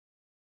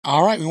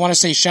All right, we want to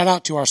say shout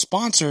out to our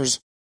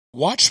sponsors,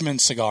 Watchman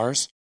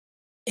Cigars,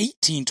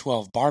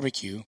 1812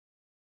 Barbecue,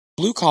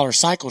 Blue Collar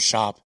Cycle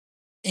Shop,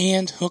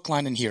 and Hook,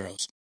 Line, and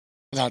Heroes.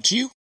 Without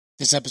you,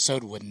 this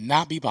episode would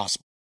not be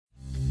possible.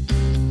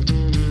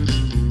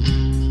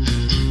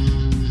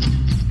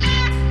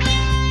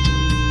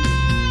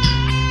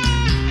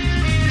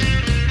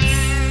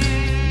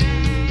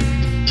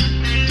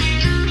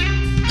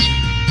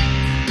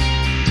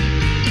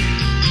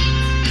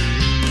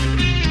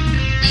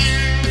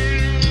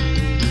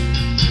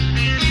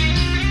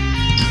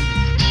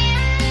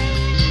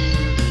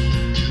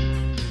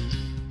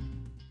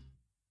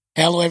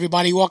 Hello,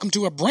 everybody. Welcome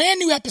to a brand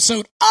new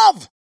episode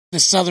of the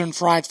Southern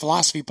Fried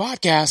Philosophy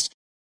Podcast,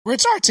 where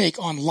it's our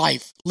take on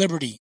life,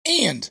 liberty,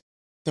 and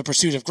the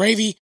pursuit of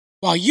gravy,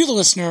 while you, the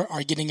listener,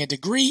 are getting a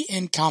degree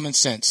in common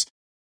sense.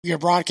 We are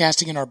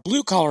broadcasting in our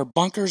blue-collar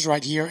bunkers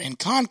right here in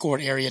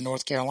Concord area,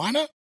 North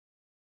Carolina.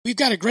 We've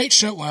got a great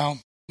show.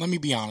 Well, let me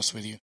be honest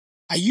with you.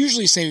 I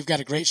usually say we've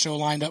got a great show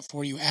lined up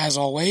for you, as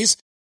always,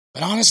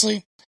 but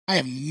honestly, I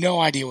have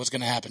no idea what's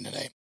going to happen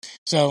today.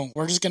 So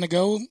we're just going to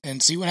go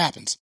and see what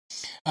happens.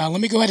 Let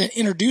me go ahead and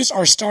introduce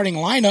our starting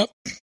lineup.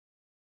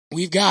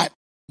 We've got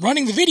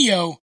running the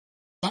video,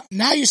 but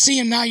now you see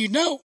him, now you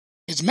know.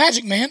 It's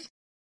Magic Man.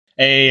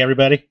 Hey,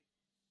 everybody.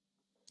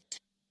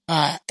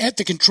 At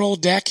the control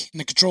deck, in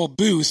the control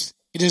booth,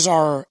 it is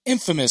our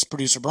infamous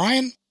producer,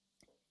 Brian.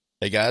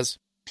 Hey, guys.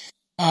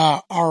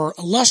 Our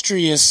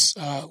illustrious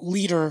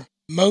leader,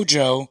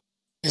 Mojo,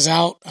 is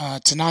out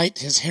tonight.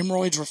 His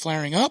hemorrhoids were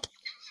flaring up,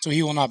 so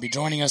he will not be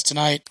joining us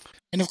tonight.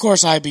 And, of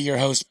course, I be your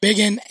host,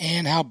 Biggin,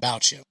 and how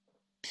about you?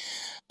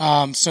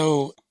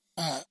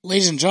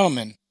 Ladies and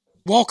gentlemen,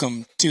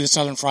 welcome to the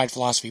Southern Fried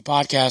Philosophy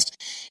Podcast.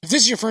 If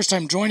this is your first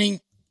time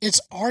joining,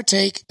 it's our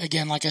take,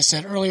 again, like I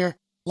said earlier,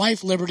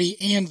 life, liberty,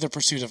 and the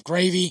pursuit of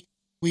gravy.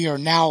 We are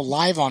now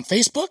live on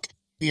Facebook.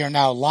 We are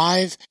now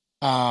live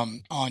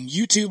on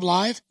YouTube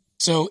Live.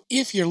 So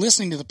if you're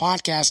listening to the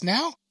podcast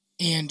now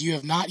and you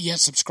have not yet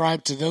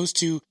subscribed to those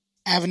two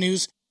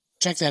avenues,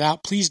 check that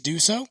out. Please do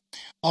so.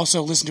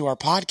 Also, listen to our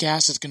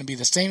podcast. It's going to be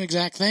the same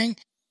exact thing,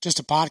 just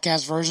a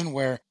podcast version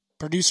where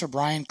producer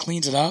Brian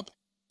cleans it up,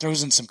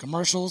 throws in some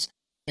commercials,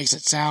 makes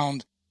it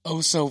sound oh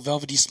so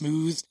velvety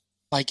smooth,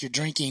 like you're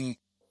drinking,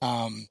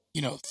 the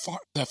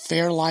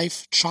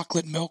Fairlife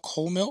chocolate milk,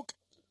 whole milk,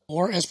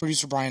 or as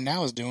producer Brian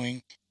now is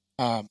doing,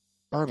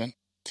 bourbon.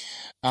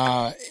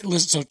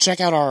 So check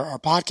out our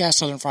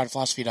podcast,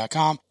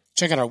 southernfriedphilosophy.com.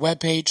 Check out our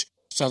webpage,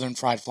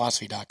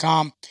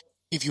 southernfriedphilosophy.com.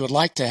 If you would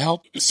like to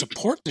help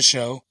support the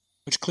show,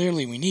 which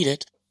clearly we need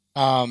it,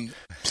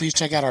 please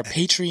check out our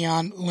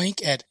Patreon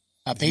link at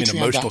patreon.com.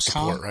 Emotional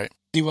support, right?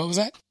 What was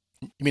that?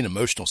 You mean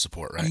emotional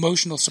support, right?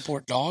 Emotional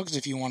support dogs.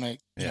 If you want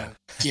to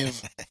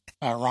give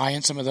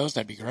Ryan some of those,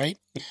 that'd be great.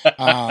 Check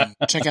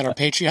out our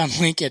Patreon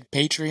link at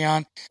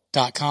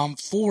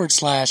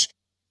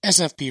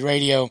patreon.com/SFP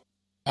Radio.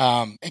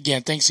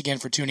 Again, thanks again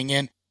for tuning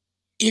in.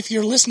 If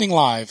you're listening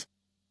live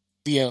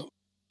via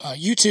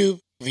YouTube,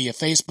 via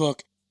Facebook,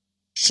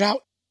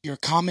 shout your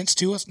comments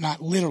to us.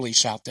 Not literally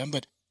shout them,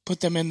 but put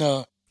them in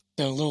the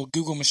little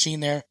Google machine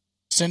there.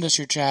 Send us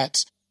your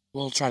chats.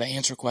 We'll try to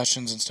answer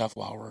questions and stuff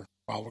while we're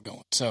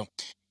going. So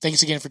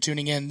thanks again for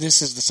tuning in.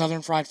 This is the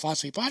Southern Fried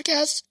Philosophy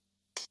Podcast.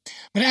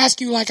 I'm going to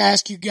ask you like I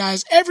ask you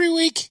guys every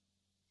week.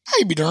 How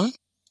you be doing?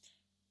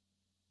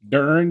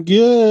 Darn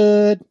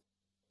good.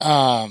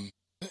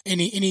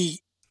 Any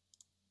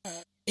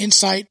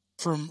insight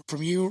from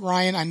you,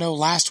 Ryan? I know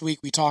last week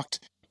we talked,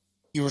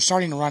 you were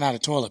starting to run out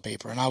of toilet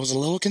paper, and I was a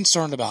little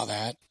concerned about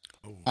that.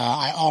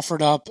 I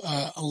offered up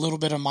a little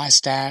bit of my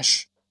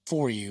stash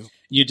for you.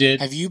 You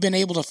did. Have you been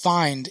able to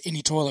find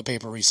any toilet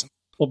paper recently?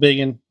 Well,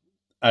 Biggin,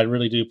 I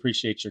really do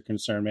appreciate your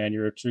concern, man.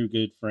 You're a true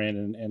good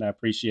friend, and I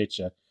appreciate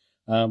you.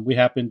 We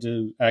happened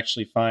to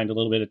actually find a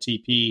little bit of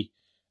TP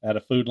at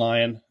a Food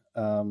Lion,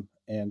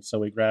 and so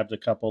we grabbed a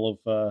couple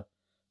of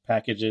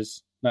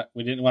packages.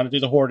 We didn't want to do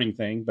the hoarding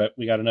thing, but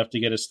we got enough to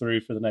get us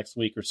through for the next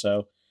week or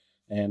so.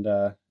 And,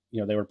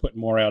 they were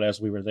putting more out as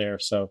we were there.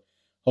 So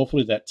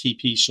hopefully that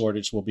TP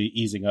shortage will be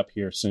easing up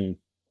here soon.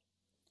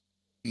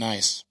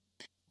 Nice.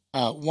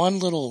 One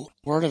little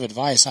word of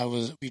advice.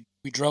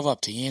 We drove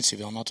up to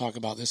Yanceyville, and I'll talk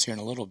about this here in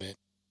a little bit.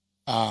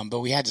 But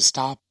we had to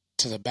stop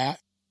to the back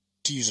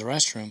to use the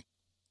restroom.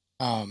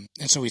 And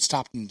so we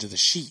stopped into the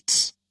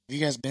Sheets. Have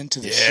you guys been to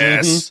the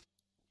Sheets?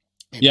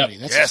 Hey, yep. buddy,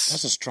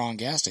 that's a strong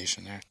gas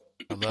station there.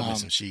 I love me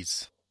some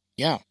Sheets.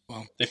 Yeah.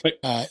 Well,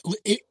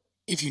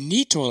 if you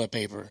need toilet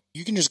paper,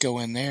 you can just go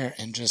in there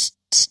and just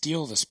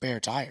steal the spare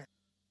tire.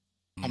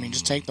 I mean,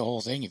 just take the whole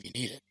thing if you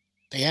need it.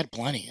 They had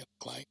plenty, it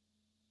looked like.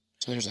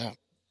 So there's that.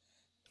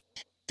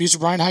 Producer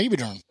Brian, how you been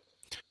doing?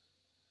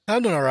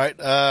 I'm doing all right.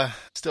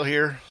 Still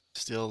here.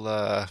 Still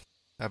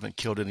haven't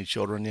killed any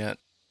children yet.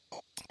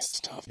 It's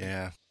tough.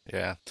 Yeah.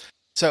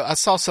 So I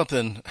saw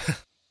something.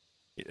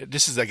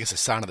 This is, I guess, a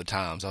sign of the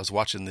times. I was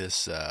watching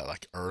this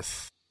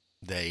Earth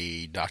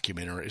Day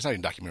documentary. It's not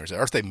even documentary. It's an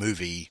Earth Day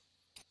movie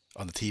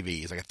on the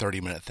TV. It's like a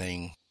 30-minute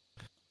thing.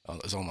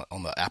 It was on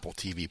the Apple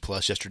TV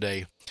Plus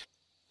yesterday.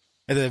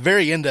 And at the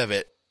very end of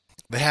it,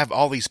 they have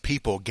all these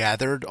people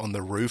gathered on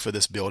the roof of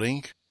this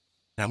building,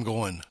 and I'm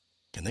going,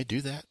 can they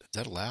do that? Is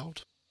that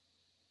allowed?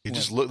 You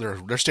just look,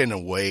 they're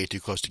standing way too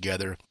close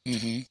together.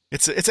 Mm-hmm.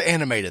 It's an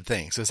animated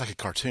thing, so it's like a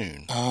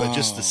cartoon. But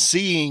just the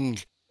seeing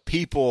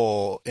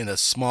people in a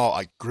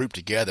small group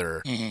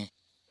together,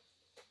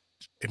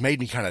 it made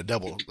me kind of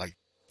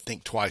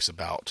think twice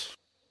about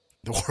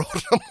the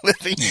world I'm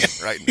living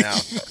in right now.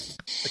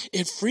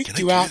 It freaked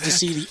you out to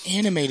see the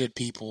animated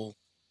people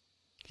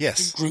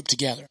grouped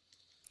together.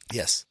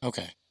 Yes.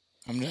 Okay.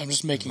 I'm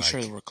just making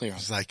sure that we're clear on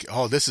It's that. like,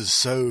 oh, this is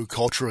so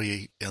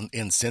culturally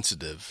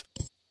insensitive.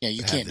 Yeah,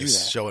 you can't do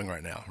that. Showing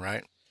right now,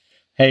 right?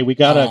 Hey, we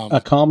got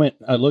a comment.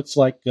 It looks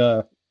like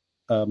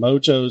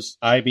Mojo's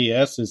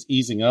IBS is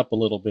easing up a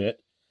little bit.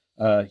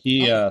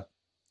 He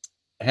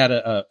had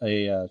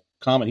a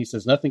comment. He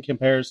says, nothing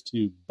compares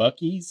to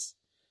Buc-ee's.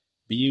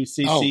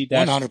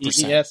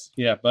 BUCC-EES.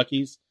 Yeah,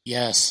 Buc-ee's.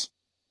 Yes.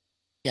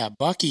 Yeah,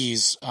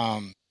 Buc-ee's.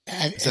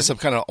 Is that some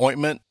kind of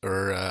ointment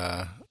or?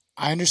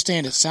 I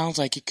understand. It sounds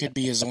like it could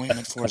be his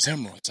ointment for his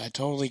hemorrhoids. I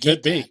totally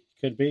get that.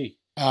 Could be.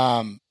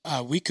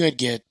 We could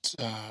get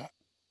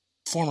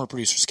former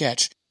producer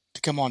Sketch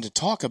to come on to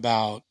talk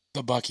about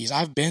the Buc-ee's.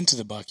 I've been to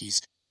the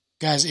Buc-ee's.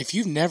 Guys, if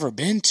you've never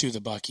been to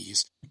the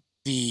Buc-ee's,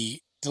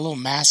 the little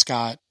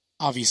mascot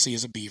obviously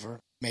is a beaver.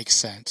 Makes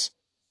sense.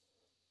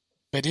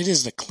 But it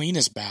is the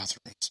cleanest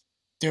bathrooms.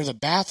 They're the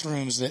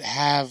bathrooms that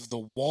have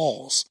the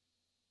walls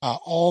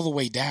all the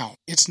way down.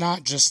 It's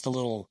not just the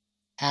little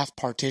half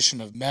partition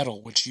of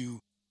metal, which you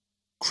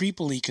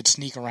creepily could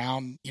sneak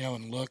around,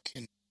 and look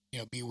and,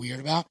 be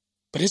weird about.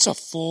 But it's a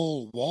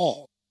full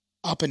wall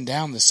up and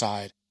down the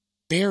side.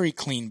 Very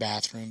clean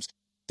bathrooms.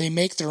 They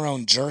make their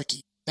own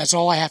jerky. That's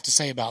all I have to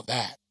say about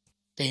that.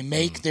 They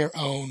make their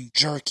own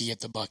jerky at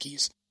the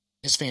Buc-ee's.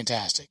 It's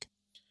fantastic.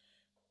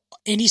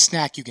 Any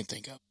snack you can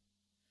think of.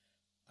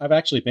 I've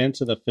actually been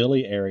to the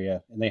Philly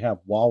area, and they have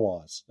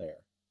Wawas there.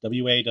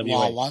 WAWA.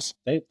 Wawas.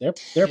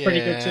 They're pretty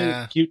good too.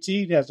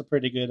 QT has a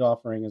pretty good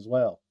offering as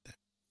well.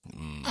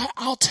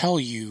 I'll tell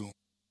you,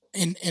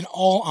 in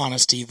all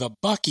honesty, the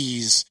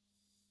Buc-ee's,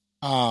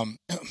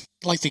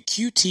 like the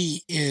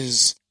QT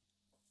is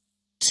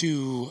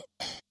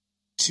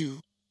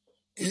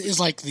is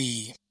like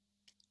the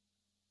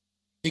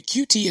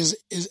QT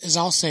is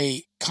I'll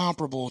say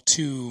comparable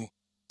to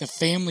the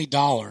Family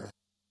Dollar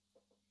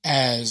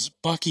as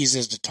Buc-ee's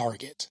is to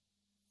Target.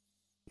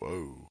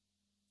 Whoa.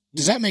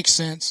 Does that make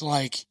sense?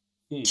 Like,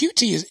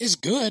 QT is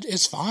good,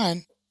 it's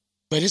fine,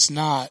 but it's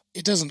not,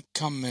 it doesn't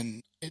come in,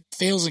 it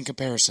fails in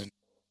comparison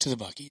to the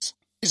Buc-ee's.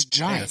 It's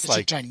giant. It's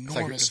a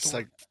ginormous It's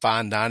store. like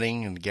fine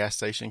dining and gas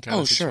station kind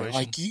of situation. Oh, sure.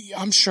 Like,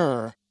 I'm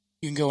sure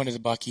you can go into the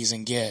Buc-ee's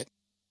and get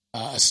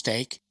a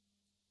steak,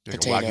 like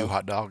potato. a Wagyu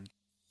hot dog.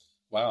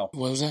 Wow.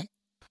 What was that?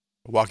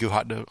 Wagyu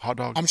hot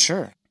dog. I'm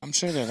sure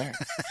they're there.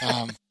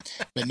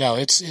 But no,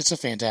 it's a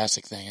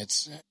fantastic thing.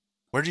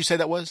 Where did you say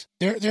that was?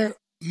 They're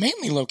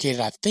mainly located,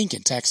 I think,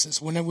 in Texas.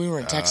 When we were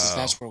in Texas,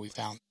 that's where we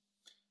found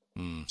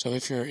them. So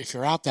if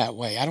you're out that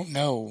way, I don't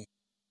know,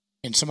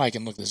 and somebody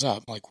can look this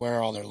up, like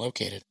where all they're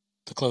located,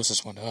 the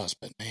closest one to us.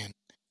 But man,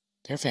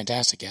 they're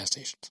fantastic gas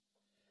stations.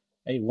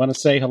 Hey, want to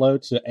say hello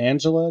to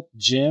Angela,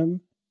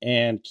 Jim,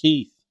 and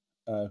Keith,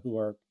 who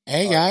are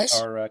guys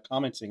are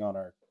commenting on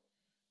our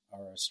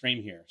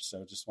stream here.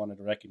 So just wanted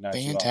to recognize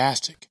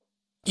fantastic.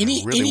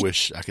 I really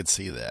wish I could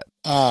see that.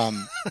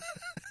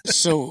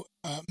 So,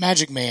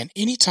 Magic Man,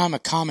 anytime a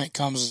comment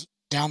comes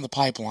down the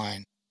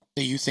pipeline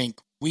that you think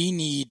we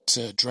need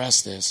to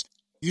address this,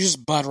 you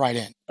just butt right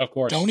in. Of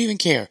course. Don't even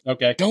care.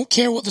 Okay. Don't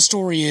care what the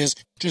story is.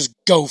 Just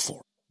go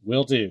for it.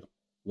 Will do.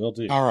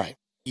 All right.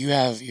 You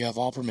have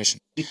all permission.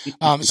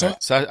 So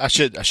I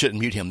shouldn't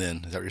mute him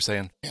then. Is that what you're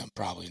saying? Yeah,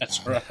 probably.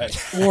 That's not.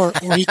 right. Or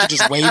he could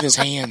just wave his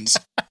hands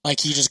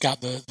like he just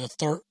got the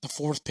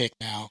fourth pick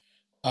now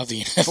of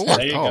the NFL.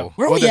 There you go.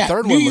 Where we the at?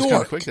 third New one was York.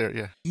 kind of quick there.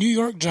 Yeah. New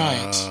York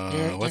Giants.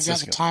 They've what's got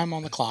this the guy? time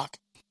on the clock.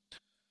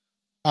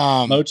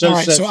 Mojo all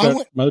right, says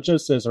so Mojo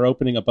says they're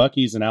opening a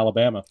Buc-ee's in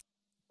Alabama.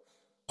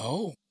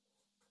 Oh.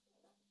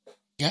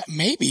 Yeah,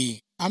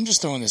 maybe. I'm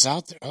just throwing this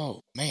out there.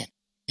 Oh, man.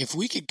 If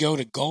we could go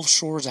to Gulf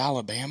Shores,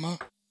 Alabama,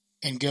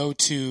 and go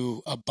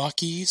to a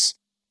Buc-ee's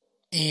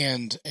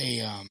and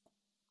a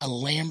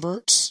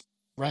Lambert's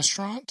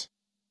restaurant,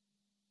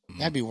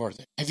 that'd be worth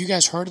it. Have you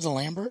guys heard of the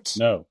Lambert's?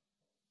 No.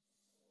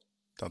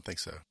 Don't think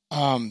so.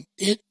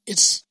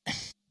 It's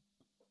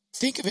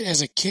think of it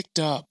as a kicked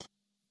up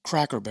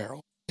Cracker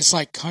Barrel. It's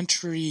like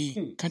country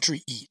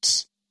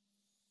eats.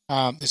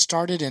 It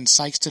started in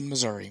Sikeston,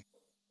 Missouri,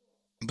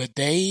 but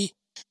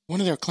one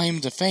of their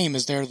claims to fame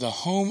is they're the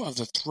home of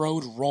the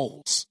throwed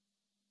rolls.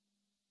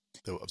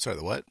 I'm sorry,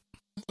 the what?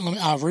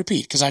 I'll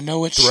repeat because I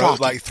know it's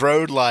shocking.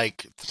 Thrown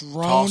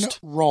tossed?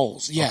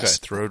 Rolls. Yes.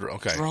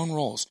 Okay, thrown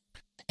rolls.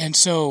 And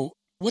so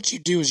what you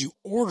do is you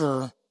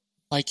order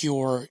like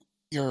your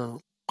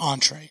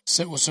entree.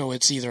 So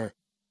it's either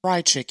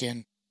fried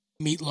chicken,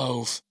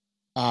 meatloaf,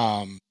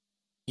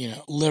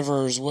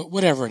 livers,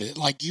 whatever it is.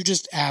 Like you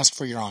just ask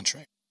for your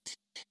entree.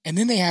 And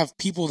then they have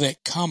people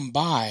that come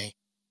by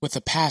with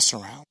the pass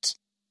arounds.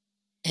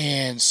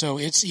 And so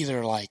it's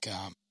either like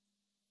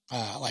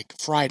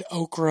fried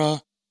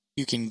okra.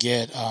 You can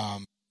get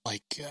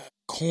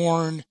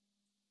corn,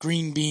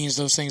 green beans,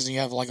 those things, and you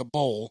have like a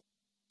bowl.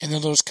 And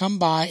then they'll just come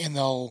by and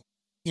they'll,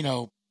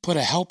 put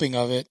a helping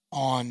of it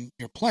on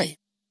your plate.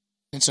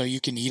 And so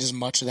you can eat as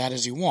much of that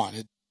as you want.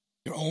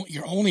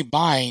 You're only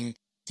buying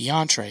the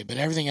entree, but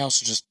everything else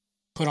is just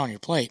put on your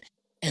plate.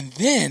 And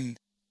then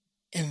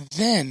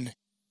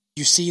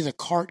you see the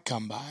cart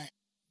come by,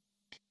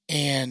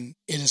 and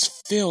it is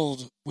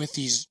filled with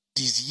these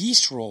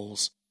yeast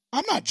rolls.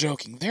 I'm not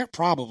joking. They're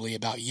probably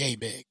about yay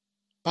big,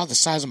 about the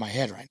size of my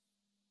head right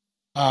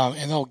now.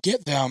 And they'll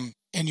get them,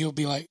 and you'll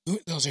be like,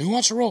 they'll say, "Who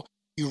wants a roll?"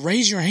 You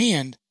raise your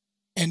hand,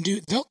 and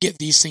they'll get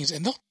these things,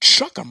 and they'll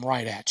chuck them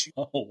right at you.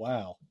 Oh,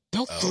 wow.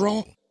 They'll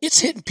throw. It's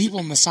hitting people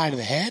in the side of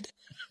the head,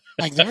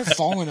 like they're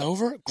falling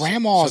over.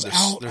 Grandma's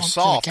out. They're on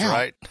soft, the couch.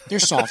 right? They're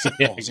soft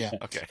balls, yeah.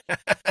 Okay.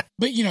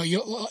 But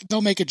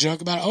they'll make a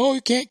joke about, "Oh,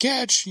 you can't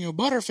catch,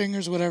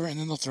 Butterfingers, whatever," and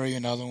then they'll throw you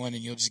another one,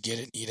 and you'll just get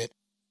it and eat it.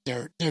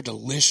 They're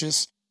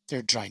delicious.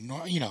 They're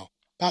ginormous.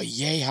 About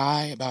yay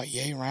high, about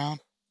yay round.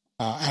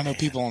 I know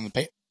people on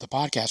the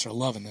podcast are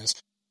loving this.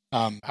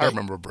 I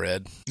remember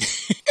bread.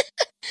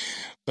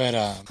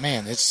 But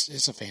man,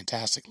 it's a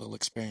fantastic little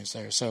experience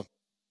there. So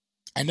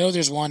I know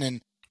there's one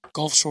in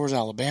Gulf Shores,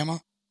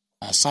 Alabama,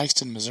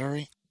 Sykeston,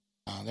 Missouri.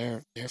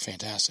 They're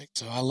fantastic.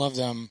 So I love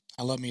them.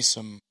 I love me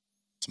some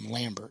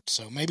Lambert.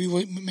 So maybe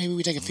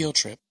we take a field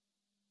trip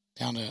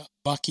down to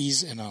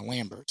Buc-ee's and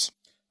Lambert's.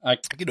 I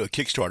could do a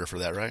Kickstarter for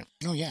that, right?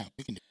 Oh yeah,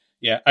 we can do.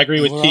 Yeah, I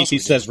agree with Keith. He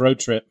says road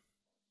trip.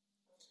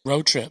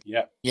 Road trip.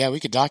 Yeah. Yeah, we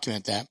could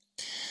document that.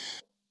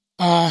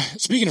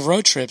 Speaking of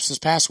road trips, this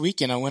past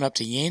weekend I went up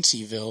to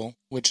Yanceyville,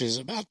 which is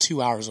about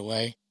 2 hours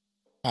away.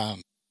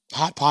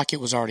 Hot Pocket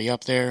was already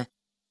up there.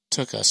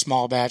 Took a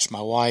small batch.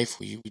 My wife,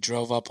 we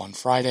drove up on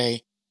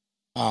Friday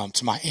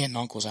to my aunt and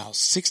uncle's house.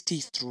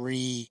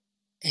 63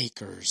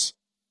 acres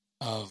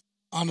of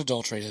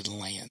unadulterated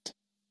land.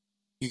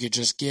 You could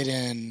just get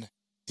in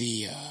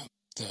the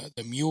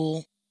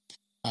mule,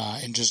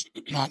 and just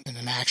not in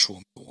an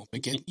actual mule,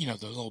 but get the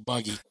little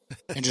buggy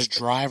and just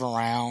drive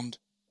around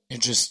and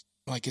just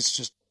it's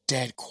just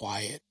dead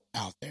quiet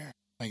out there.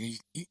 Like you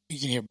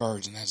can hear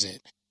birds and that's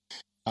it.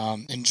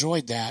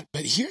 Enjoyed that.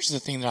 But here's the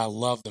thing that I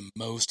love the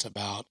most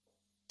about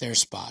their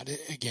spot.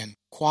 Again,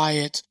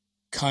 quiet,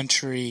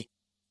 country,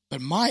 but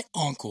my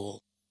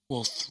uncle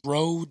will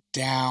throw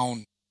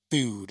down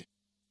food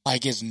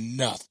like it's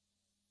nothing.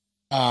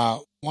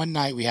 One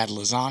night we had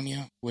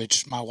lasagna,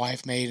 which my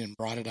wife made and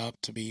brought it up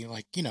to be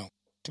to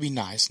be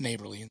nice,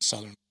 neighborly and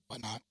southern,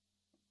 whatnot.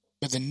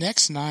 But the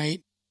next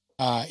night,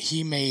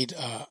 he made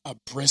a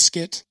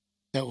brisket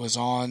that was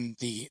on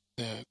the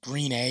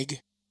green egg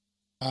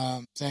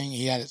thing.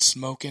 He had it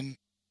smoking,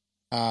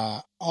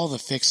 all the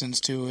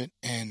fixings to it.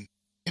 And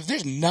if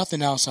there's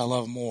nothing else I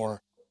love more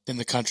than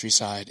the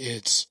countryside,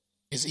 it's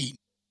eating.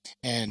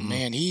 And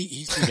man,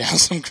 he threw down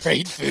some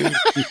great food.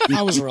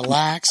 I was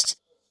relaxed.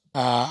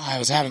 I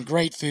was having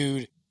great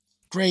food,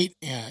 great,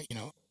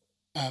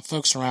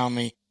 folks around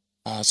me.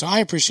 So I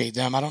appreciate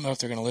them. I don't know if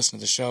they're going to listen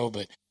to the show,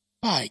 but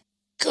my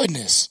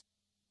goodness,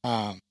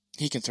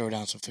 he can throw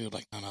down some food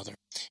like none other.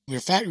 In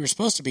fact, we were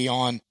supposed to be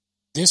on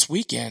this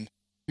weekend.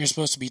 We were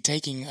supposed to be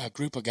taking a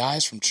group of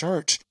guys from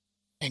church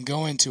and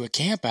going to a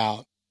camp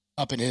out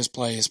up at his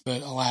place,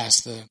 but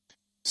alas, the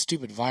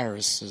stupid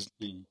virus has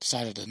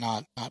decided to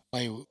not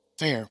play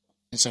fair,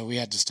 and so we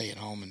had to stay at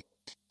home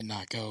and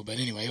not go. But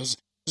anyway, it was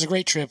a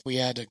great trip. We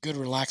had a good,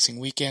 relaxing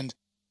weekend,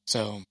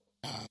 so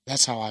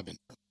that's how I've been.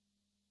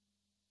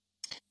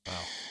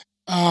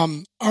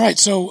 Wow. All right,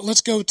 so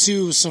let's go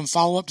to some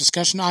follow-up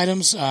discussion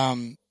items.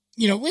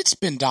 It's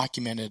been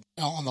documented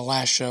on the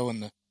last show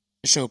and the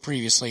show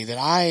previously that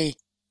I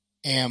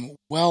am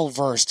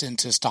well-versed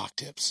into stock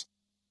tips.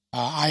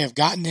 I have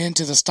gotten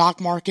into the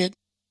stock market,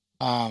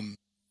 and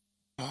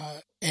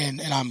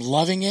I'm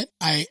loving it.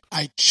 I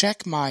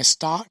check my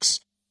stocks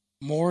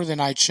more than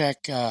I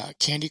check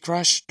Candy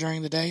Crush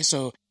during the day,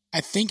 so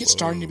I think it's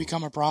starting to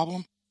become a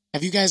problem.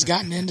 Have you guys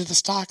gotten into the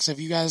stocks? Have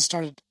you guys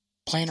started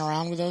playing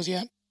around with those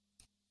yet?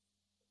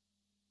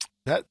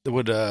 That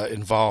would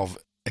involve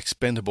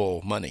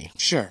expendable money.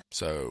 Sure.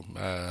 So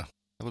that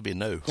would be a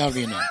no. That would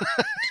be a no.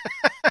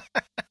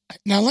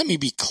 Now, let me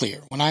be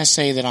clear. When I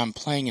say that I'm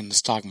playing in the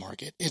stock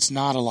market, it's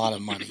not a lot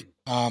of money.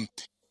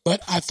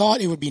 But I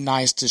thought it would be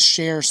nice to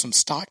share some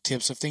stock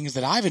tips of things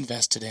that I've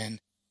invested in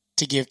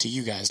to give to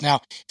you guys.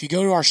 Now, if you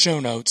go to our show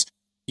notes,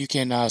 you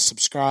can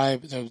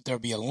subscribe. There'll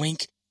be a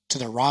link to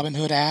the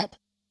Robinhood app.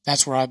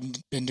 That's where I've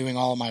been doing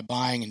all of my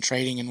buying and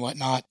trading and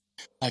whatnot.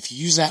 If you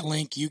use that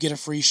link, you get a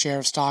free share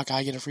of stock.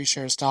 I get a free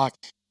share of stock.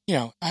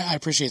 I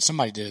appreciate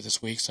somebody did it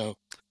this week, so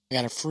I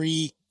got a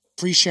free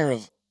share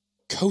of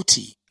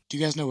Coty. Do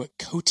you guys know what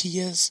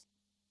Coty is?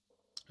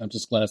 I'm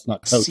just glad it's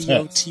not Coty.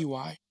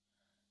 Coty.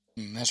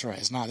 That's right.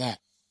 It's not that.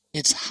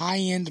 It's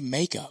high-end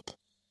makeup.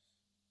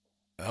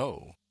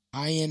 Oh.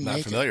 High-end not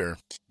makeup. Familiar.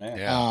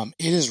 Yeah.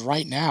 It is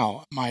right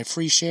now. My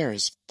free share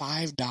is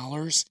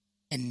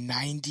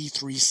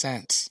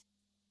 $5.93.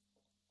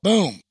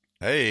 Boom.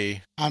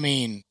 Hey, I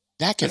mean,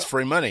 that's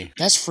free money.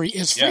 That's free.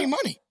 It's free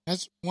money.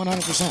 That's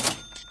 100%.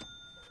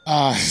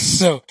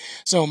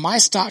 So my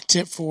stock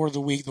tip for the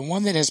week, the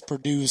one that has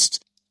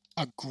produced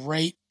a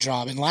great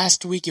job, and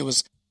last week it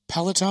was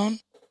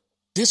Peloton.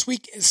 This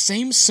week,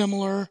 same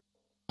similar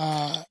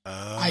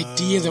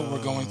idea that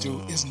we're going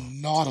through is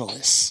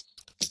Nautilus.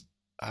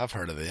 I've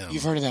heard of them.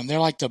 You've heard of them? They're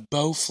like the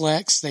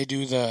Bowflex. They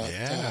do the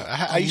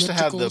I used to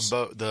have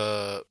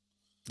the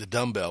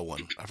dumbbell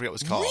one. I forget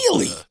what it's called.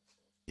 Really?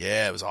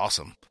 Yeah, it was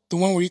awesome. The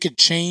one where you could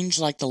change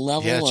like the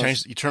level. Yeah,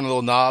 you turn the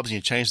little knobs and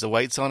you change the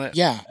weights on it.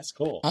 Yeah, that's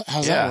cool.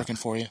 How's that working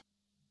for you?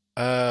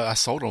 I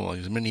sold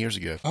them many years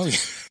ago. Oh yeah.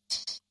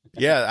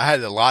 Yeah, I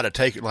had a lot of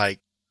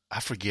I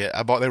forget.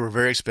 They were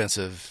very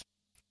expensive.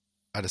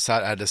 I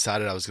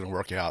decided I was going to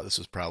work out. This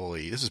was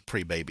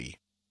pre-baby.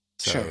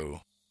 So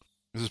Sure.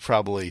 This was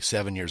probably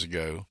 7 years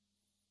ago.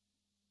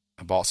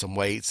 I bought some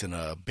weights and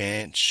a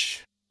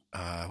bench.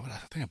 I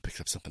think I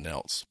picked up something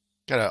else.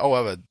 I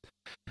have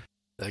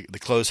the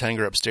clothes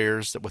hanger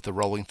upstairs with the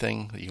rolling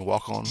thing that you can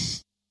walk on.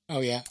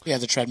 Oh yeah. Yeah,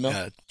 the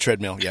treadmill.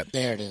 Treadmill, yep.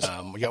 There it is.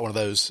 We got one of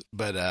those.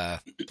 But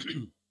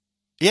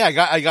yeah,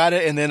 I got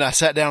it, and then I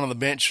sat down on the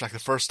bench like the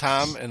first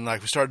time, and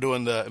like we started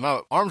doing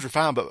my arms were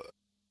fine, but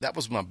that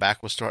was my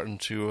back was starting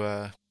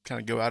to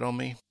kind of go out on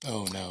me.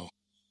 Oh no!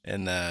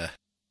 And to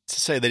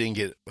say they didn't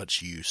get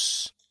much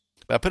use,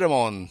 but I put them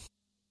on,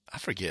 I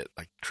forget,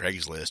 like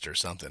Craigslist or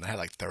something. I had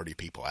like 30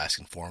 people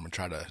asking for them and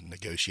try to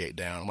negotiate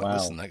down. I'm like,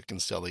 listen, I can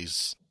sell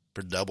these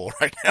for double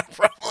right now,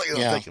 probably.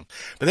 Yeah.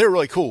 But they were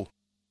really cool.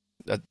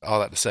 All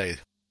that to say,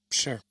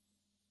 Sure.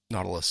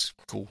 Nautilus,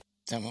 cool.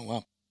 That went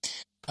well.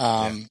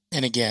 And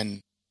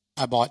again,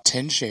 I bought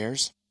 10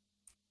 shares.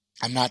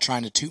 I'm not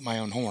trying to toot my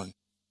own horn,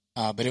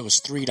 but it was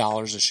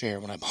 $3 a share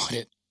when I bought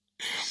it.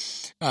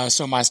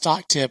 So my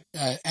stock tip,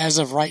 as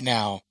of right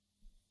now,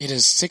 it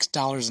is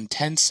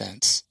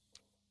 $6.10.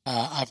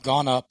 I've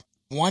gone up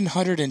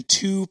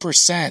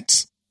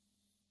 102%.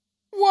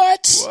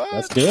 What?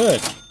 That's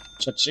good.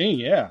 Cha-ching,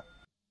 yeah.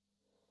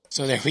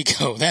 So there we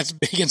go. That's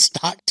big and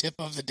stock tip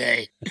of the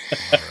day.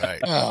 All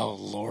right. Oh,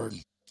 Lord.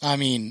 I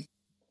mean,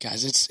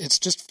 guys, it's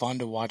just fun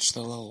to watch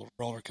the little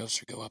roller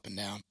coaster go up and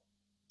down.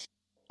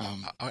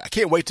 I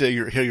can't wait to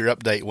hear your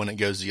update when it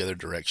goes the other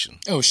direction.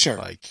 Oh,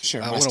 sure.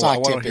 Sure. My I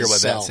stock want tip to hear is what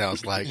sell. that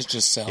sounds like. It's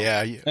just sell.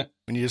 Yeah.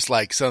 When you just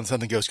like something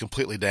goes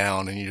completely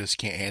down and you just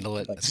can't handle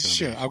it.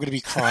 Sure. I'm going to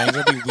be crying.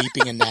 I'll be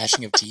weeping and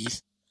gnashing of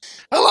teeth.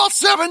 I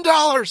lost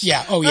 $7.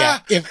 Yeah. Oh, yeah.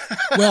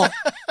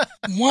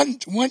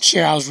 One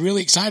share I was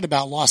really excited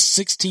about lost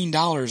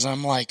 $16.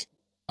 I'm like,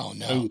 oh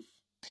no. Ooh.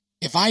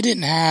 If I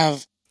didn't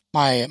have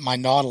my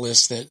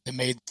Nautilus that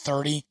made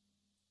 30,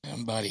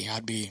 buddy,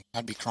 I'd be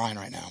crying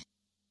right now.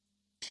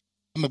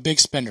 I'm a big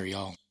spender,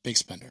 y'all. Big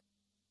spender.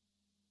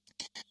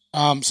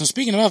 So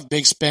speaking of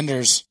big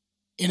spenders,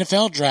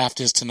 NFL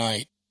draft is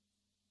tonight.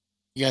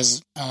 You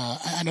guys,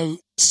 I know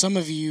some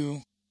of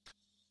you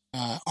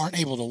aren't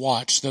able to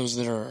watch. Those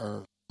that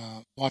are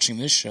watching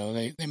this show,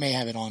 they may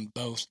have it on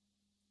both.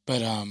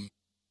 But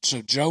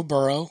so Joe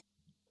Burrow,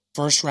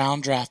 first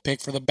round draft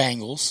pick for the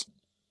Bengals.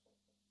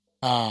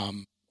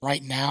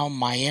 Right now,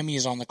 Miami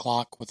is on the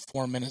clock with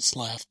 4 minutes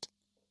left.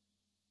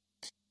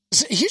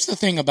 So here's the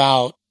thing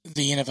about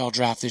the NFL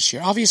draft this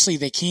year. Obviously,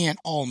 they can't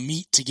all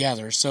meet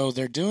together, so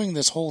they're doing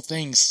this whole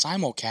thing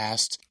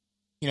simulcast,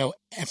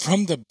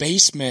 from the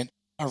basement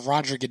of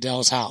Roger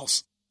Goodell's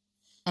house.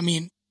 I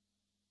mean,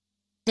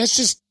 that's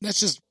just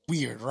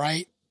weird,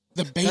 right?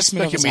 The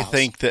basement of his house. That's making me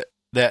think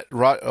that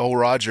old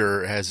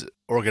Roger has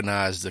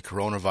organized the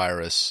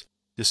coronavirus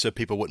just so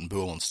people wouldn't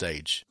boo on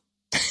stage.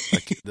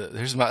 Like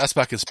that's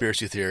my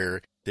conspiracy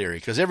theory.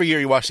 Because every year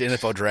you watch the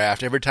NFL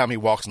draft, every time he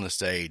walks on the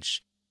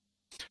stage,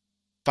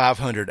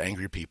 500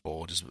 angry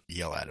people just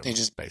yell at him. They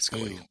just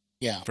basically,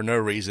 yeah, for no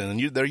reason.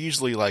 And they're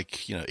usually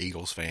like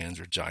Eagles fans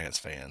or Giants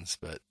fans,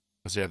 but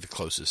because they have the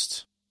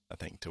closest, I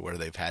think, to where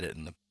they've had it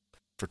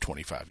for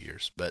 25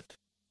 years. But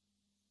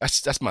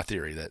that's my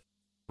theory that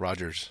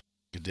Rogers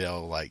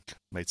Goodell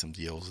made some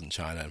deals in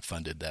China and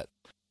funded that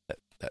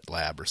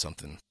lab or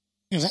something.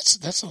 That's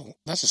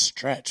a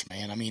stretch,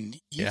 man. I mean,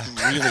 you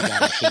really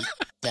gotta hate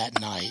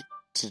that night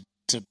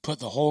to put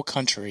the whole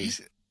country.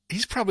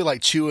 He's probably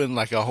chewing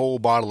a whole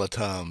bottle of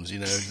Tums.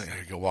 He's like, I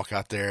gotta go walk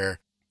out there.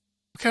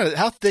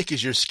 How thick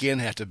does your skin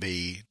have to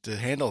be to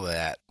handle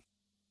that?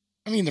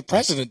 I mean, the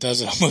president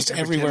does it almost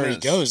everywhere he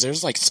goes.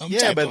 There's some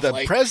type but of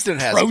the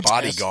president has protest.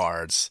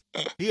 Bodyguards.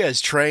 He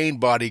has trained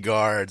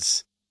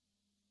bodyguards.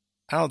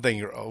 I don't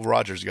think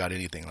Roger's got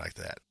anything like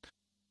that.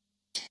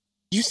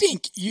 Do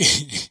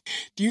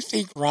you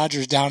think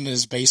Roger's down in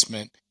his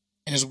basement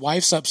and his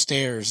wife's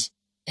upstairs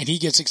and he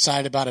gets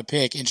excited about a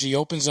pick and she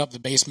opens up the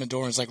basement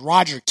door and is like,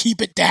 Roger,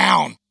 keep it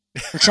down.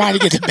 We're trying to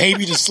get the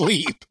baby to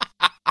sleep.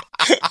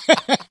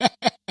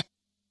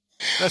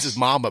 That's his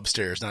mom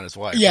upstairs, not his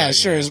wife. Yeah, right?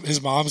 sure.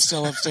 His mom's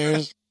still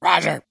upstairs.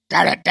 Roger,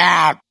 turn it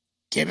down.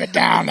 Keep it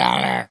down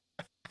there.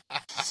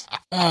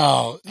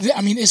 Oh,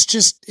 I mean, it's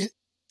just,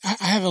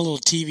 I have a little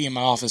TV in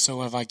my office,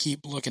 so if I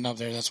keep looking up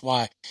there, that's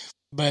why.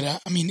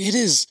 But, I mean, it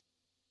is,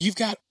 you've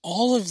got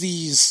all of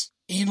these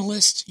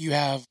analysts, you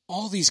have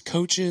all these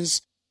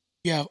coaches,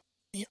 you have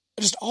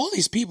just all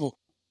these people,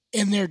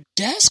 and their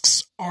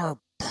desks are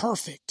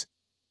perfect.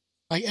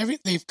 Like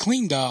they've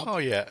cleaned up. Oh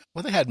yeah.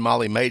 Well, they had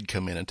Molly Maid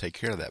come in and take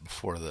care of that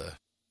before the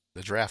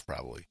draft,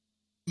 probably.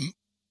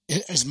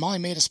 Is Molly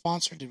Maid a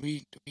sponsor? Did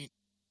we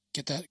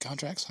get that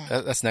contract signed?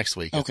 That's next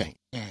week. Okay.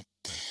 All right.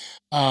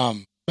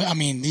 But I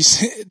mean,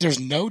 there's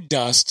no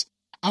dust.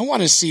 I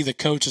want to see the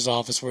coach's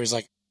office where he's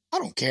like, I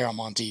don't care, I'm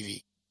on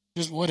TV.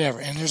 Just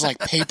whatever. And there's like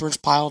papers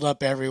piled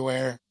up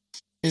everywhere.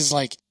 His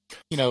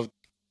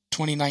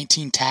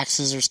 2019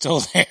 taxes are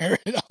still there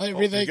and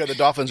everything. You got the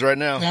Dolphins right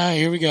now.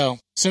 Here we go.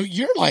 So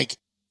you're like,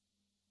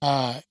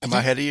 am I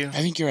ahead of you?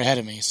 I think you're ahead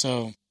of me.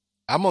 So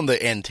I'm on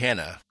the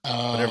antenna,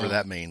 whatever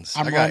that means.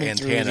 I'm I got running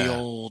antenna. through the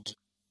old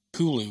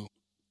Hulu,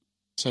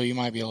 so you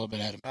might be a little bit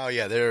ahead of me. Oh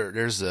yeah,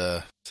 there's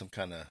some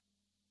kind of.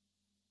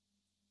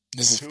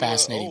 This is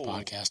fascinating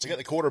podcasting. We got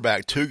the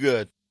quarterback, too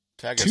good.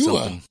 Tag us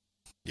Tua. something.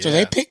 Yeah. So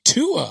they picked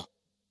Tua.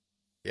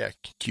 Yeah,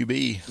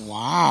 QB.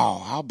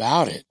 Wow, how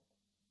about it?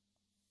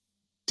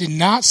 Did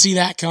not see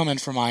that coming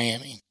for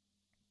Miami.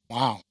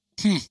 Wow.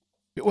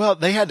 Well,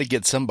 they had to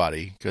get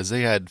somebody because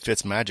they had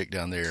Fitzmagic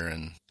down there,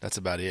 and that's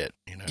about it.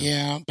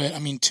 Yeah, but I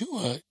mean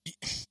Tua.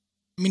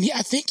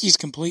 I think he's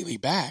completely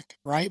back,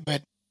 right?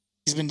 But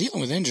he's been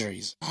dealing with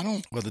injuries.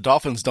 Well, the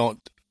Dolphins don't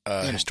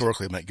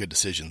historically make good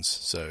decisions,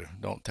 so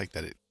don't take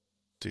that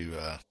to.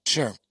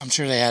 Sure, I'm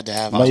sure they had to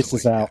have.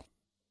 Laces out.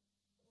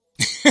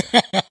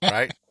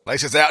 Right,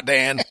 laces out,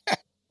 Dan.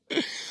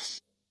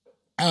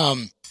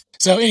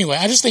 So anyway,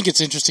 I just think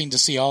it's interesting to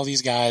see all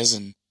these guys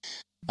and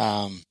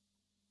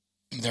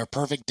their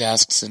perfect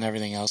desks and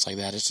everything else like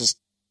that. It's just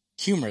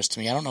humorous to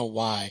me. I don't know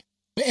why.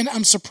 And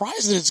I'm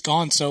surprised that it's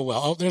gone so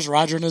well. Oh, there's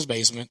Roger in his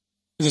basement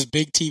with his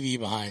big TV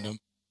behind him.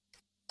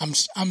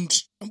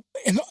 And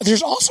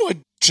there's also a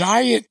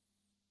giant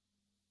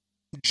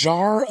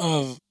jar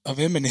of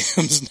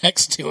M&Ms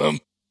next to him.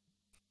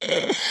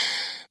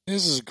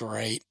 This is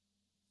great.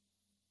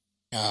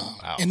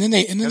 Wow. And then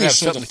they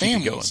show the to keep you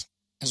going. families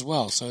as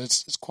well, so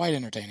it's quite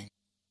entertaining.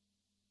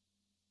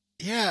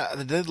 Yeah,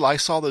 did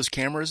Lysol those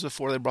cameras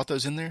before they brought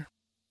those in there?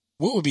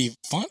 What would be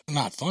fun?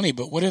 Not funny,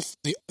 but what if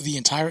the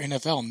entire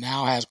NFL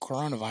now has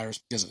coronavirus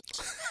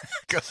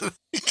because of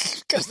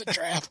the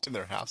draft in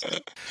their house?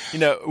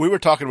 We were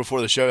talking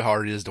before the show how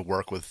hard it is to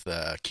work with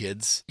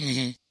kids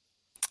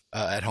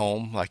at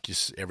home, like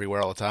just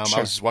everywhere all the time. Sure.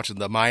 I was just watching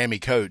the Miami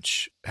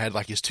coach had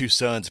like his two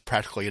sons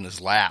practically in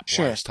his lap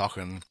while he was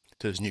talking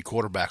to his new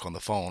quarterback on the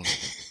phone.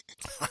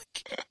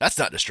 That's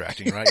not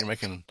distracting, right? You're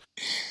making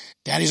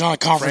Daddy's on a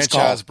conference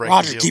call. Break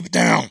Roger, keep it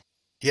down.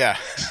 Yeah.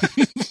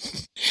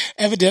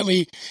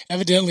 Evidently,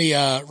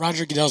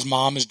 Roger Goodell's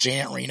mom is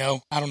Janet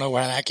Reno. I don't know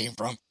where that came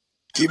from.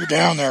 Keep it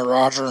down there,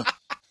 Roger.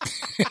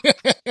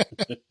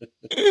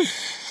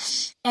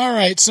 All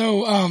right.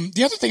 So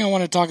the other thing I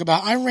want to talk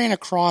about, I ran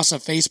across a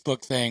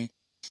Facebook thing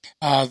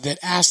that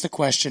asked the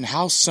question,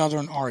 how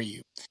Southern are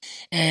you?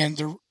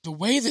 And the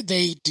way that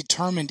they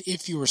determined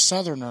if you were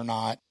Southern or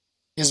not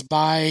is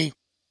by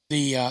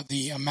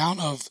the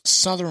amount of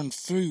Southern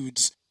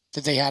foods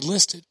that they had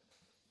listed.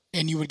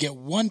 And you would get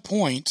 1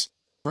 point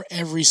for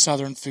every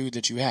Southern food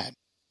that you had.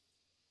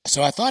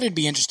 So I thought it'd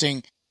be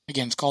interesting,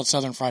 again, it's called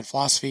Southern Fried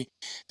Philosophy,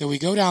 that we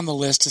go down the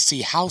list to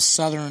see how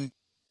Southern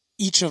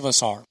each of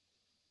us are.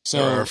 So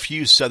there are a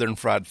few Southern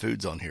fried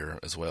foods on here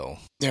as well.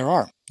 There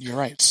are. You're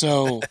right.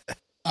 So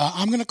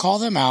I'm going to call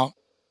them out.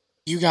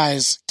 You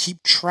guys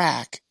keep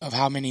track of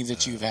how many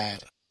that you've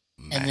had.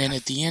 And then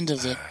at the end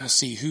of it, we'll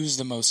see who's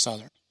the most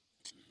Southern.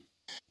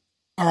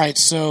 All right.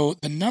 So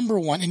the number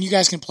one, and you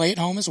guys can play at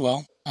home as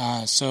well.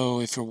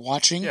 So if you're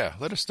watching. Yeah,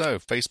 let us know.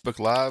 Facebook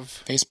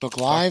Live.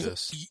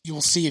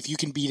 You'll see if you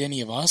can beat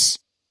any of us.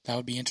 That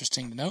would be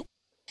interesting to know.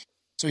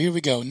 So here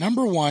we go.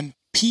 Number one,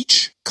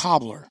 peach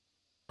cobbler.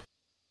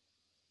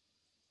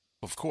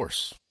 Of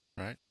course,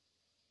 right?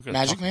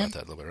 Magic Man? About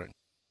that a little bit, right?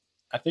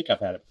 I think I've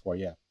had it before,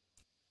 yeah.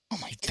 Oh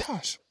my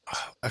gosh.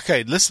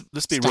 Okay, let's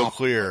be real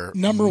clear.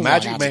 Number one,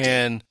 Magic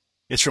Man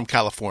is from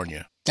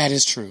California. That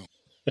is true.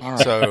 All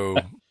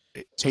right.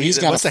 So he's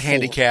got what's the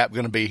handicap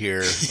going to be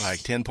here?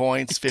 Like 10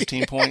 points,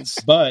 15 points?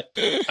 But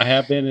I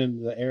have been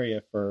in the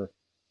area for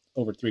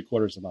over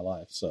 3/4 of my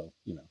life, so,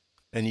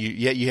 And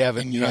you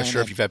haven't, you're not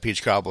sure if you've had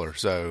peach cobbler,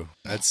 so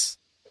that's...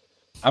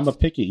 I'm a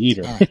picky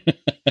eater. All right.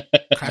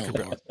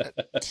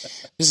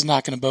 This is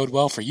not going to bode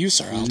well for you,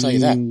 sir. I'll tell you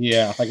that.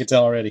 Yeah, I can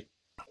tell already.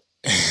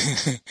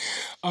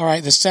 All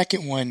right, the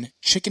second one,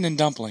 chicken and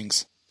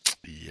dumplings.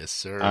 Yes,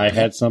 sir. I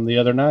had some the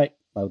other night.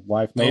 My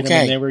wife made them,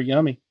 and they were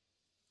yummy.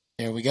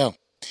 There we go.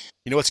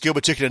 You know what's good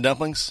with chicken and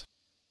dumplings?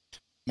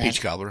 Magic.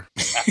 Peach cobbler.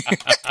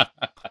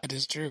 That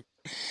is true.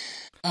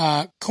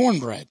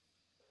 Cornbread.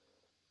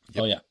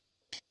 Yep. Oh, yeah.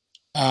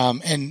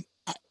 And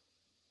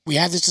we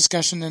had this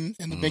discussion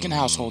in the Biggin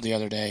household the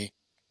other day.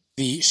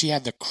 She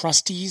had the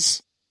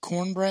Krusty's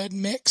cornbread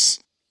mix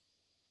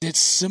that's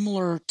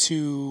similar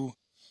to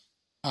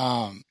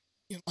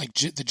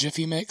the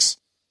Jiffy mix.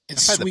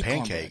 It's I've had sweet the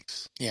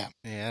pancakes. cornbread.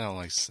 Yeah. Yeah, I don't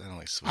like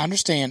sweet. I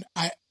understand.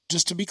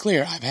 just to be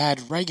clear, I've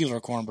had regular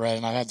cornbread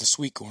and I've had the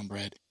sweet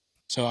cornbread.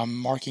 So I'm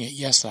marking it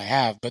yes that I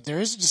have. But there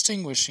is a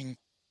distinguishing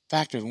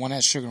factor. One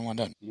has sugar and one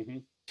doesn't. Mm-hmm.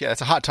 Yeah,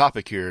 it's a hot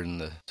topic here in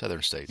the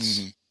southern states.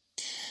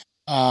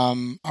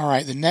 Mm-hmm. All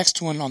right, the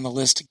next one on the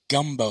list,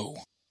 gumbo.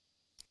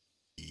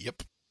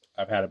 Yep.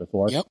 I've had it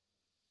before. Yep.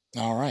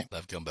 All right.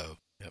 Love gumbo.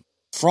 Yep.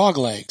 Frog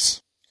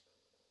legs.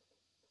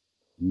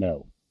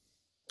 No.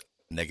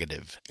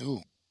 Negative.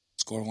 Ooh,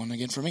 score one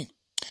again for me.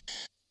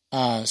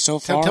 So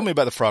far, Tell me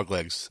about the frog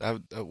legs.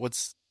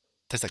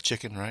 Tastes like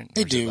chicken, right?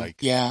 They Or is it do, like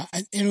yeah.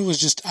 And it was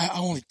just I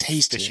only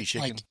tasted fishy it.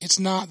 chicken? Like it's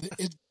not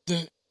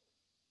the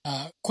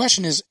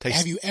question is,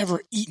 have you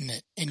ever eaten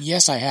it? And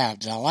yes, I have.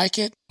 Did I like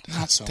it?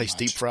 Not so taste much.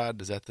 deep fried?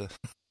 Is that the?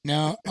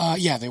 No,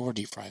 yeah, they were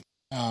deep fried.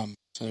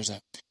 So there's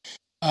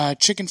that.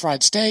 Chicken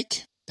fried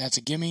steak. That's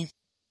a gimme.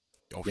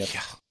 Oh Yep.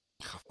 yeah.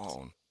 Come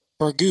on.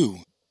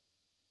 Burgoo.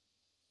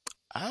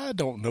 I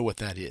don't know what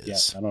that is.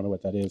 Yeah, I don't know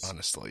what that is.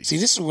 Honestly. See,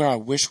 this is where I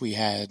wish we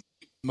had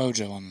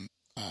Mojo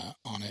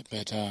on it,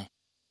 but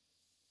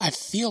I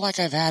feel like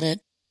I've had it,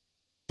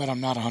 but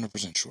I'm not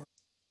 100% sure.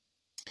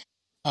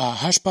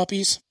 Hush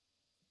puppies.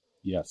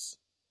 Yes.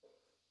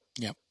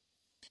 Yep.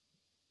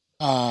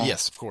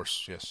 Yes, of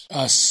course. Yes.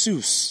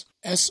 Souse.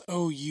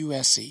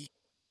 Souse.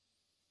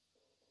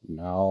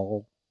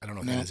 No. I don't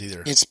know what No, that is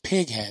either. it's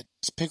pig head.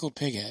 It's pickled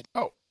pig head.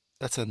 Oh,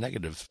 that's a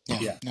negative.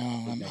 Yeah. No,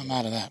 I'm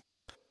out of that.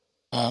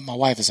 My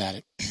wife has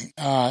had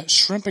it.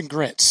 Shrimp and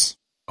grits.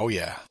 Oh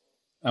yeah.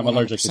 I'm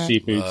allergic to 100%.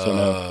 seafood, so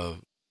no.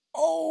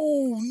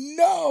 Oh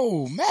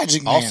no,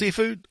 Magic Man. All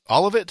seafood?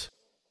 All of it?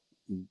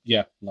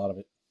 Yeah, a lot of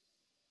it.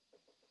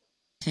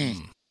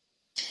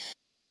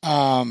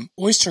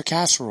 Oyster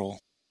casserole.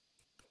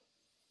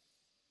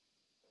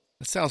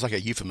 It sounds like a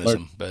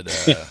euphemism, but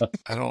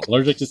I don't.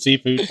 Allergic to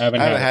seafood. I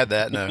haven't had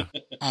that. No.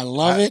 I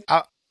love it.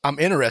 I'm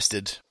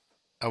interested.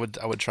 I would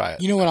try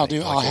it. You know what I I'll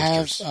think. do? I like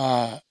I'll oysters.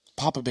 have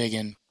Papa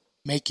Biggin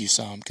make you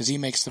some because he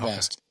makes the Okay.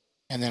 best,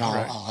 and then All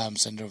I'll right. have him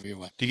send it over your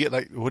way. Do you get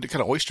like what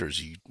kind of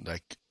oysters? You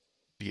like?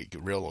 You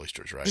get real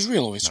oysters, right? Just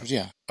real oysters,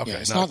 yeah. Okay, Yeah,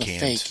 it's not not the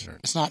canned fake. or-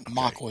 It's not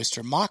mock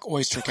oyster. Mock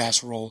oyster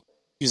casserole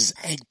uses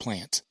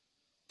eggplant.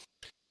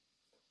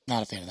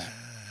 Not a fan of that.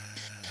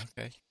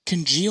 Okay.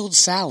 Congealed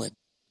salad.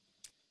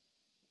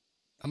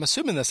 I'm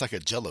assuming that's like a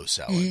Jello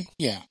salad. Mhm,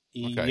 yeah.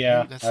 Okay.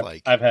 Yeah, that's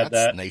I've had that's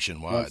that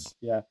nationwide. once,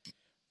 yeah.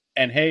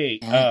 And hey,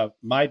 Alright.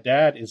 my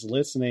dad is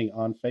listening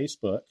on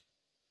Facebook,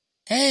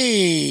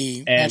 Hey,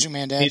 and Magic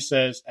Man Dad. he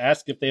says,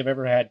 "Ask if they've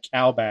ever had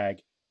cow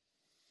bag."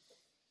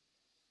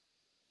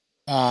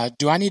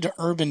 Do I need to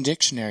Urban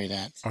Dictionary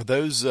that? Are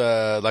those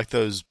like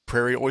those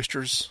prairie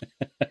oysters?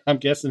 I'm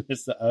guessing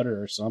it's the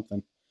udder or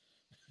something.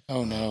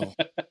 Oh no,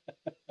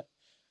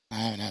 I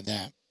haven't had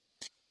that.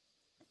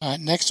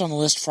 Next on the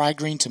list, fried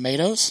green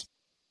tomatoes.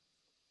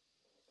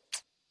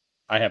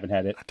 I haven't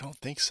had it. I don't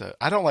think so.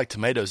 I don't like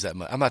tomatoes that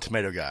much. I'm not a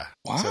tomato guy,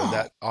 so Wow.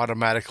 that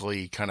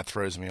automatically kind of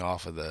throws me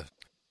off of the.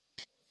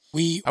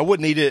 We, I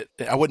wouldn't eat it.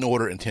 I wouldn't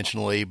order it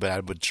intentionally, but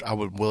I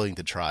would willing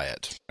to try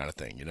it, kind of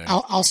thing. You know.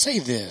 I'll say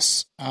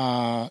this: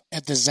 at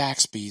the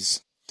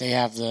Zaxby's, they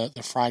have the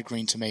fried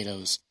green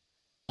tomatoes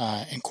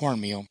and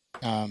cornmeal,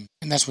 and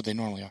that's what they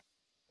normally are.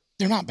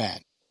 They're not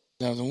bad.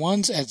 The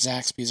ones at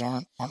Zaxby's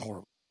aren't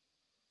horrible.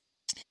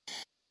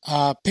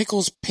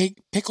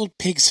 Pickled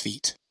pig's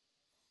feet.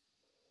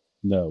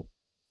 No.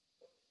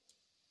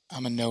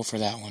 I'm a no for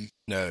that one.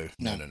 No.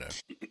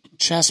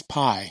 Chess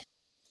pie,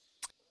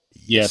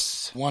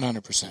 Yes.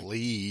 100%.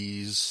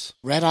 Please.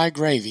 Red eye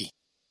gravy.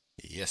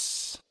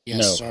 Yes. Yes,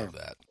 No. sir. Love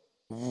that.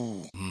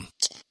 Ooh. Mm.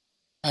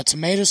 A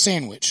tomato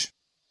sandwich.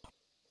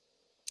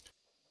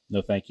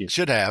 No, thank you.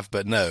 Should have,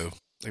 but no,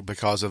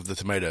 because of the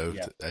tomato.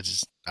 Yeah.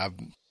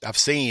 I've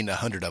seen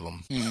 100 of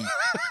them. Mm.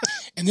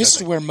 And this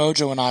is where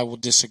Mojo and I will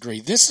disagree.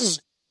 This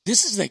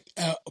is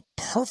a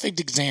perfect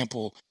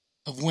example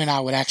of when I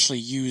would actually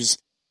use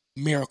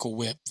Miracle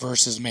Whip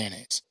versus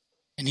mayonnaise.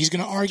 And he's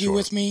going to argue Sure.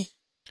 with me,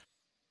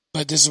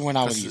 but this is when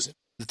I would That's use it.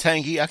 The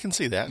tangy, I can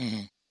see that.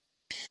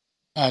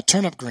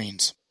 Turnip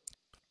greens.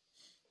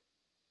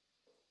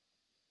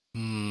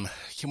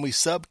 Can we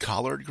sub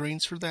collard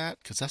greens for that?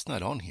 Because that's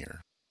not on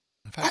here.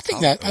 In fact, I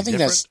think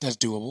different? that's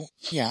doable.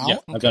 Yeah, Yeah,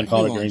 I've done I'll be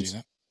collard willing to greens. do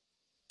that.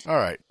 All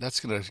right, that's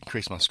going to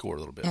increase my score a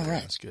little bit. All there.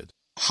 right. That's good.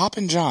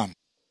 Hoppin' John.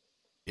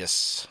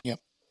 Yes.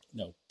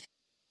 No.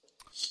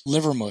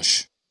 Liver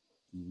mush.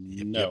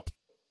 No. Yep.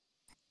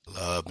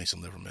 Love me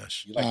some liver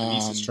mesh. You like the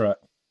Mises truck?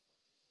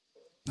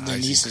 The Nice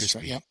and Niece's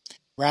crispy. yep.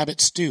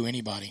 Rabbit stew.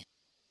 Anybody?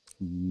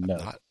 No.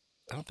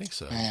 I don't think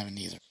so. I haven't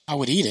either. I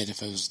would eat it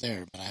if it was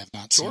there, but I have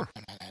not seen Sure. it.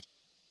 I've not had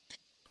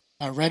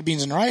it. Red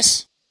beans and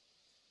rice.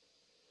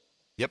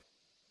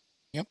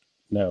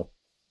 No.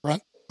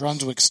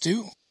 Brunswick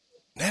stew.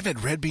 They have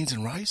had red beans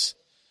and rice?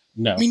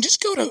 No. I mean,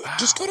 just go to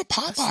That's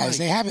Popeyes. like-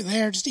 They have it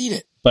there. Just eat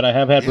it. But I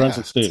have had Yeah,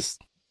 Brunswick stew. it's-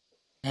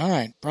 All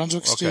right,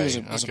 Brunswick stew Okay, is a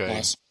okay.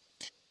 plus.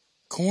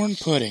 Corn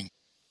pudding.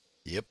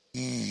 Yep.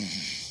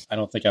 I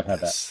don't think I've had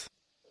that. That's-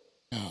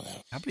 Oh,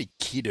 no. How many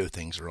keto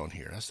things are on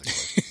here? That's the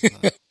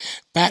question.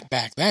 Fat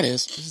back. That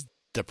is. This is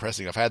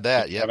depressing. I've had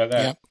that. How Yep. about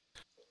that? Yep.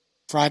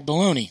 Fried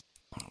bologna.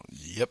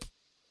 Yep.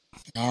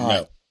 All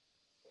right.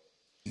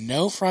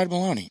 No fried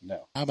bologna.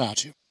 No. How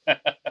about you?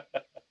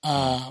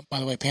 By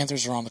the way,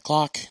 Panthers are on the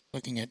clock.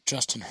 Looking at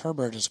Justin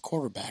Herbert as a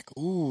quarterback.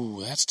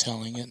 Ooh, that's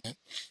telling, isn't it?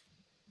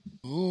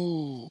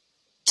 Ooh.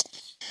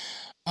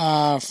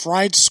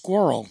 Fried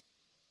squirrel.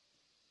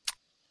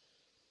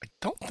 I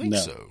don't think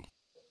so.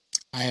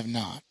 I have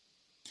not.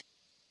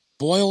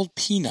 Boiled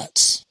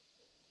peanuts.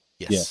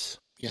 Yes.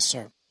 Yes,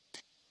 sir.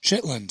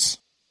 Chitlins.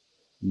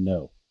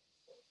 No.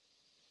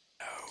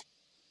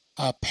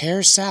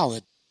 Pear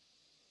salad.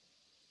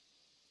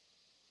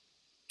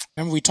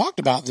 Remember, we talked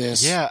about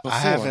this. Yeah, before.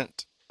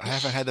 I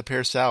haven't had the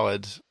pear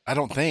salad. I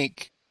don't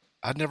think.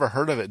 I'd never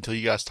heard of it until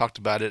you guys talked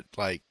about it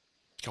like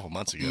a couple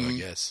months ago, I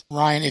guess.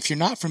 Ryan, if you're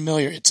not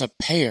familiar, it's a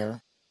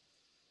pear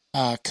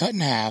cut in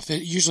half,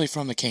 usually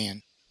from the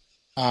can,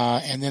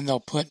 and then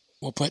we'll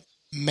put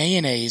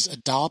mayonnaise, a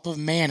dollop of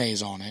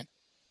mayonnaise on it,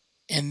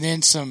 and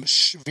then some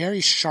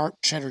very sharp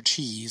cheddar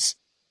cheese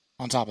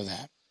on top of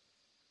that.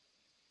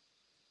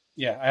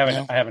 Yeah, I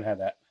haven't had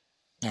that.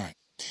 All right.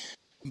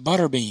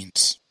 Butter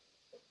beans,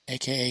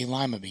 a.k.a.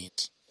 lima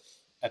beans.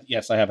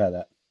 Yes, I have had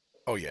that.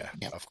 Oh, yeah.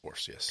 Yep. Of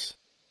course, yes.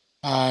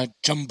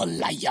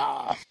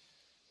 Jambalaya.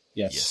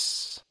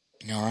 Yes.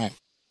 All right.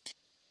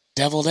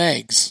 Deviled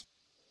eggs.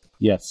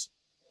 Yes.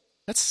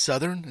 That's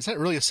Southern? Is that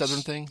really a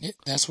Southern thing?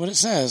 That's what it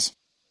says.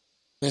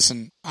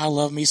 Listen, I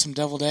love me some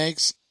deviled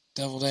eggs.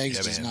 Deviled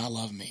eggs does not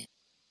love me.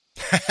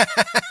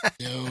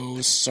 No,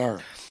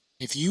 sir.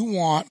 If you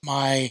want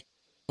the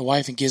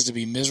wife and kids to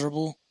be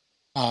miserable,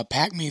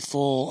 pack me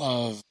full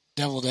of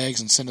deviled eggs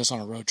and send us on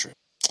a road trip.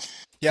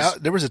 Yeah,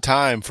 there was a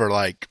time for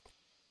like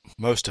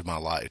most of my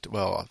life,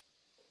 well,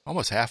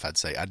 almost half I'd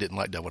say, I didn't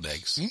like deviled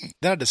eggs.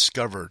 Then I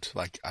discovered,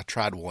 I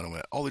tried one and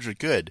went, oh, these are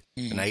good.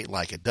 And I ate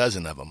like a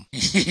dozen of them.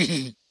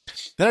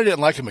 Then I didn't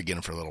like them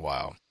again for a little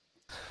while.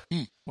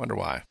 Wonder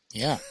why.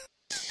 Yeah.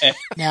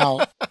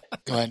 Now,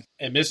 go ahead.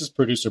 And Mrs.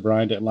 Producer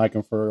Brian didn't like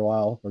them for a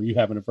while, or you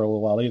haven't for a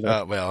little while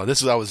either. Well,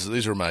 these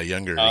were my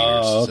younger years.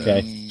 Oh,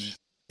 okay. So,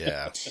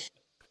 yeah.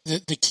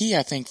 The key,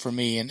 I think, for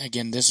me, and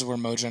again, this is where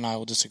Mojo and I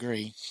will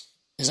disagree,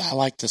 is I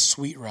like the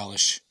sweet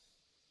relish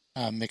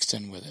mixed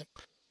in with it.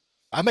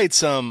 I made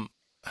some.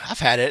 I've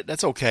had it.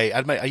 That's okay.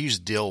 I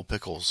used dill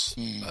pickles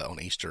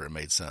on Easter and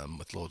made some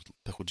with a little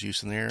pickle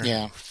juice in there.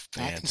 Yeah,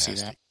 fantastic. I can see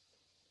that.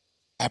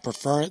 I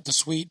prefer it the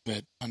sweet,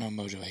 but I know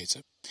Mojo hates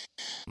it.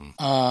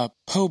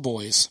 Po'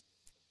 boys.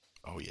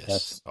 Oh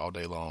yes, all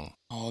day long,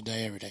 all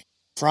day, every day.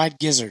 Fried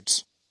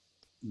gizzards.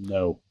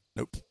 No.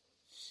 Nope.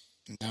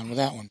 I'm done with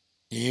that one.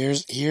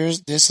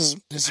 This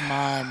is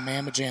my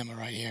mamma jamma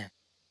right here.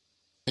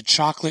 The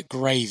chocolate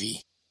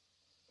gravy.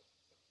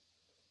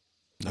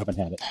 I haven't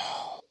had it.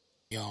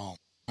 Y'all,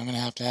 I'm going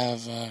to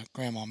have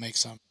Grandma make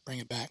some. Bring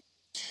it back.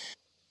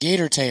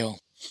 Gator tail.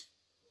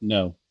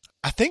 No.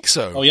 I think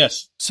so. Oh,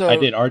 yes. So I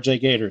did. RJ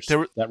Gators.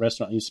 That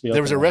restaurant used to be open.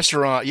 There was a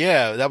restaurant.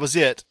 Yeah, that was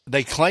it.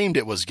 They claimed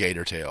it was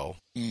gator tail.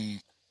 I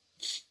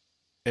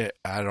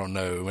don't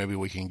know. Maybe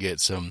we can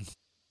get some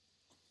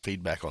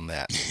feedback on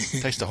that.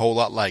 It tastes a whole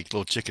lot like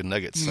little chicken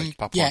nuggets, like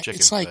popcorn chicken.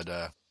 It's like,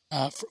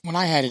 when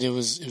I had it, it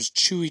was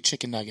chewy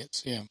chicken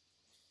nuggets. Yeah.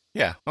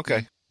 Yeah.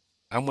 Okay.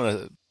 I'm going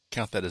to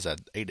count that as I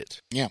ate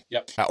it. Yeah.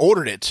 Yep. I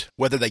ordered it,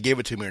 whether they gave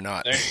it to me or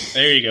not.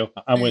 There you go.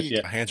 I'm with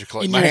you. My hands are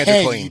clean. In My your hands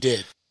head, are clean. You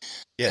did.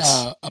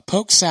 Yes. A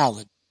poke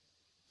salad.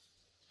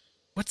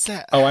 What's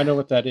that? Oh, I know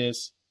what that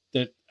is.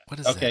 What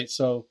is that? Okay,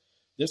 so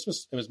it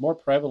was more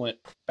prevalent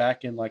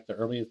back in like the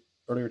earlier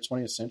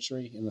 20th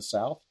century in the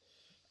South.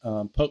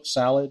 Poke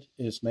salad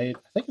is made.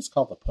 I think it's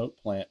called the poke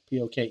plant,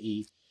 Poke,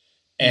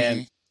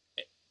 and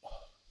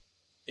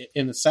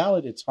in the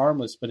salad it's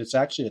harmless, but it's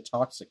actually a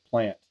toxic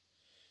plant.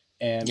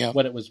 And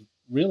what it was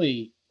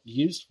really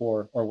used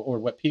for, or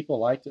what people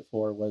liked it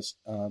for, was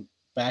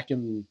back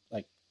in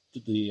like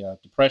the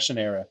Depression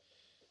era.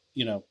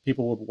 You know,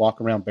 people would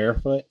walk around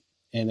barefoot,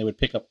 and they would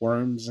pick up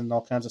worms and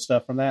all kinds of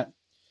stuff from that.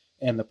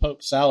 And the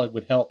poke salad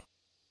would help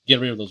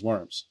get rid of those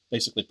worms,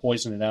 basically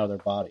poison it out of their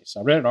bodies.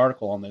 I read an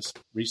article on this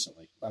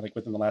recently, I think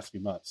within the last few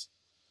months.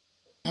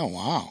 Oh,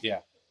 wow. Yeah.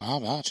 How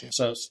about you?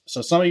 So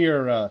some of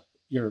your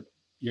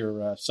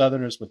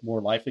Southerners with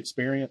more life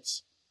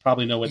experience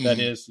probably know what that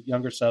is.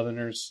 Younger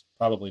Southerners,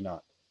 probably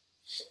not.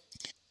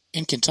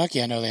 In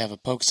Kentucky, I know they have a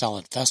poke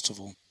salad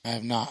festival. I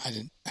have not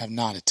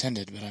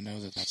attended, but I know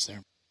that that's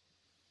there.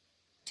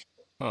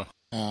 Huh.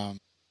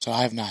 So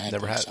I have not had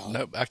Never poke had. salad.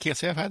 No, I can't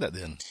say I've had that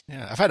then.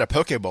 Yeah, I've had a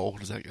poke bowl.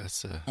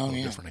 That's a little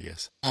different, I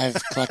guess.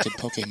 I've collected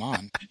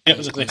Pokemon. It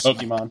was like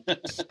Pokemon.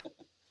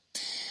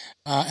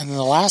 And then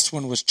the last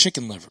one was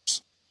chicken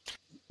livers.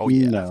 Oh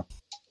yeah, no.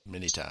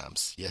 Many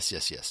times.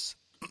 Yes.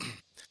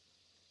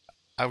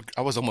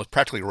 I was almost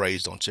practically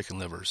raised on chicken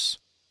livers.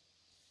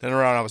 Then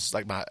around I was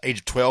like my age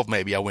of 12,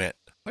 maybe I went,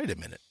 wait a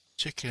minute,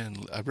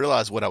 chicken. I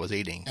realized what I was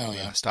eating. Oh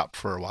yeah. I stopped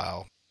for a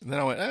while. And then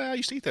I went, I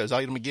used to eat those.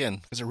 I'll eat them again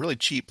because they're really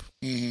cheap.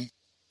 Mm-hmm.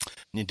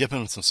 And you dip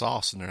them in some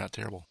sauce, and they're not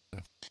terrible.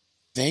 So.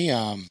 They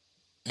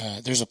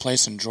there's a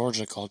place in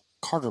Georgia called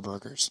Carter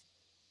Burgers,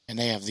 and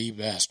they have the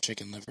best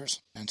chicken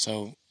livers. And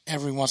so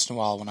every once in a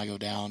while, when I go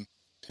down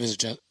to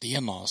visit the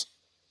in-laws,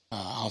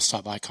 I'll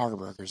stop by Carter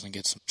Burgers and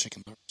get some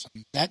chicken livers.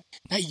 And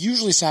that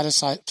usually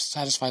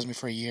satisfies me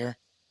for a year,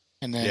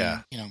 and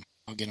then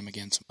I'll get them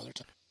again some other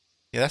time.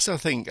 Yeah, that's the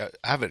thing.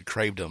 I haven't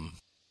craved them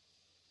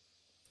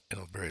in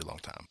a very long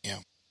time. Yeah.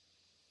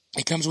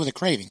 It comes with a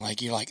craving.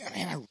 Like, you're like,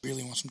 man, I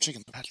really want some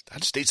chicken livers. I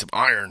just need some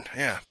iron.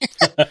 Yeah.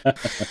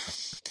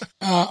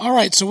 All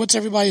right, so what's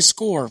everybody's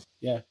score?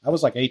 Yeah, I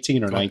was like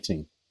 18 or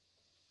 19.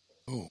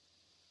 Oh.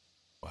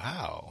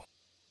 Wow.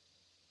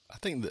 I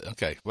think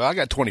okay. Well, I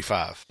got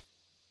 25.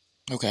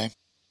 Okay.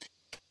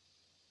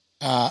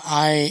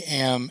 I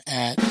am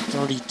at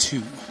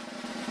 32.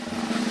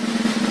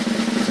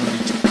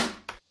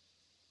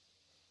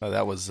 Oh,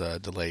 that was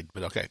delayed,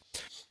 but okay.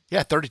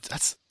 Yeah, 30.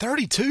 That's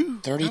 32.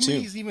 32. How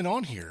many is even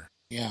on here?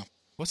 Yeah.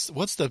 What's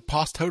the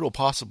total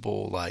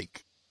possible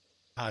like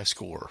high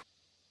score?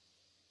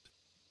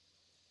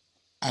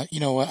 You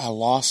know what? I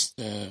lost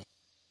the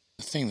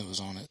thing that was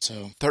on it.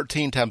 So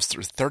 13 times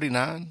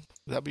 39.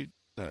 Would that be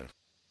no?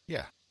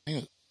 Yeah.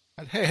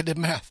 Hey, I did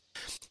math.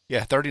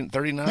 Yeah,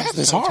 39. Math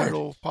is hard.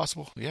 Total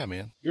possible. Yeah,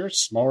 man. You're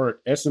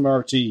smart.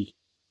 SMRT.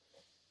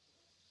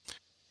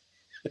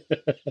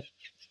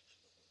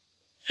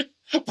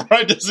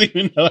 Brian doesn't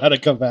even know how to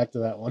come back to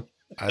that one.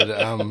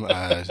 I'm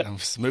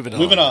moving on.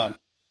 Moving on.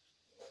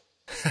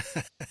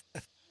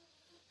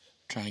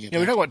 Trying to get. Yeah,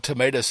 we're talking about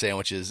tomato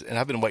sandwiches, and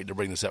I've been waiting to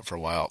bring this up for a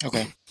while.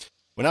 Okay.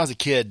 When I was a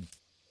kid,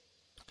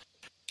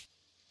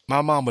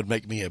 my mom would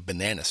make me a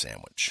banana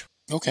sandwich.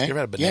 Okay. You ever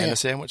had a banana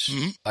sandwich?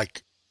 Mm-hmm.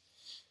 Like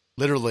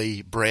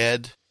literally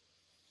bread,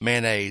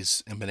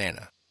 mayonnaise, and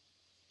banana.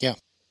 Yeah.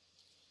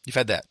 You've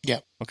had that?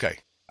 Yeah. Okay.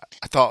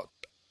 I thought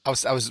I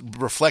was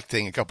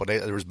reflecting a couple of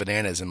days. There was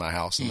bananas in my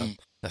house, and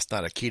that's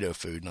not a keto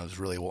food, and I was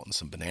really wanting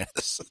some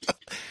bananas.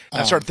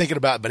 I started thinking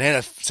about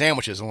banana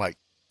sandwiches. I'm like,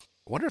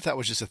 I wonder if that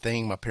was just a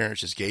thing my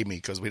parents just gave me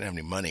because we didn't have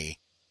any money.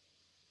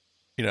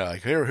 You know,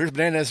 like here's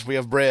bananas. We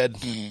have bread.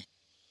 Mm-hmm.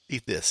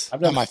 Eat this.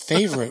 Now, my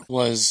favorite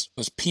was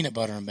peanut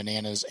butter and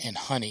bananas and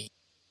honey.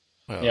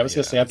 Well, yeah, I was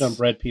going to say, I've done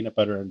bread, peanut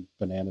butter, and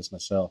bananas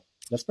myself.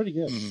 That's pretty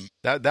good.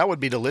 Mm-hmm. That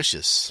would be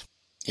delicious.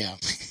 Yeah.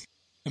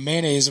 The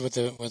mayonnaise with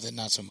it,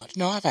 not so much.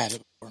 No, I've had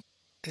it before.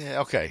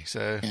 Yeah, okay.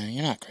 So yeah,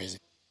 you're not crazy.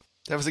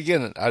 That was,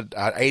 again,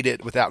 I ate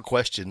it without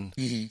question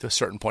to a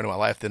certain point in my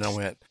life. Then I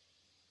went,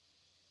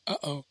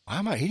 uh-oh. Why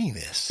am I eating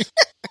this?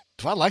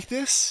 Do I like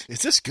this?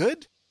 Is this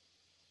good?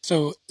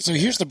 So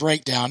here's the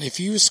breakdown. If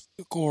you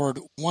scored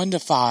 1 to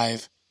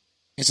 5,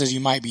 it says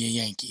you might be a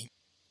Yankee.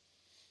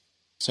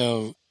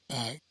 So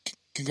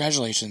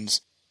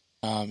congratulations.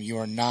 You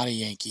are not a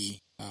Yankee,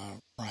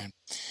 Ryan.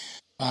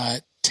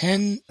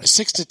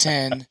 6 to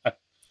 10.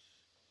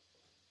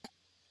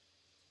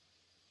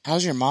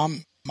 How's your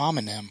mom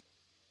and them?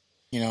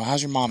 You know,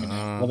 how's your mom and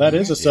them? Well, that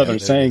is a Southern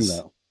saying,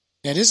 though.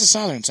 It is a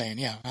Southern saying,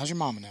 yeah. How's your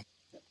mom and them?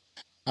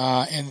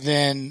 And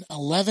then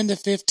 11 to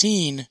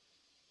 15,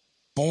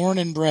 born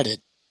and breaded.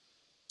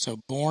 So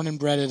born and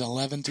breaded,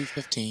 11 through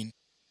 15.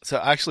 So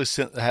I actually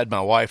had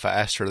my wife, I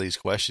asked her these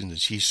questions,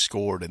 and she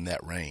scored in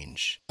that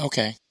range.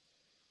 Okay.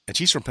 And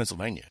she's from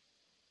Pennsylvania.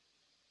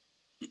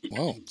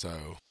 Whoa.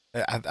 So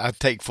I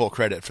take full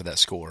credit for that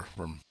score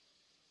from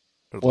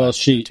Well,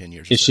 10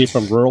 years is she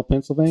from rural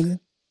Pennsylvania?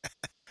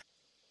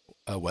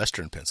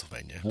 Western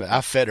Pennsylvania. But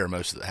I fed her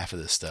half of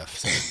this stuff.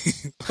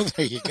 So. Well,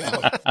 there you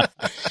go.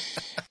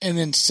 And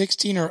then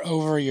 16 or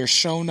over, you're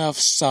show enough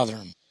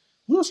Southern.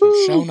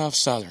 So show enough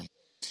Southern.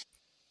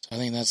 So I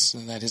think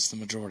that hits the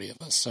majority of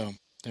us. So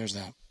there's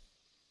that.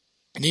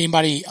 And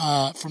anybody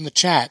from the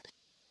chat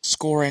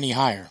score any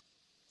higher?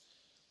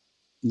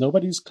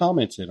 Nobody's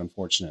commented,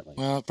 unfortunately.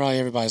 Well, probably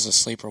everybody's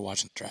asleep or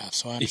watching the draft,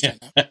 so I understand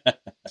that.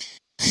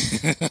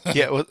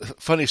 Yeah, well,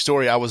 funny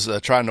story. I was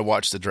trying to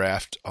watch the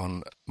draft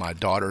on my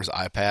daughter's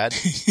iPad.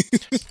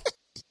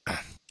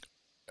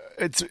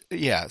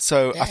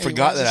 So I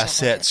forgot that I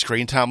set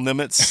screen time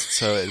limits,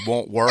 so it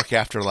won't work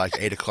after like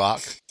 8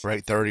 o'clock or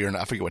 8:30, or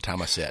I forget what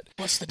time I set.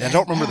 What's the? And I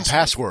don't remember the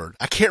password.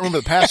 I can't remember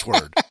the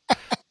password.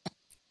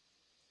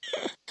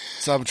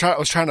 So I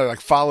was trying to like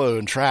follow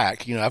and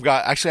track. You know, I've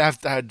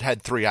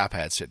had 3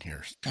 iPads sitting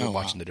here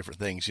watching the different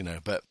things. You know,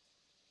 but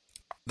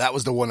that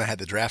was the one I had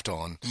the draft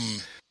on,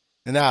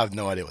 and now I have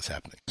no idea what's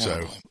happening.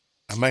 So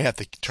I may have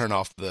to turn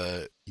off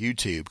the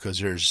YouTube because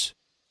there's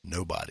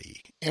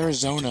nobody.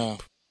 Arizona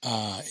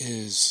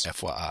is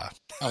FYI.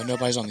 Oh,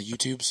 nobody's on the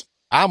YouTubes.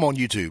 I'm on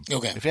YouTube.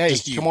 Okay,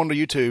 If come on to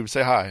YouTube,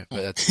 say hi.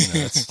 But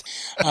that's.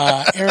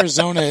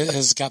 Arizona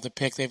has got the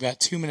pick. They've got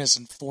 2 minutes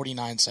and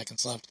 49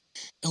 seconds left,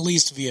 at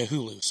least via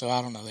Hulu. So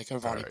I don't know. They could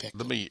have already picked.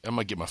 I'm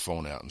gonna get my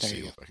phone out and see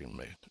if I can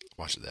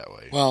watch it that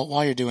way. Well,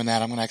 while you're doing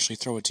that, I'm gonna actually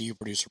throw it to you,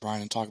 producer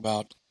Brian, and talk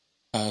about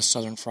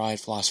Southern Fried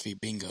Philosophy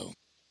Bingo.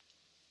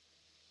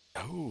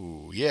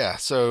 Oh yeah.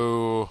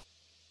 So,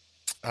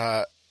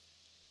 I've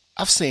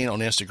seen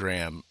on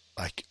Instagram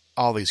like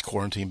all these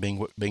quarantine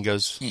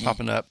bingos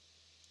popping up.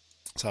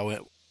 So I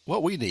went,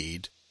 what we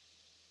need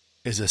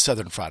is a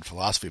Southern Fried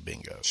Philosophy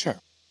bingo. Sure.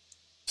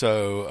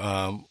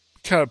 So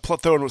kind of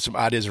throwing some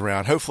ideas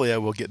around. Hopefully I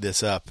will get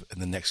this up in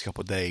the next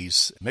couple of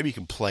days. Maybe you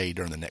can play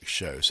during the next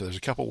show. So there's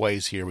a couple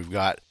ways here. We've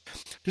got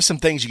just some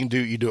things you can do.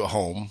 You do at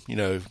home.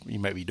 You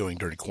might be doing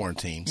during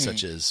quarantine,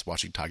 such as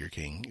watching Tiger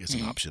King is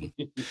an option.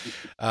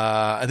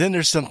 And then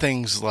there's some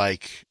things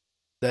like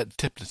that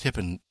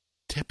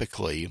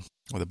typically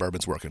where the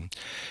bourbon's working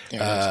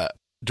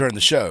during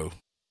the show.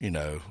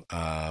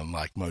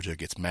 Like Mojo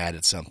gets mad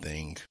at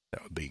something.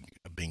 That would be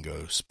a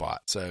bingo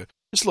spot. So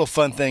just a little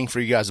fun thing for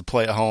you guys to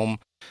play at home.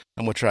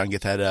 I'm going to try and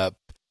get that up.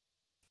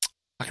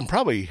 I can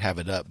probably have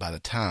it up by the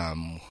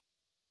time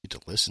you get to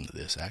listen to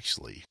this,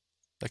 actually.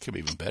 That could be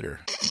even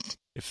better.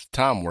 If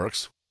time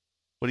works.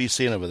 What are you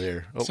seeing over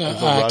there?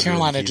 So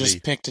Carolina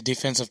just picked a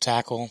defensive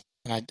tackle,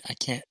 and I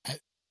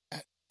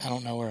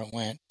don't know where it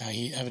went.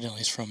 He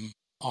evidently is from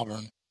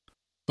Auburn.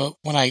 But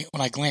when I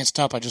glanced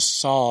up, I just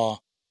saw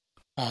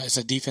it's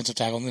a defensive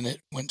tackle, and then it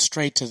went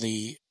straight to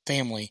the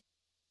family.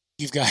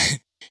 You've got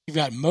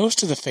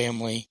most of the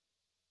family.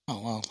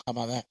 Oh, well, how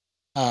about that?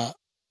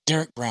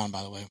 Derek Brown,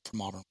 by the way,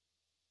 from Auburn.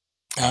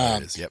 There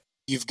it is, yep.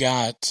 You've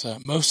got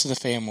most of the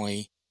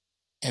family,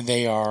 and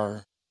they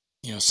are,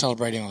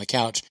 celebrating on the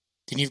couch.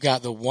 Then you've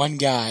got the one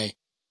guy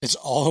that's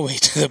all the way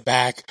to the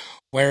back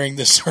wearing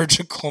the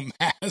surgical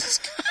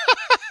mask.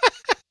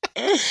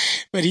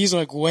 But he's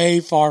like way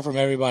far from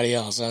everybody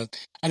else. I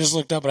just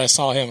looked up and I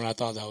saw him, and I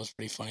thought that was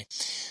pretty funny.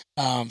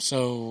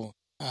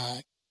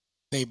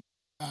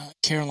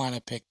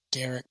 Carolina picked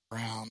Derek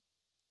Brown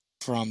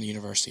from the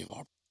University of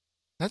Auburn.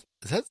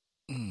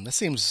 That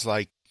seems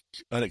like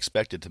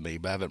unexpected to me,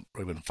 but I haven't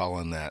really been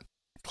following that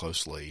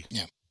closely.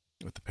 Yeah,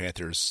 with the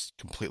Panthers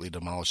completely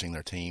demolishing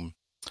their team.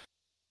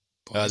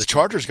 The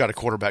Chargers got a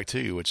quarterback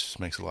too, which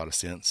makes a lot of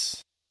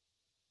sense.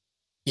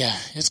 Yeah,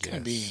 it's going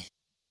to be.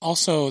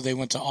 Also, they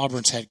went to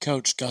Auburn's head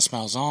coach, Gus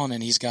Malzahn,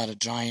 and he's got a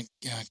giant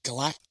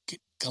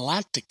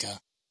Galactica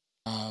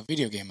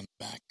video game in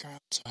the background.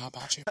 So how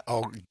about you?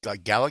 Oh,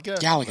 Galaga?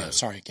 Galaga, No.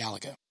 Sorry,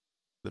 Galaga.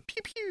 The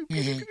pew-pew,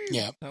 pew-pew.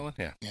 Yeah. That one?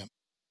 Yeah. Yeah.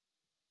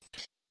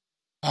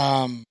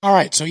 All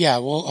right, so yeah,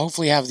 we'll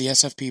hopefully have the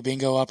SFP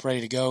bingo up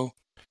ready to go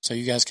so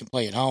you guys can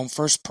play at home.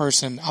 First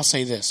person, I'll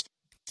say this,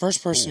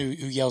 first person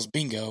who yells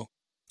bingo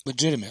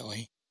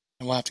legitimately,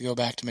 and we'll have to go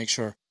back to make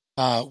sure,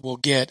 we'll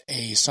get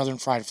a Southern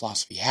Fried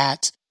Philosophy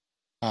hat.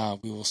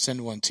 We will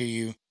send one to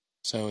you.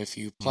 So if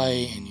you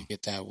play and you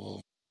get that,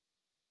 we'll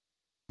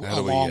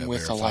along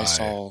with the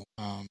Lysol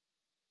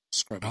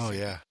scrubby. Oh, thing.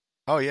 yeah.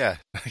 Oh, yeah.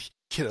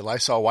 Get a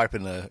Lysol wipe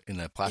in a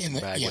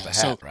plastic bag with a hat,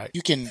 so right?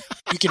 You can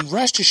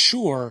rest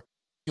assured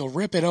you'll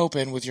rip it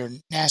open with your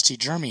nasty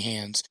germy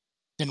hands,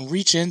 then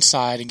reach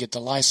inside and get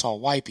the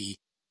Lysol wipey,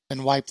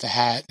 then wipe the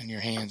hat and your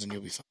hands, and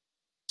you'll be fine.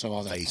 So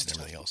all that face and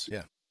everything else,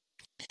 yeah.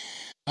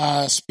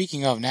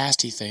 Speaking of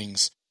nasty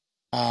things,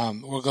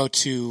 we'll go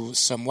to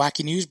some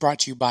wacky news brought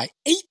to you by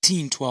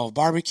 1812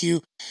 Barbecue.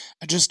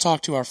 I just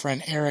talked to our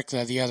friend Eric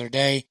the other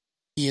day.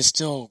 He is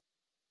still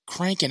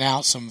cranking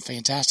out some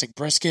fantastic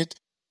brisket,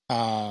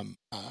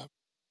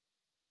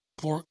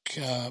 pork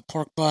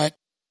butt,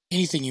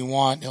 anything you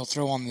want. He'll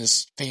throw on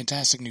this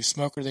fantastic new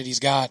smoker that he's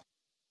got,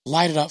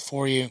 light it up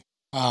for you,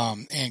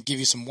 and give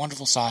you some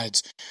wonderful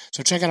sides.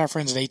 So check out our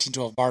friends at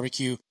 1812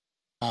 Barbecue.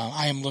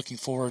 I am looking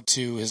forward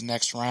to his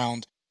next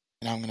round,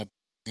 and I'm going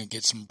to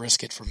get some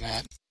brisket from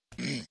that.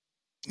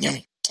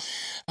 Yummy.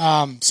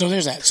 So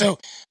there's that. So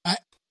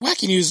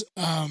wacky news.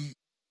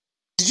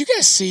 Did you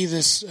guys see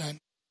this?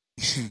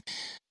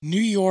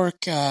 New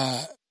York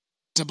de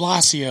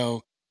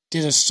Blasio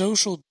did a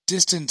social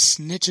distance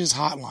snitches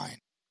hotline.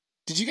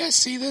 Did you guys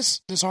see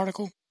this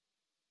article?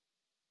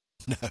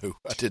 No,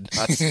 I did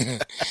not.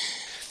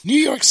 New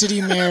York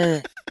City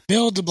Mayor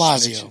Bill de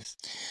Blasio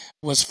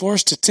was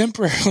forced to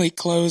temporarily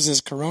close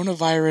his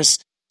coronavirus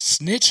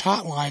snitch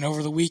hotline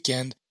over the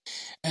weekend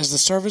as the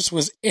service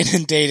was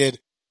inundated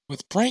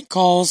with prank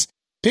calls,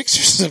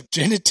 pictures of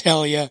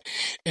genitalia,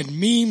 and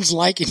memes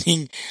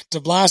likening de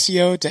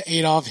Blasio to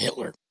Adolf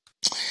Hitler.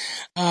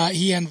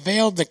 He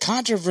unveiled the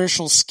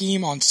controversial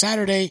scheme on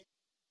Saturday,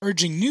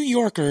 urging New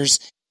Yorkers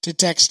to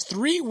text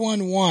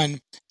 311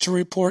 to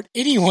report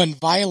anyone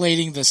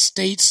violating the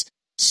state's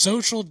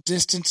social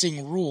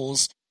distancing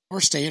rules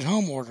or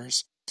stay-at-home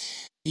orders.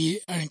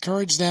 He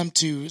encouraged them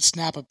to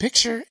snap a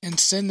picture and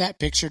send that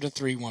picture to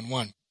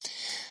 311.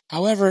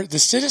 However, the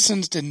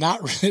citizens'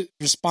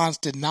 response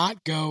did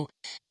not go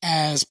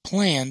as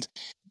planned.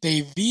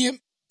 They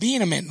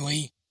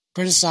vehemently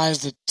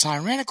criticized the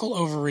tyrannical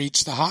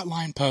overreach the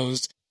hotline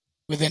posed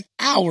within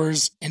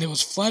hours, and it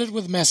was flooded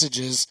with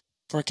messages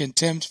for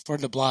contempt for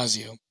de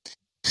Blasio.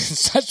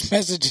 Such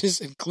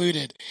messages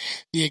included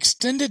the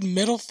extended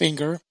middle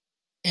finger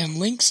and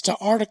links to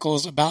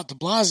articles about de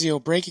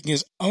Blasio breaking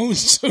his own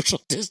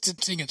social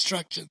distancing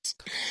instructions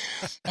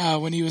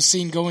when he was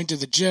seen going to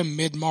the gym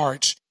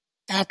mid-March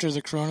after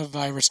the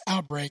coronavirus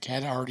outbreak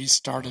had already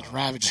started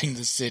ravaging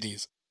the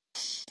cities.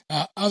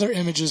 Other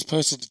images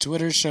posted to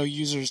Twitter show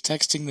users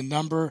texting the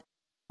number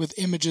with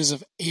images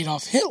of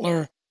Adolf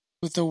Hitler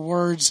with the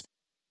words,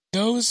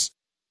 "Those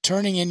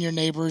turning in your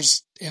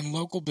neighbors and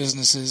local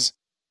businesses,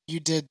 you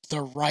did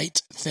the right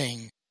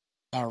thing.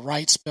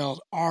 Wright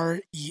spelled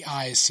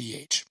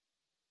R-E-I-C-H.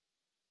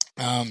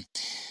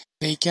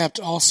 They kept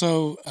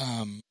also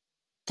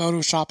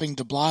photoshopping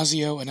de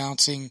Blasio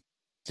announcing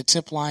the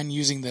tip line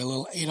using the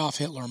little Adolf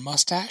Hitler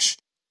mustache.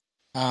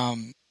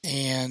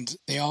 And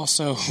they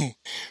also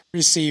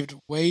received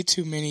way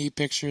too many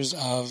pictures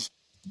of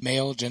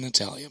male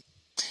genitalia.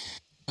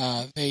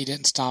 They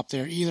didn't stop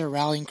there either.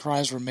 Rallying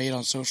cries were made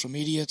on social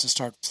media to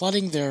start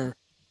flooding their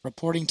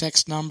reporting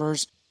text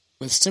numbers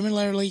with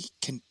similarly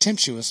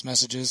contemptuous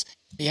messages.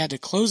 They had to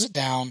close it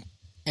down,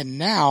 and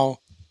now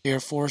they are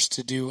forced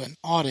to do an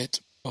audit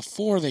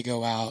before they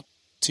go out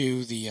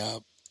to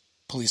the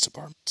police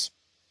departments.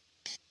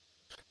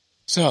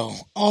 So,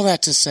 all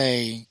that to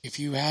say, if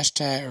you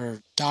hashtag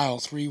or dial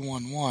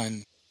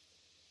 311,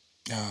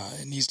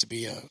 it needs to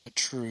be a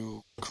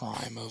true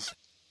crime of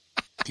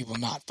people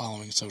not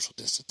following social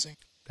distancing.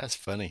 That's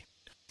funny.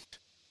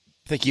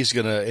 I think he's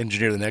going to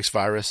engineer the next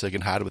virus so he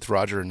can hide with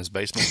Roger in his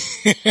basement.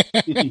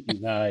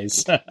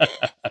 Nice.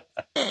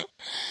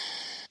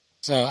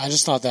 So I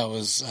just thought that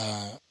was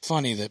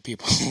funny that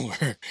people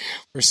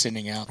were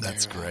sending out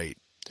That's great.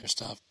 Their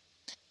stuff.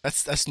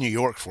 That's New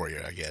York for you,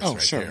 I guess. Oh,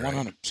 right sure, there, right?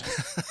 100%.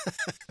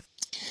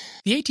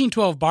 The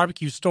 1812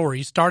 barbecue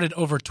story started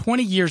over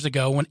 20 years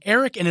ago when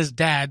Eric and his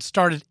dad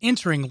started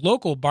entering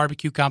local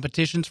barbecue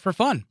competitions for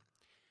fun.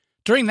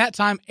 During that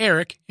time,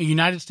 Eric, a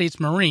United States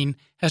Marine,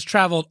 has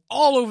traveled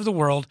all over the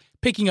world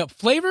picking up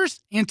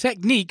flavors and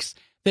techniques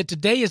that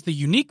today is the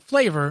unique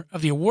flavor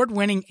of the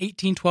award-winning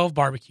 1812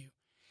 barbecue.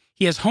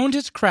 He has honed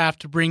his craft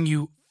to bring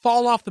you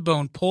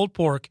fall-off-the-bone pulled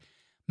pork,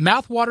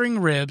 mouth-watering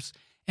ribs,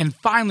 and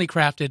finely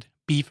crafted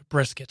beef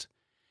brisket.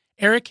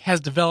 Eric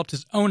has developed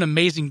his own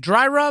amazing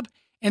dry rub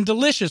and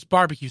delicious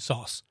barbecue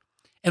sauce.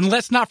 And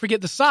let's not forget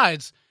the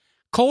sides: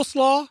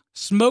 coleslaw,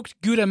 smoked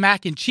Gouda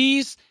mac and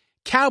cheese,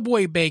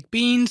 cowboy baked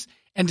beans,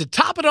 and to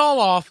top it all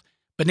off,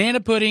 banana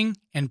pudding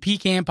and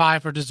pecan pie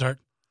for dessert.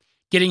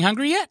 Getting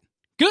hungry yet?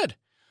 Good.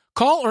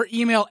 Call or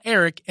email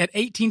Eric at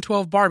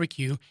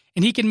 1812barbecue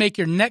and he can make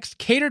your next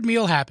catered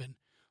meal happen.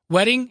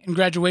 Wedding and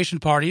graduation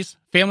parties,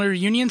 family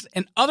reunions,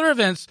 and other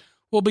events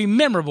will be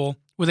memorable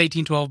with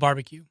 1812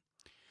 barbecue.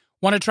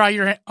 Want to try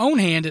your own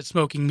hand at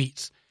smoking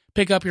meats?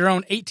 Pick up your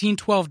own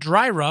 1812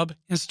 dry rub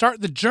and start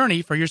the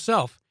journey for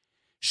yourself.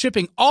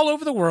 Shipping all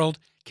over the world.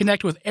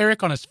 Connect with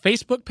Eric on his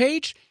Facebook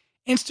page,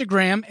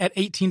 Instagram at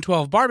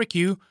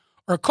 1812barbecue,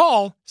 or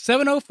call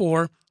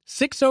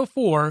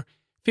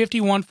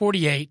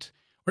 704-604-5148,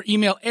 or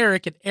email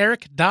Eric at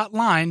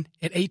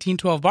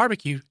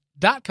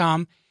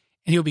eric.line@1812barbecue.com,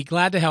 and he'll be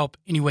glad to help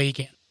any way he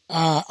can.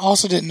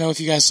 Also didn't know if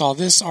you guys saw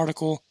this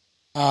article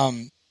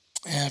from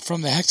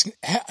the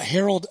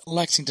Herald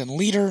Lexington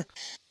Leader.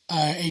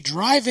 A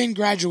drive-in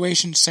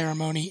graduation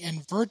ceremony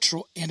and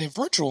a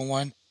virtual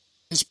one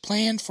is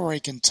planned for a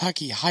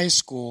Kentucky high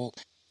school.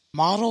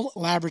 Model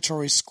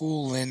Laboratory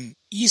School in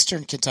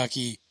Eastern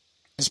Kentucky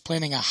is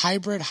planning a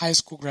hybrid high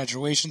school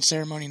graduation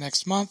ceremony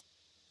next month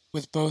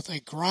with both a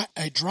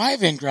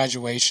drive-in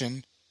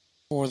graduation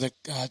for the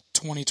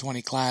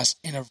 2020 class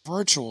and a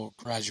virtual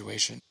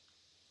graduation.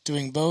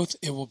 Doing both,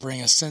 it will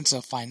bring a sense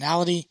of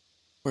finality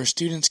where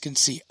students can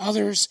see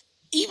others,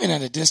 even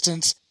at a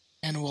distance,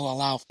 and will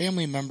allow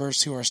family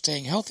members who are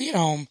staying healthy at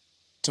home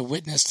to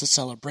witness the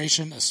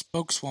celebration, a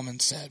spokeswoman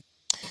said.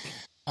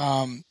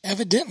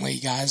 Evidently,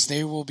 guys,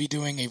 they will be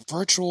doing a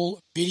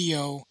virtual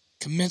video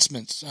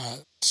commencement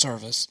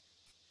service,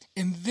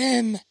 and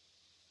then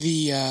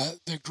the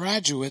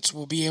graduates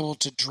will be able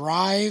to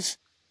drive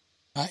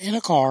in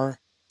a car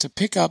to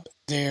pick up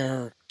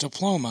their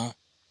diploma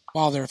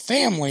while their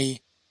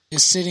family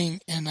is sitting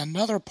in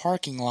another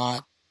parking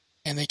lot,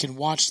 and they can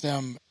watch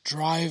them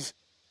drive,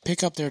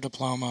 pick up their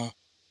diploma,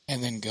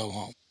 and then go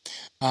home.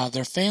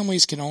 Their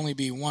families can only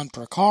be one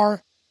per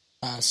car,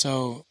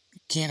 so you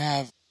can't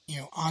have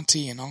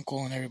auntie and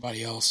uncle and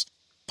everybody else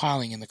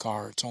piling in the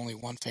car. It's only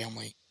one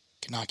family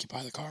can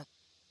occupy the car.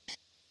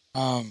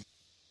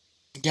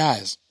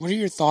 Guys, what are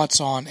your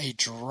thoughts on a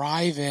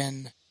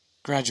drive-in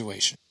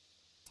graduation?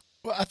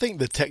 Well, I think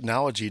the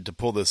technology to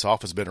pull this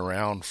off has been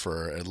around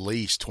for at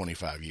least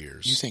 25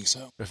 years. You think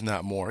so? If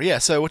not more. Yeah,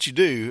 so what you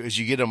do is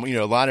you get them,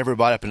 line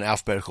everybody up in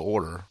alphabetical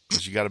order,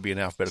 because you got to be in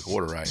alphabetical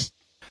order, right?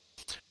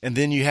 And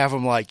then you have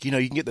them like, you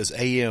can get those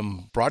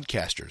AM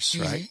broadcasters,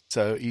 right?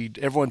 So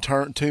everyone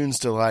tunes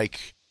to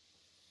like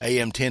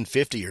AM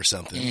 1050 or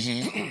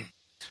something.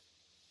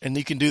 And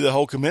you can do the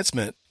whole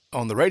commencement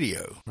on the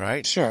radio,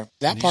 right? Sure.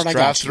 That and part I got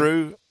drive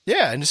through.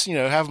 Yeah, and just,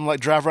 have them like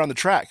drive around the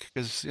track,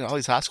 because, all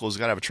these high schools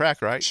got to have a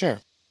track, right? Sure.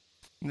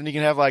 And then you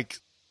can have like,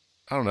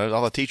 I don't know,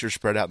 all the teachers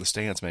spread out in the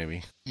stands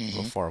maybe, a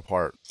little far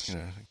apart.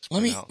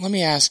 Let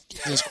me ask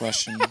this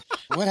question.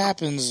 What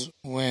happens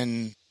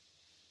when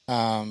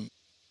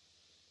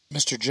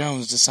Mr.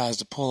 Jones decides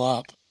to pull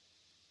up,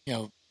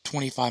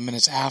 25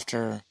 minutes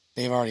after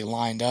they've already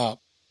lined up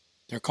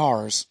their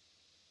cars,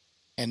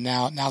 and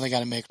now they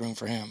got to make room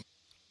for him?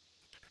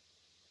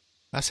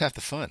 That's half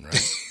the fun,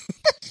 right?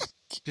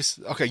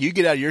 You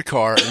get out of your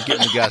car and get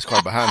in the guy's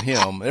car behind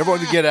him. Everyone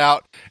can get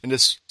out and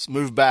just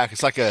move back.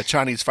 It's like a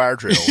Chinese fire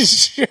drill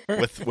Sure.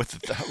 with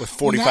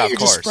 45 now you're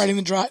cars. just spreading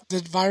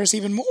the virus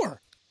even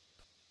more.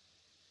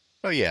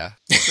 Oh yeah,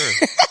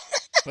 sure.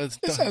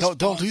 But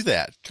don't do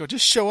that.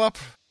 Just show up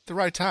at the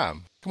right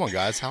time. Come on,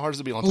 guys. How hard is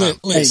it to be on time?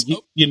 Hey,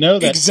 you know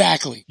that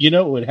exactly. You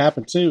know what would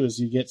happen too is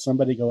you get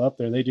somebody go up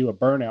there and they do a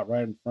burnout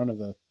right in front of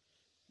the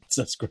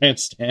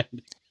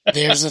grandstand.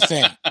 There's the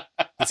thing.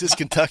 This is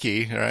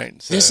Kentucky, right?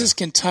 So. This is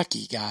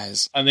Kentucky,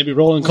 guys. And they be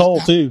rolling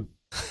coal too.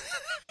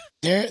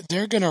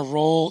 They're gonna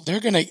roll.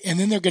 And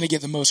then they're gonna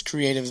get the most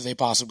creative that they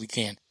possibly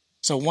can.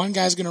 So one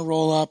guy's gonna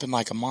roll up in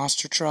like a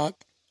monster truck.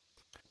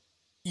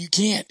 You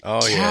can't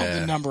count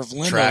the number of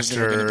limos that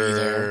are going to be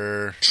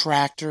there.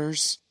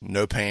 Tractors.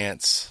 No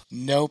pants.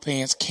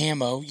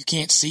 Camo. You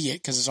can't see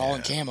it because it's all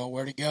in camo.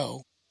 Where'd it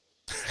go?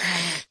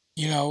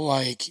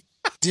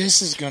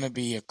 This is going to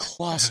be a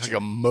cluster. Like a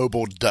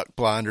mobile duck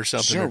blind or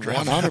something. Sure,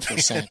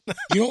 100%.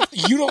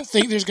 You don't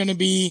think there's going to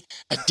be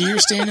a deer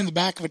stand in the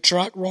back of a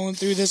truck rolling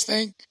through this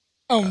thing?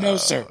 Oh, no,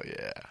 sir.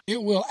 Yeah.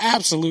 It will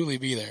absolutely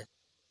be there.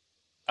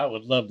 I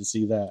would love to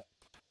see that.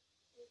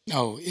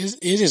 No,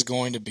 it is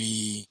going to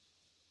be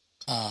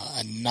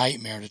a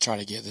nightmare to try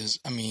to get this.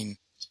 I mean,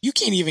 you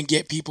can't even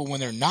get people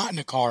when they're not in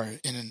a car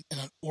in an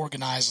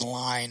organized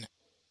line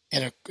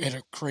at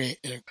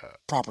a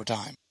proper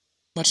time.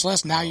 Much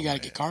less now you got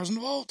to get cars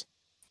involved.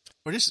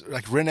 Or just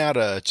like rent out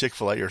a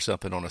Chick-fil-A or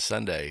something on a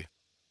Sunday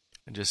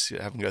and just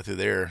have them go through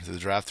the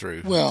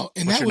drive-through. Well,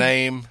 and what's your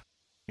name?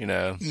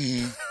 That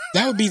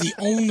would be the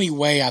only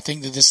way I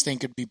think that this thing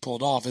could be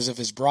pulled off is if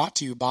it's brought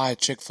to you by a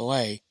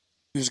Chick-fil-A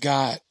who's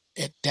got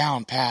it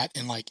down pat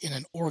in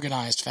an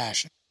organized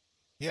fashion.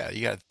 Yeah,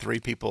 you got 3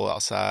 people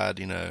outside,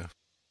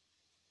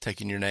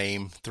 taking your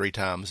name 3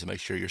 times to make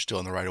sure you're still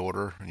in the right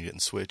order and you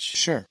didn't switch.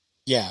 Sure.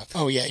 Yeah.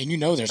 Oh, yeah. And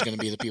there's going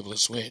to be the people that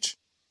switch.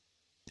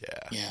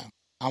 Yeah. Yeah.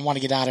 I want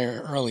to get out of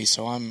here early,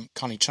 so I'm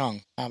Connie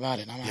Chung. How about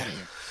it? I'm out of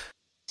here.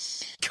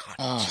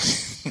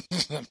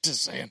 I'm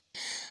just saying.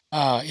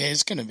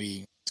 It's going to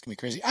be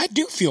crazy. I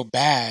do feel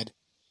bad,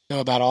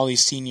 though, about all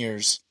these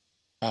seniors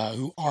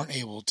who aren't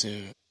able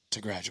to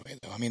graduate,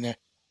 though. I mean,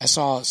 I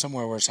saw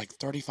somewhere where it's like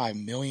 35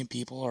 million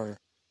people are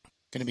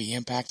going to be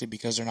impacted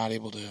because they're not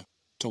able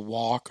to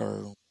walk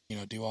or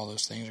do all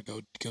those things or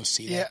go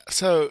see that. Yeah,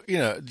 so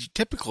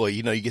typically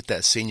you get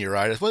that senior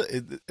right.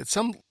 At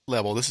some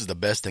level, this is the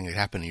best thing that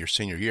happened in your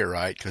senior year,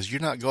 right? Because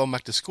you're not going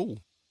back to school.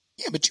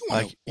 Yeah, but you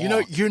want to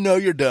walk.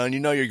 You're done.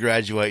 You're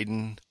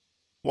graduating.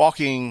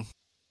 Walking.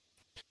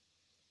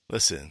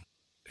 Listen,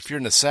 if you're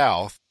in the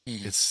South,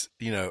 it's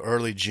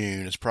early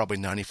June. It's probably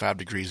 95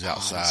 degrees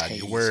outside.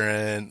 You're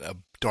wearing a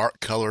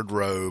dark colored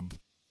robe.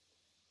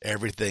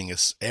 Everything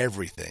is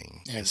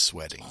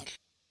sweating.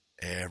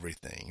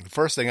 Everything. The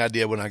first thing I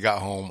did when I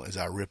got home is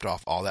I ripped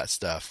off all that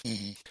stuff.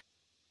 Mm-hmm.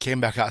 Came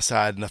back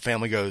outside and the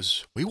family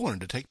goes, "We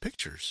wanted to take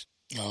pictures."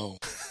 Oh.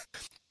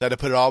 Had to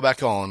put it all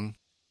back on.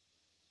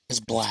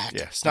 It's black.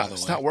 Yeah, it's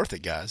not worth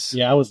it, guys.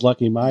 Yeah, I was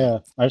lucky. My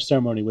our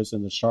ceremony was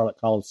in the Charlotte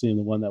Coliseum,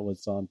 the one that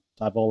was on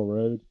Tyvola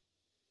Road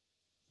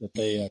that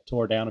they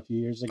tore down a few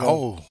years ago.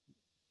 Oh,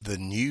 the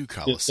new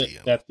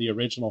Coliseum that the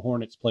original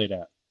Hornets played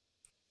at.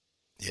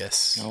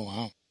 Yes. Oh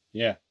wow.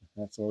 Yeah,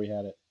 that's where we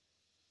had it.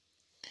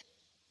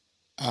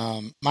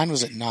 Mine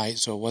was at night,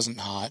 so it wasn't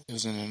hot. It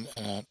was in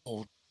an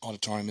old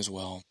auditorium as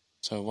well,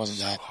 so it wasn't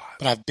that. Hot.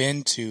 But I've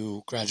been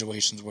to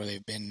graduations where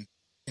they've been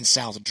in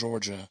South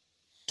Georgia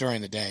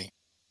during the day.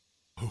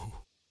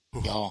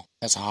 Y'all,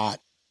 that's hot.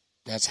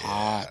 That's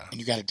hot. And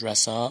you got to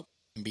dress up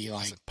and be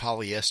like... a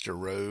polyester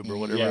robe or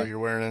whatever you're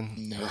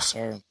wearing. No,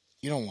 sir.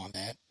 You don't want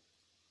that.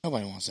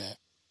 Nobody wants that.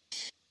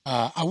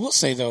 I will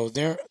say, though,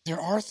 there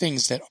are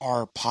things that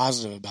are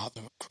positive about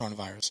the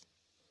coronavirus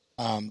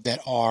that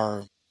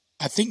are...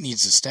 I think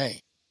needs to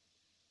stay.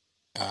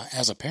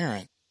 As a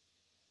parent,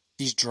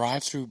 these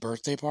drive-through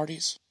birthday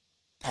parties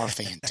are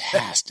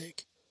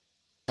fantastic.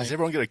 Does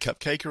everyone get a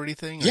cupcake or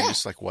anything? Or yeah.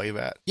 Just like wave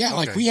at? Yeah, okay.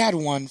 Like we had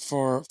one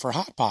for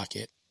Hot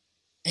Pocket,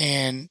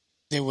 and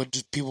people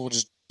would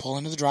just pull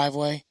into the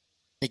driveway.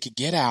 They could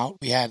get out.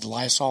 We had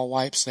Lysol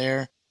wipes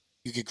there.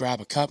 You could grab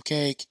a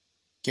cupcake,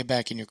 get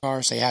back in your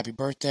car, say happy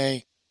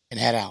birthday, and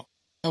head out.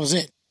 That was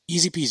it.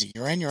 Easy peasy.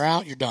 You're in, you're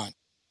out, you're done.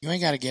 You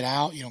ain't got to get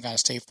out. You don't got to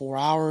stay 4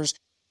 hours.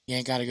 You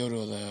ain't got to go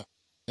to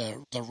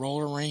the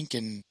roller rink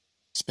and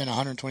spend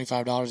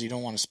 $125 you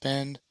don't want to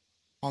spend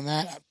on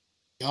that.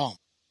 Y'all,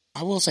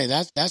 I will say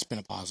that's been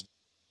a positive.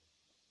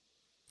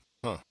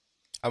 Huh.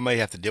 I may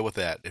have to deal with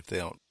that if they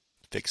don't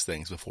fix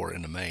things before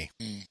end of May.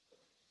 Mm.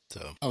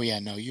 So. Oh yeah,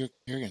 no, you're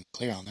getting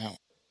clear on that one.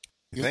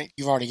 You think?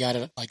 You've already got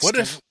it. Like what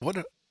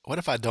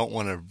if I don't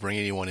want to bring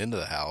anyone into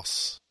the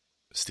house?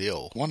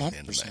 Still,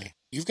 100%.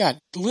 You've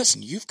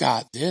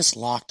got this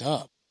locked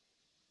up.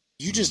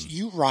 You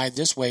you ride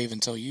this wave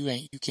until you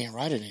can't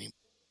ride it anymore.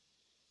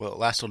 Well, it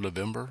lasts till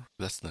November.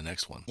 That's the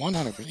next one.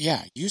 100%.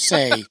 Yeah, you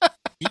say.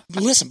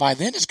 Listen, by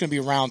then it's going to be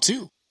round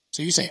 2.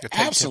 So you say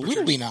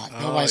absolutely not.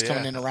 Nobody's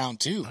coming into round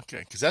 2.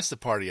 Okay, because that's the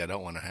party I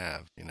don't want to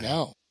have.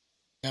 No,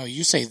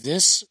 you say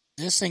this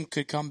thing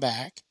could come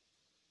back,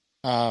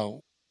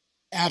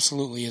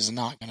 absolutely is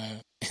not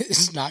gonna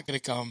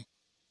come.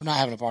 We're not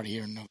having a party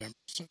here in November,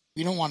 so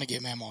we don't want to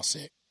get Mamaw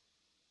sick.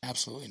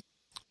 Absolutely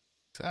not.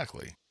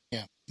 Exactly.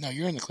 Yeah, no,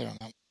 you're in the clear on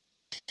that one.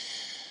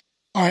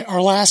 All right,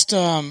 our last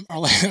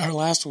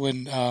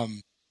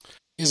one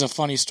is a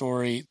funny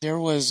story. There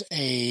was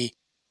a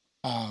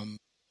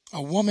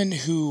woman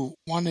who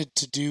wanted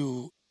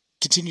to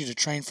continue to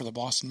train for the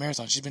Boston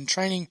Marathon. She's been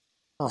training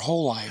her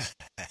whole life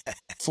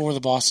for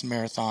the Boston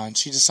Marathon.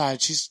 She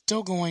decided she's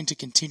still going to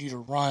continue to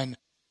run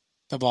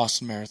the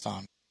Boston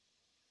Marathon.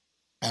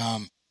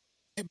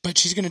 But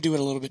she's going to do it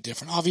a little bit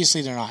different.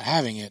 Obviously, they're not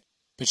having it,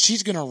 but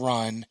she's going to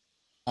run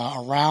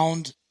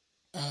around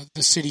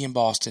the city in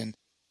Boston,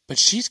 but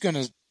she's going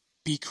to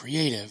be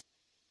creative,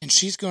 and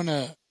she's going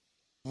to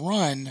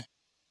run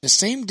the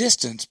same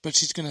distance, but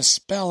she's going to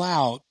spell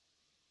out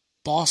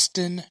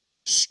Boston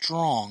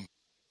Strong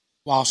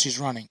while she's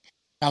running.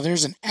 Now,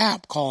 there's an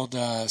app called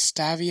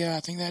Stavia,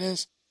 I think that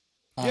is.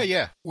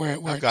 Yeah. Where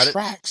it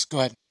tracks. Go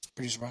ahead,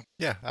 producer Ron.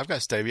 Yeah, I've got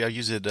Stavia. I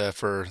use it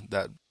for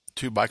that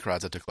 2 bike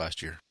rides I took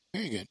last year.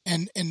 Very good.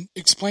 And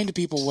explain to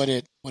people what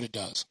it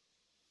does.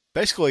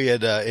 Basically,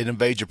 it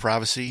invades your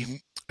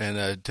privacy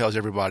and tells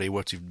everybody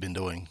what you've been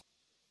doing.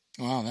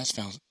 Wow, that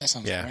sounds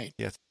great.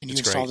 Yeah, and you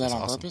installed that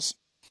on purpose?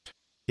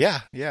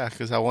 Yeah,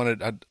 because I wanted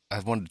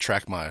to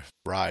track my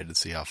ride and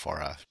see how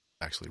far I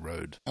actually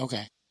rode.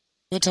 Okay.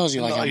 It tells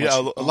you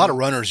a lot of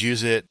runners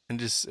use it, and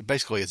just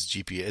basically it's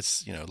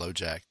GPS. It's low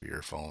jack for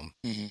your phone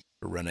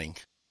for running.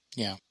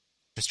 Yeah,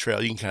 it's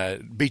trail. You can kind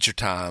of beat your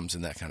times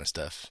and that kind of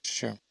stuff.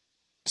 Sure.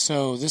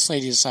 So this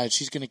lady decided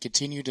she's going to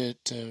continue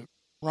to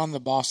run the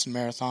Boston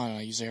Marathon, and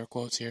I use air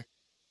quotes here,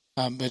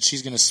 but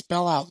she's going to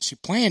spell out. She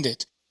planned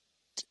it,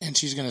 and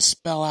she's going to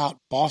spell out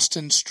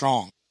Boston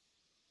Strong.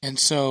 And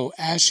so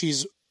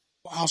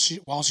while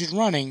she's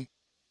running,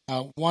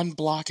 one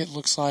block it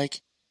looks like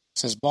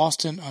says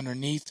Boston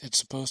underneath. It's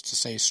supposed to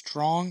say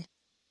Strong.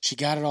 She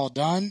got it all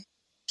done.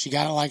 She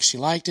got it like she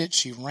liked it.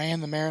 She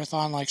ran the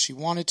marathon like she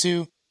wanted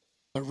to,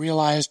 but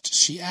realized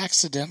she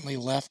accidentally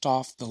left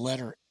off the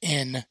letter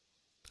N,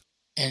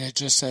 and it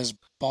just says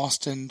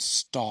Boston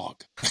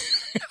Stog.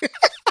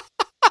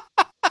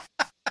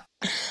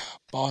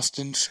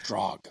 Boston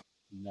Strog.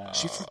 No.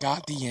 She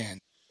forgot the N.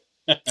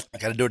 I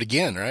got to do it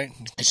again, right?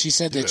 And she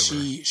said that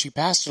she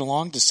passed it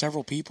along to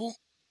several people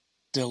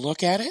to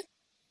look at it.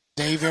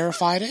 They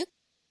verified it,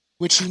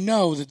 which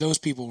that those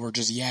people were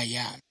just yeah.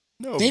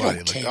 Nobody they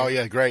don't care. Oh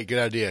yeah, great, good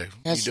idea.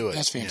 You do it.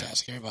 That's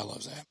fantastic. Yeah. Everybody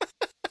loves that.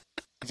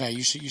 In fact,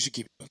 you should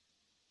keep it going.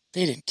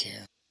 They didn't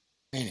care.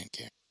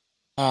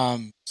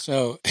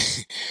 So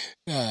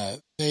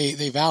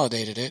they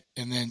validated it,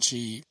 and then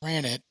she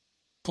ran it,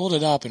 pulled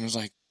it up, and was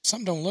like,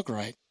 something don't look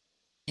right,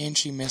 and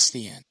she missed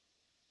the N.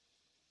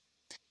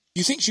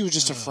 You think she was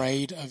just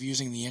afraid of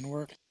using the N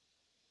word,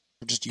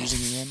 or just using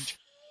the N?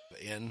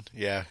 The N,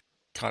 yeah,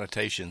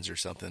 connotations or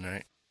something,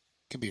 right?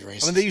 Could be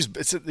racist. I mean,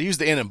 they use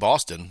the N in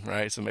Boston,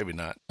 right? So maybe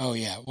not. Oh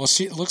yeah. Well,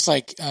 it looks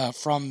like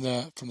from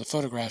the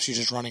photograph, she's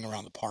just running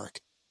around the park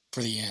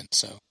for the N,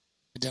 so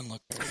it didn't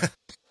look very good.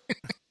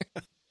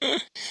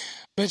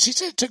 But she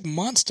said it took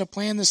months to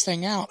plan this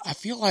thing out. I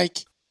feel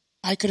like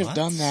I could have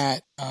done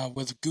that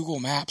with Google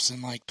Maps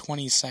in like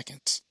 20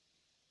 seconds.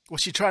 Was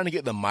she trying to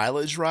get the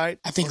mileage right?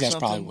 I think that's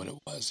probably what it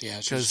was.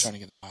 Yeah, she was trying to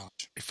get the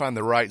mileage. You find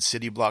the right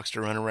city blocks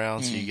to run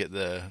around, so you get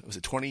was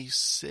it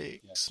 26?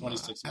 Yeah,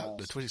 26 miles.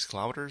 The 26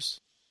 kilometers?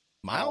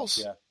 Miles?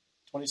 Yeah,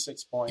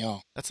 26 point.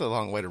 Yo. That's a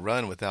long way to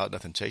run without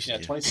nothing chasing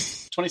you.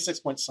 26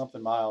 point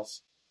something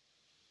miles.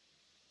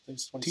 I think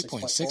it's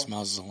 2.6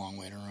 miles is a long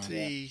way to run.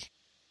 See?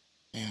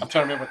 Yeah. I'm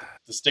trying to remember what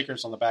the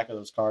stickers on the back of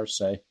those cars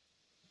say.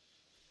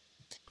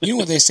 You know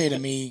what they say to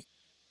me?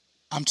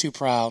 I'm too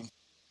proud.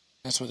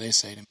 That's what they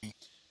say to me.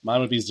 Mine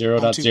would be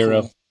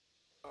 0.0. Cool.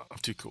 I'm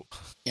too cool.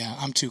 Yeah,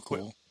 I'm too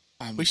cool.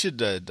 We should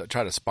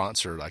try to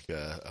sponsor like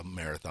a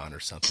marathon or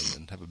something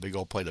and have a big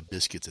old plate of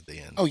biscuits at the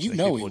end. Oh, we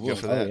would. Go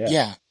for that. Oh,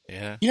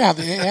 yeah. You know,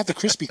 they have the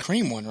Krispy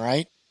Kreme one,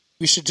 right?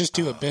 We should just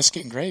do a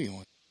biscuit and gravy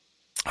one.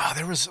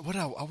 There was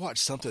I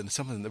watched something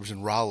that was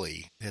in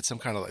Raleigh. They had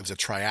it was a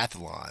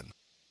triathlon.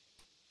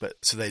 But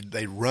so they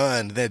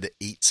had to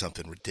eat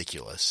something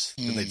ridiculous.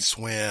 Then they'd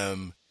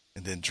swim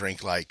and then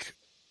drink like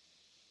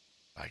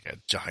a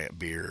giant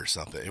beer or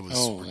something. It was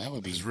that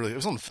would be. I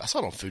saw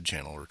it on Food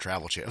Channel or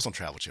Travel Channel. It was on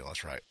Travel Channel.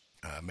 That's right.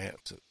 I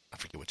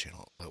forget what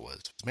channel it was.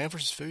 It was Man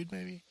vs. Food,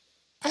 maybe.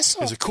 It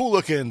was a cool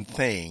looking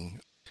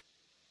thing,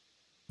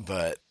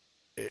 but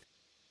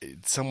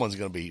someone's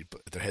going to be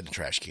put their head in the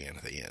trash can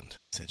at the end.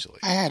 Essentially,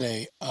 I had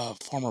a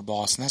former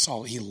boss, and that's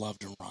all he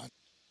loved to run.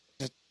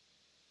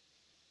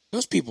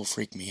 Those people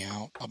freak me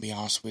out. I'll be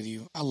honest with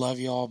you. I love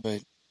y'all,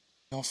 but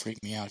y'all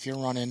freak me out. If you're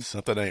running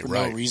something ain't for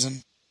right. no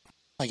reason,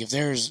 like if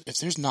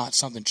there's not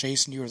something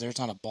chasing you or there's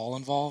not a ball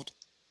involved,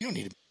 you don't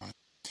need to be running.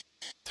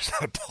 There's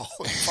not a ball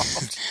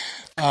involved.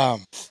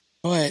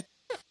 But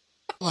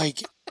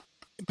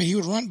he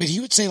would run. But he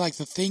would say like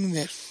the thing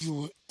that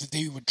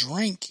they would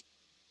drink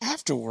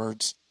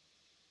afterwards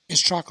is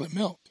chocolate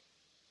milk.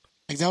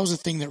 Like that was the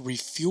thing that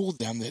refueled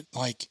them, that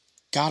like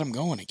got them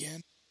going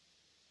again.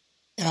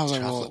 And I was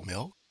like, Chocolate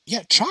milk?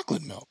 Yeah,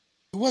 chocolate milk.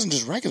 It wasn't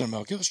just regular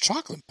milk. It was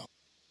chocolate milk.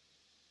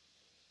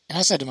 And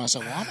I said to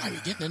myself, well, I might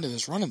be getting into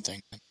this running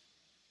thing. If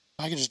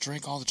I could just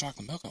drink all the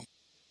chocolate milk.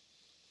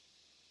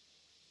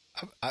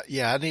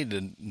 I need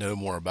to know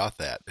more about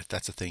that, if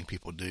that's a thing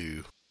people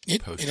do.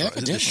 It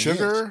evidently the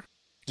sugar?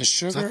 The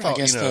sugar, I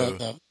guess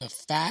the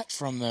fat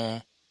from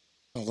the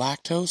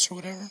lactose or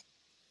whatever.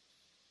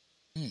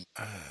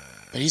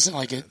 But he said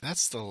like it.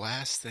 That's the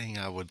last thing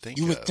I would think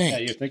You would of. think. Yeah,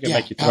 you think it'd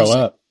make you throw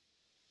up.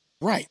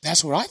 Right,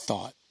 that's what I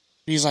thought.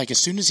 He's like, as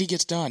soon as he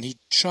gets done, he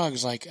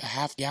chugs like a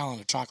half gallon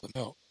of chocolate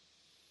milk.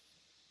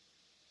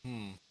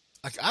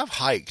 Like I've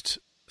hiked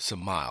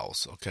some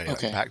miles, like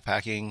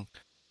backpacking,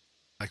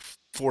 like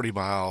 40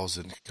 miles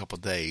in a couple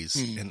of days,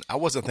 and I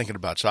wasn't thinking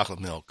about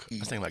chocolate milk. I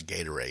was thinking about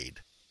Gatorade.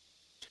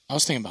 I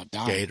was thinking about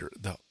dying.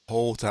 The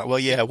whole time. Well,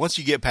 yeah, once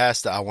you get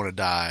past the I want to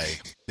die,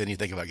 then you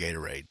think about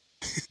Gatorade.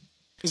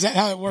 Is that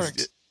how it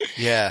works?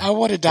 Yeah. I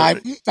want to die.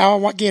 Now I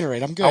want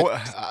Gatorade. I'm good.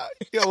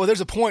 Well,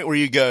 there's a point where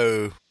you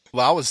go,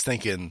 well, I was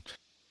thinking,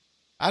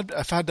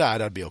 if I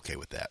died, I'd be okay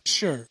with that.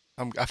 Sure.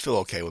 I feel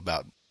okay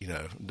about,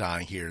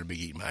 dying here and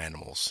be eating my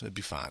animals. It'd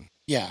be fine.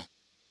 Yeah.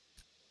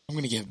 I'm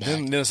going to give back.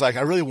 Then it's like,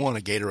 I really want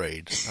a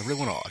Gatorade. I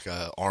really want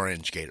an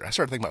orange Gatorade. I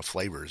started thinking about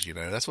flavors,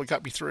 That's what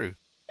got me through.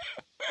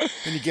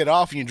 Then you get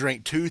off and you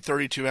drink 2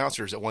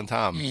 32-ounces at one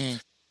time.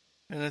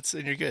 And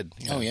you're good.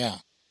 Oh, yeah.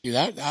 Dude,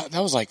 that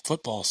was like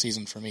football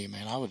season for me,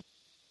 man.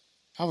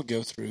 I would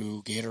go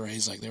through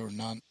Gatorades like there were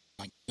nothing.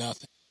 My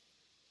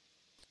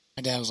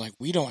dad was like,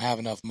 we don't have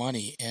enough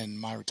money in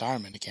my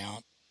retirement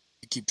account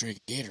to keep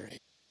drinking Gatorade.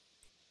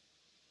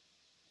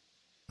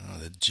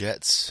 The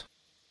Jets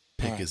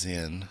pick is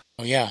in.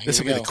 Oh, yeah. This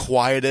will be the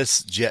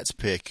quietest Jets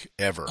pick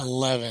ever.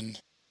 11.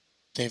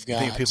 They've got. I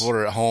think people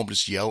are at home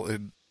just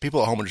yelling.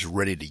 People at home are just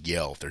ready to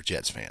yell if they're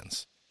Jets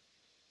fans.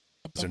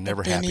 They're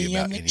never happy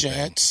about anything.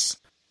 Jets.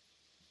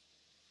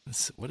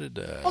 What did?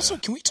 Also,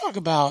 can we talk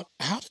about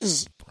how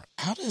does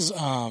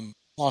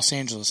Los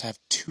Angeles have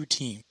 2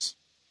 teams?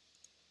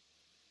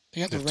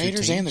 They got the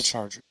Raiders and the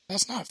Chargers.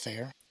 That's not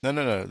fair.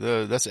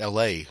 No. That's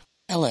L.A.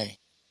 L.A.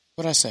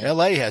 What'd I say?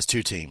 L.A. has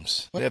 2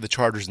 teams. What? They have the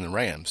Chargers and the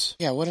Rams.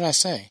 Yeah, what did I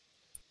say?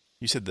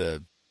 You said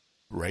the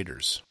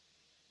Raiders.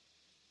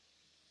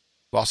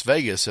 Las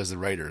Vegas has the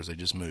Raiders. They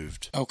just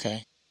moved.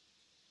 Okay.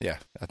 Yeah,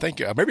 I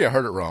think maybe I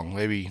heard it wrong.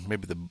 Maybe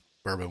the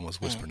bourbon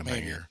was whispering in my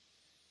ear.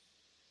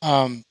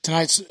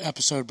 Tonight's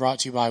episode brought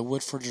to you by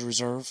Woodford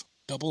Reserve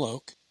Double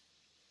Oak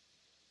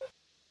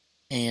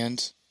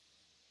and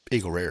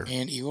Eagle Rare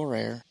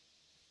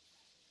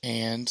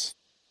and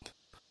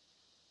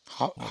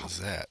what is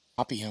that?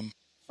 Hopium.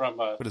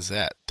 What is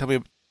that?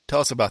 Tell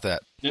us about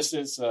that. This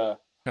is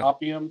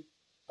Hopium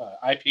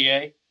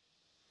IPA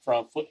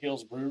from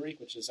Foothills Brewery,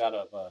 which is out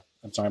of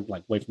I'm sorry, I'm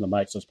like away from the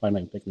mic, so it's probably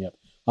not gonna pick me up.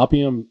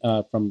 Hopium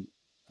from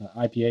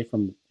IPA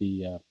from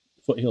the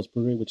Foothills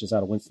Brewery, which is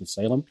out of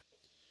Winston-Salem.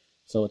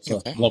 So it's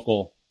a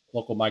local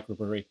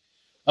microbrewery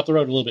up the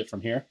road a little bit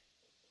from here.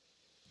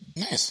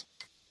 Nice.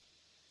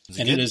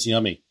 It is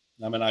yummy.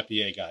 I'm an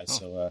IPA guy,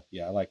 so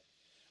I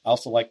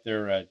also like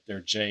their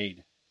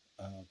Jade,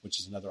 which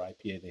is another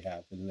IPA they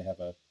have, and then they have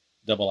a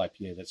double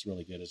IPA that's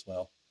really good as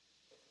well.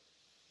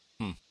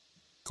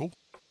 Cool.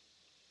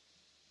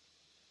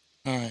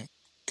 All right,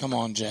 come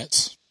on,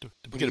 Jets. Did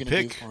we get a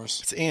pick?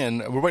 It's in.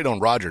 We're waiting on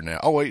Roger now.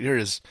 Oh wait, here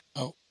it is.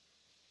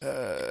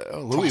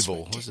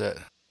 Louisville. What's that?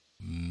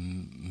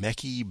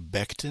 Mekhi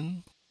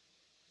Becton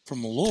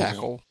from Louisville.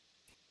 Tackle.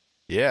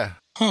 Yeah.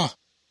 Huh.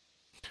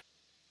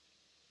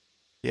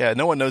 Yeah,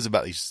 no one knows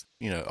about these,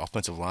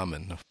 offensive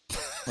linemen.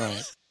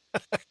 Right.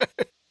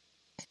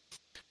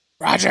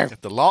 Roger.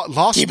 The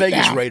Las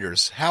Vegas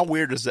Raiders. How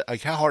weird is that?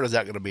 Like, how hard is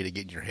that going to be to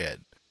get in your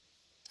head?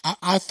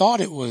 I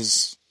thought it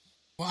was.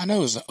 Well, I know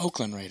it was the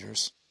Oakland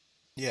Raiders.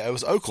 Yeah, it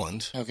was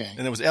Oakland. Okay.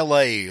 And it was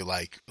L.A.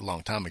 like a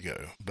long time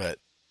ago, but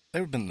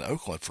they've been in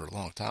Oakland for a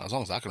long time, as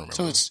long as I can remember.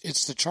 So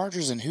it's the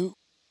Chargers and who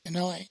in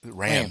L.A.? The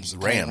Rams.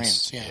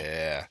 Rams.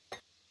 Yeah.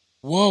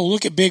 Whoa!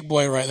 Look at Big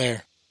Boy right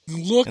there.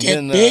 Look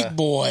at Big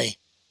Boy.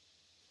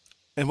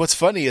 And what's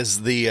funny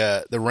is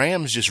the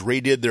Rams just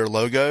redid their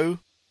logo,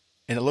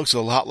 and it looks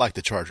a lot like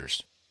the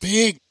Chargers.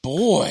 Big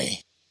Boy.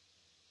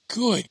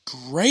 Good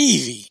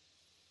gravy.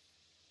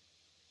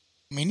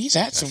 I mean, he's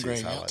had some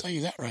gravy. I'll tell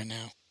you that right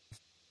now.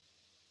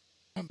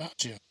 How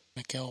about you,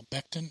 Mekhi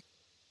Becton?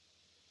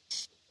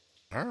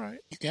 All right.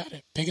 You got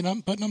it. Picking up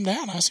and putting them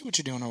down. I see what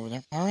you're doing over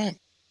there. All right.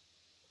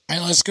 All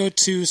right, let's go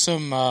to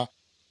some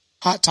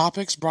hot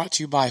topics brought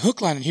to you by Hook,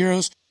 Line, and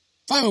Heroes,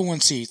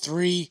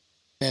 501c3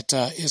 that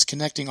is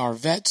connecting our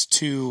vets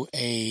to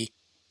a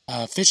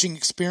fishing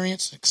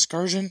experience,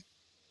 excursion.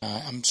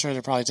 I'm sure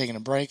they're probably taking a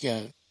break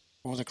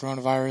for the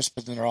coronavirus,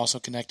 but then they're also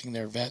connecting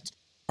our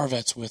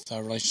vets with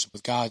a relationship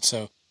with God.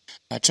 So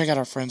check out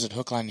our friends at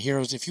Hook, Line, and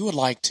Heroes. If you would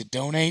like to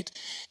donate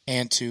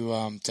and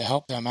to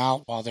help them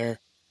out while they're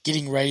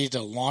getting ready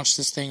to launch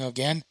this thing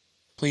again,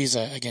 please,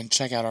 again,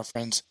 check out our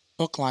friends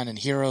Hook, Line, and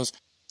Heroes,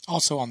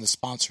 also on the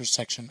sponsors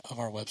section of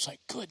our website.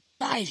 Good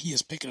night. He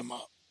is picking them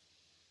up,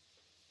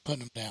 putting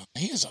them down.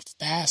 He is a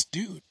fast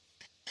dude.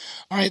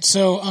 All right,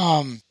 so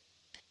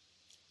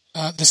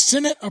the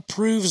Senate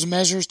approves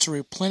measures to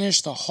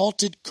replenish the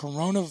halted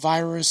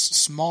coronavirus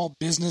small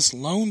business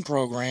loan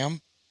program.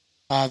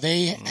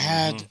 They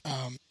had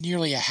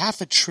nearly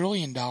 $500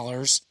 billion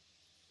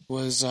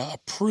was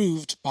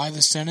approved by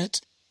the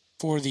Senate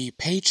for the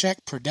Paycheck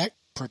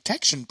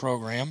Protection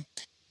Program.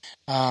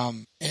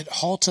 It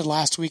halted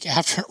last week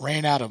after it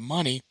ran out of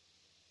money.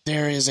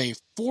 There is a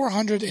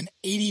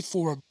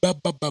 $484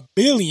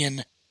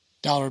 billion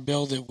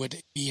bill that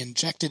would be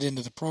injected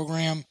into the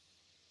program.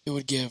 It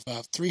would give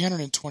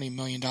 $320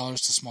 million to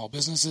small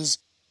businesses.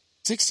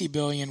 $60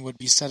 billion would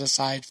be set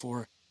aside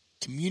for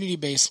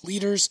community-based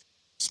leaders,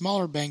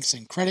 smaller banks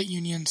and credit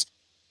unions.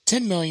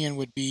 $10 million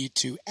would be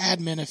to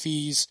admin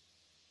fees.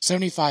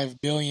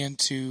 $75 billion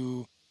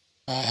to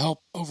help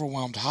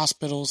overwhelmed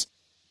hospitals,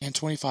 and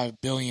 $25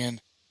 billion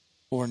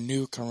for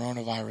new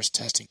coronavirus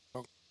testing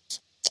programs.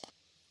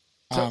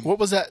 So what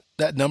was that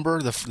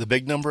number? The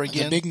big number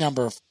again? The big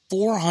number,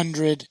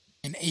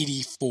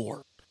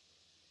 484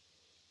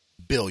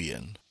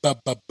 billion.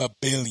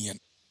 Billion.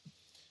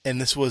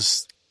 And this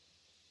was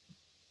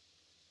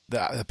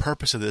the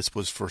purpose of this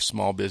was for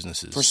small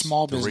businesses. For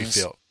small business,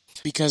 refill.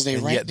 Because they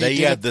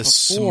had the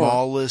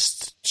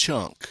smallest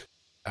chunk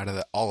out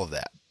of all of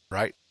that,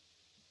 right?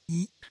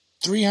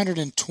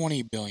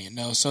 320 billion.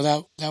 No, so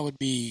that would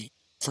be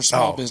for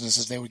small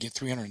businesses. They would get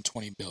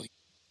 320 billion.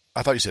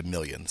 I thought you said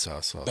million, so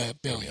I saw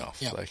billion.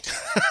 Off. Yeah. Like,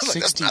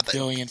 60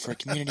 billion for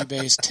community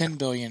based, 10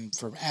 billion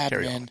for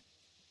admin,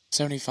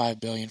 75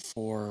 billion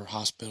for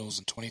hospitals,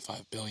 and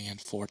 25 billion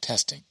for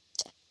testing.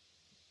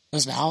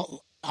 Listen,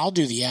 I'll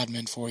do the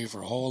admin for you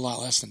for a whole lot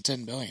less than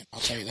 10 billion. I'll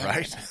tell you that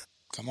right now.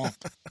 Come on,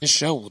 this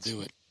show will do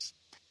it.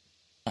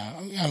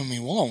 I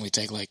mean, we'll only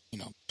take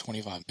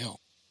 25 mil.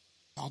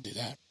 I'll do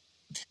that.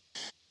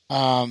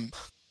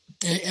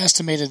 It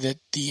estimated that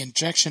the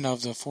injection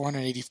of the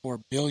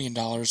 $484 billion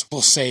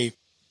will save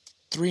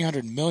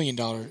 $300 million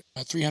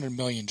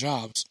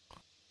jobs.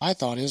 My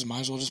thought is,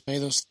 might as well just pay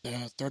those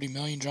 30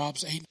 million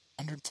jobs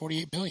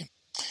 $848 billion.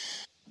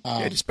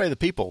 Just pay the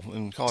people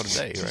and call it a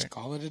day, right? Just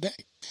call it a day.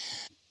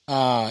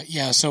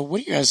 So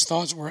what are your guys'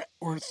 thoughts? We're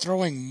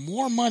throwing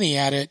more money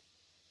at it,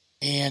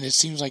 and it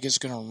seems like it's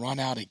going to run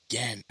out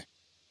again.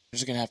 We're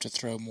just going to have to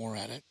throw more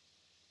at it.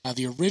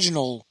 The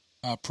original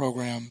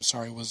program,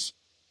 was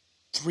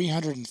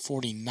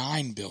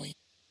 $349 billion.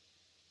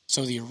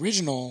 So the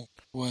original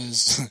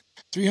was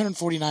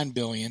 $349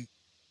 billion.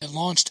 It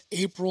launched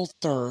April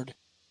 3rd,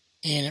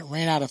 and it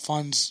ran out of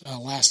funds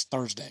last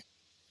Thursday.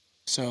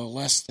 So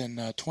less than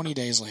 20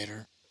 days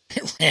later,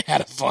 it ran out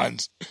of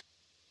funds.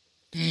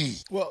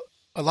 Well,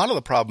 a lot of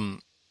the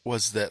problem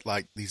was that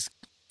these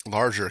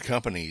larger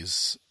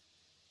companies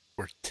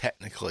were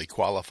technically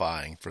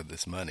qualifying for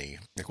this money.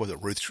 Was it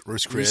Ruth's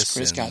Chris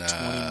and got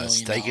 $20 million.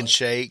 Steak and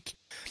Shake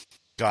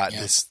got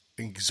this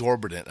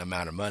exorbitant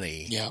amount of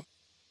money. Yeah.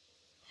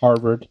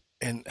 Harvard.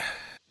 And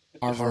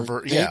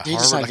Harvard. They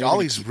Harvard, all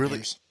these really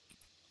theirs.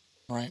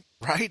 Right.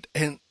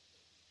 And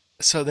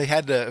so they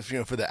had to,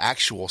 for the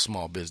actual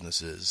small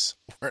businesses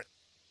were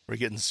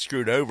getting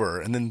screwed over,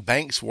 and then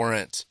banks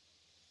weren't.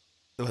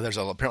 There's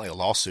apparently a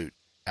lawsuit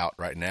out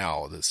right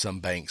now that some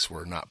banks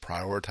were not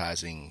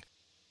prioritizing.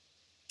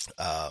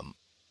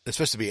 It's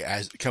supposed to be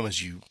come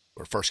as you,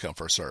 or first come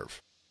first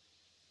serve.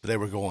 But they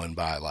were going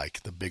by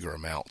the bigger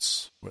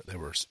amounts. They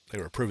were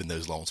approving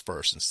those loans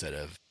first instead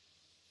of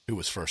who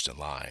was first in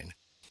line.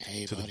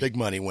 Hey, so buddy. the big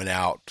money went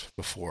out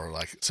before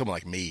someone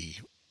like me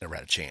never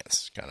had a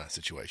chance kind of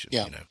situation.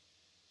 Yeah.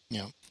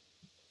 Yeah.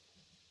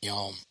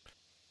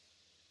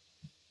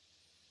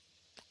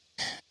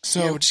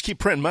 So we'll just keep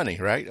printing money,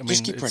 right? I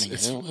keep printing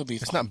it. It'll be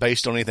fine. It's not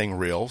based on anything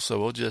real, so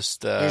we'll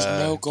just there's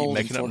no gold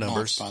keep making in up Fort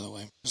numbers. Knox, by the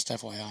way, just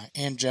FYI.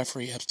 And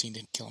Jeffrey Epstein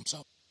didn't kill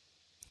himself.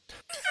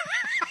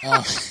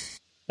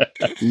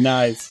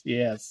 Nice,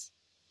 yes.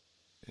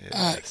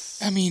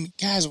 Yes. I mean,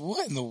 guys,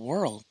 what in the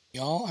world,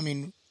 y'all? I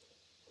mean,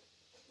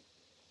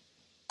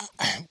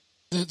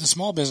 the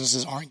small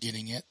businesses aren't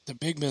getting it. The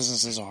big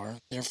businesses are.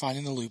 They're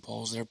finding the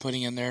loopholes. They're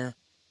putting in their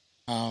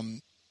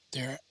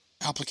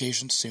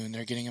applications soon.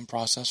 They're getting them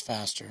processed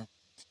faster.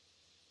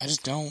 I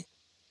just don't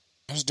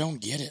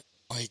get it.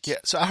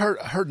 So I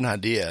heard an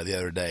idea the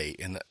other day,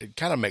 and it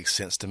kind of makes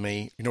sense to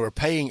me. We're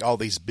paying all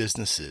these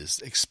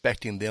businesses,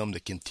 expecting them to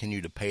continue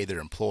to pay their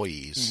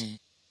employees.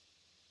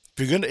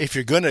 Mm-hmm. If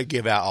you're gonna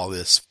give out all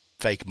this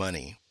fake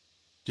money,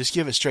 just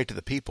give it straight to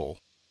the people.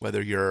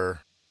 Whether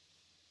you're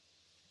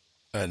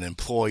an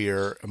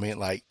employer,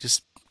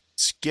 just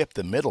skip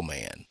the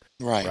middleman,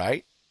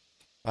 right?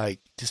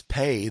 Just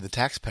pay the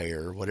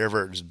taxpayer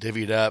whatever, just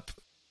divvy it up,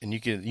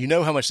 and you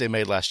know how much they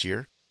made last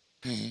year.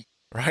 Mm-hmm.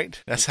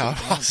 Right, that's how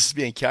this is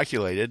being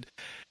calculated.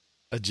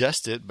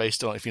 Adjust it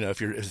based on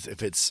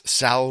if it's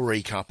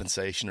salary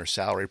compensation or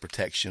salary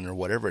protection or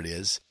whatever it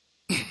is.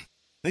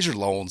 These are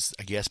loans,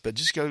 I guess, but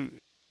just go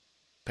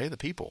pay the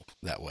people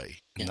that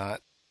way. Yeah.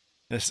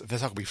 That's not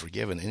going to be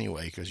forgiven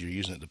anyway because you're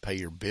using it to pay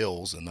your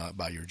bills and not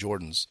buy your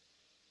Jordans,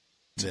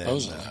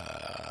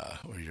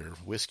 or your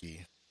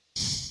whiskey.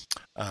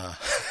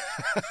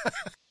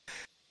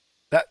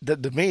 that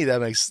to me that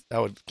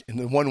would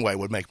in one way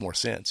would make more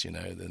sense,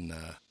 than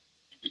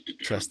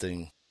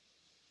trusting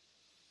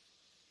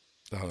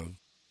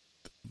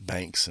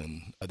banks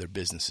and other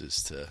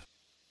businesses to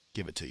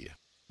give it to you.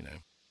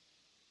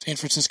 San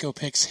Francisco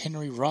picks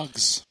Henry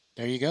Ruggs.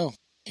 There you go,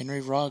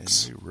 Henry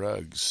Ruggs. Henry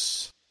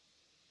Ruggs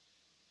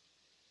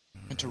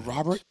went to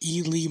Robert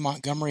E. Lee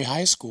Montgomery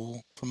High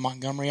School from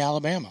Montgomery,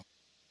 Alabama.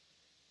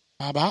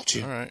 How about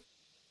you? All right.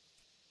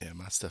 Yeah,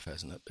 my stuff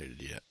hasn't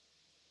updated yet.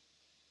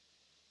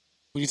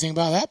 What do you think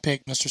about that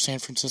pick, Mr. San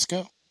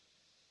Francisco?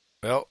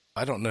 Well,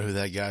 I don't know who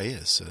that guy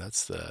is, so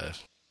that's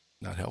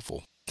not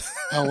helpful.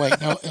 Oh, wait.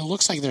 No, it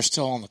looks like they're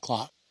still on the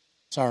clock.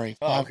 Sorry.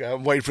 Oh, okay.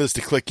 I'm waiting for this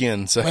to click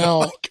in. So.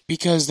 Well,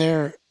 because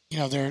they're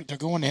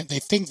going in. They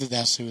think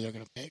that's who they're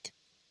going to pick.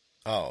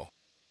 Oh,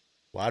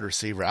 wide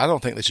receiver. I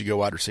don't think they should go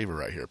wide receiver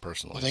right here,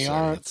 personally. Well, they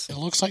are. It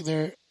looks like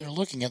they're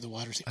looking at the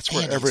wide receiver. That's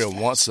where everyone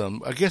wants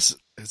them. I guess,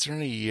 is there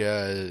any,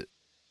 I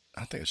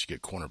think I should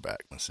get cornerback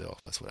myself.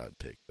 That's what I'd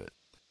pick. But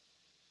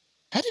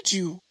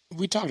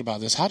we talked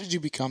about this. How did you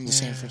become the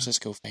San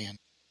Francisco fan?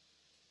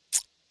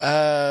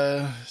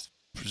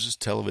 It was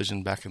just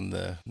television back in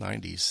the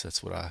 90s.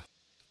 That's what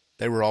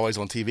they were always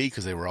on TV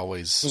because they were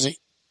always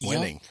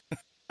winning.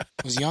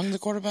 Was Young the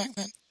quarterback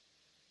then?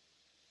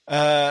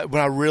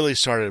 When I really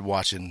started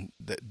watching,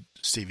 that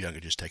Steve Young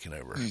had just taken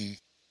over. Mm-hmm.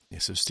 Yeah,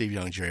 so Steve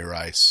Young, Jerry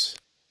Rice,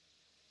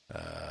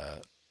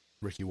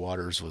 Ricky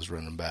Waters was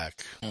running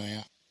back. Oh,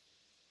 yeah.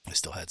 They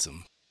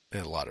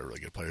had a lot of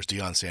really good players.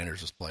 Deion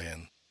Sanders was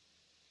playing.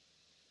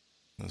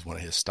 It was one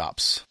of his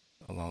stops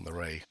along the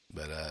way.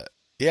 But, I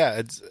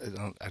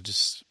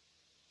just,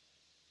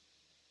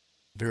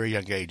 very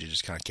young age, it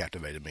just kind of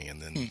captivated me.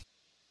 And then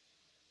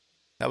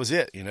that was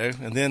it,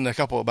 And then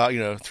about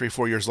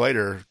 3-4 years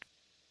later,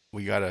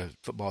 we got a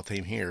football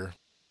team here.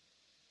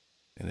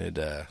 And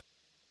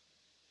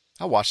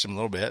I watched them a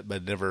little bit,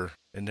 but it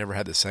never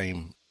had the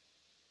same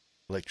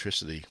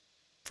electricity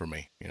for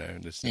me,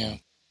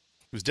 It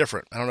was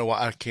different. I don't know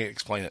why. I can't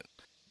explain it.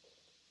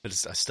 But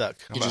I stuck.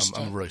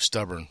 I'm really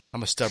stubborn.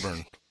 I'm a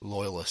stubborn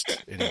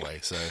loyalist anyway.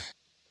 So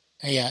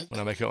when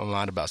I make up my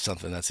mind about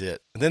something, that's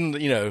it. And then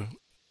it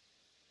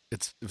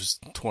was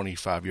a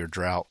 25-year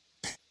drought.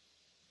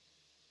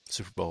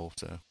 Super Bowl.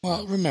 So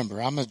remember,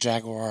 I'm a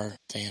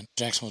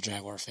Jacksonville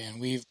Jaguar fan.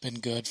 We've been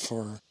good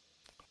for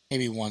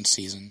maybe one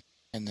season,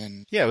 and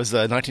then it was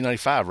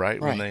 1995, right?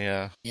 When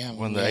they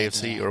won the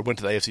AFC or went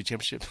to the AFC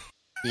Championship.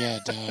 We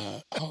had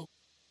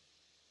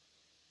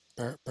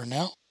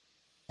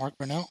Mark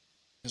Burnell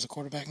was a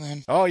quarterback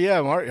then. Oh yeah,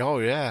 Mark. Oh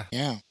yeah.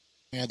 Yeah,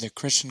 we had the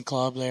Christian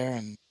club there,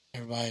 and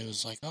everybody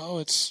was like, "Oh,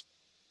 it's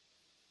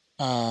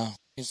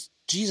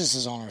Jesus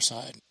is on our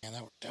side." Yeah,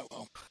 that worked out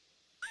well.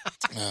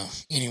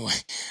 Anyway,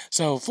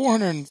 so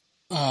 $484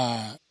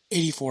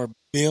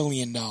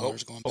 billion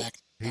going back.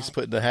 He's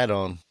putting the hat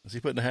on. Is he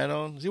putting the hat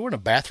on? Is he wearing a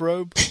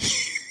bathrobe?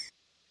 Is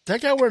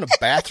that guy wearing a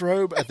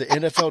bathrobe at the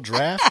NFL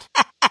draft?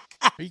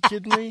 Are you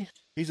kidding me?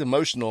 He's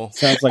emotional.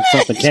 Sounds like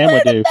something Cam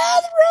would do.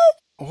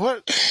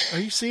 What? Are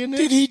you seeing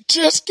this? Did he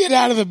just get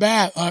out of the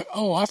bath?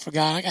 I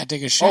forgot. I got to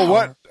take a shower. Oh,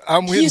 what?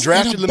 I'm getting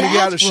drafted. Let me get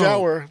out of the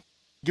shower.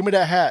 Give me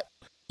that hat.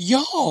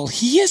 Y'all,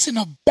 he is in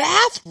a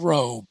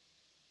bathrobe.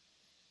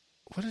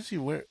 What does he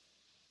wear?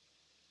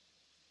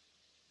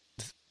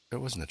 There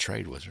wasn't a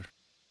trade, was there?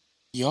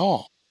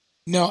 Y'all.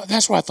 No,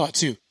 that's what I thought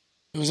too.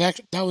 It was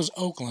that was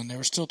Oakland. They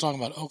were still talking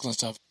about Oakland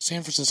stuff.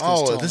 San Francisco.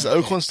 Oh, this is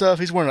Oakland stuff?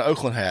 He's wearing an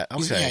Oakland hat.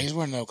 Okay. He's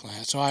wearing an Oakland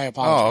hat. So I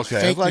apologize. Oh,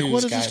 okay. Fake like, news,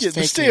 what is guys. this kid?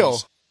 Fake But still,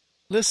 news.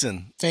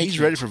 listen, Fake he's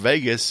news. ready for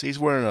Vegas. He's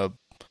wearing a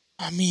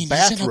bathrobe.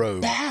 He's in a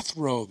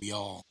bathrobe,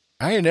 y'all.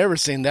 I ain't never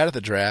seen that at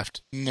the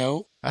draft.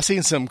 No. I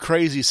seen some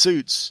crazy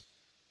suits.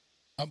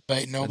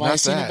 But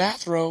nobody's seen a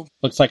bathrobe.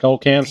 Looks like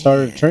old Cam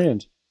started a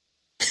trend.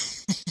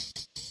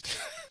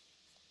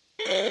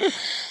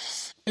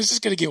 This is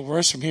going to get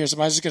worse from here.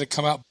 Somebody's just going to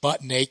come out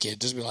butt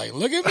naked. Just be like,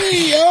 look at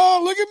me,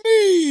 y'all. Look at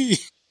me.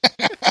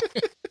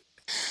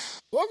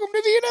 Welcome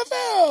to the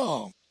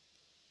NFL.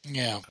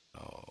 Yeah.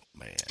 Oh,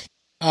 man.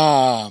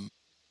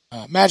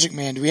 Magic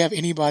Man, do we have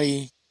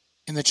anybody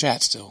in the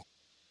chat still?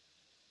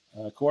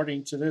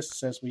 According to this, it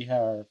says we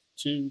have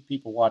 2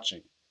 people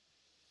watching.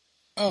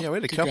 Oh, yeah, we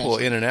had a couple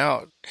in and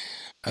out.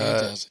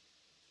 Yeah.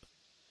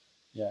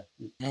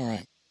 All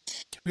right.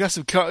 We got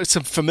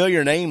some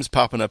familiar names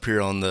popping up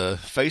here on the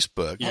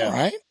Facebook. Yeah. All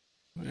right.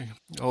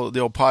 The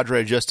old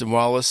Padre Justin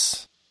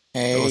Wallace.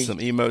 Hey. Throwing some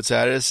emotes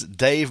at us.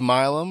 Dave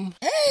Milam.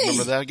 Hey.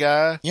 Remember that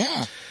guy?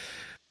 Yeah.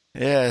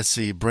 Yeah, let's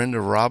see.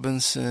 Brenda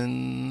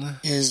Robinson.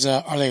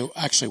 Are they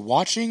actually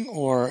watching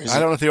or is I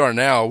don't know if they are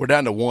now. We're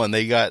down to 1.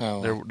 They got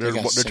they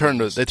turned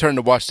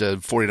to watch the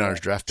 49ers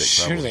draft pick.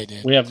 Sure probably. they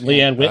did. We have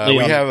Leanne Whitley.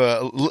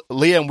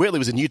 Leanne Whitley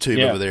was in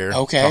YouTube over there.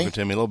 Okay. Talking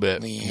to me a little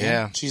bit. Leanne.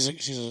 Yeah. She's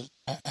a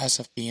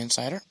SFB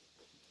insider.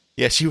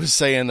 Yeah, she was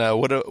saying,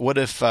 what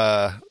if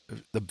for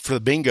the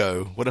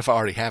bingo, what if I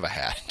already have a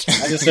hat?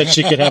 I just said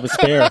she could have a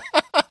spare.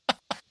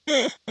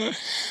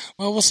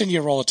 Well, we'll send you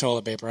a roll of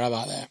toilet paper. How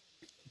about that?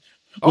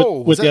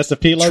 With the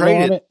S&P logo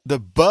on it? The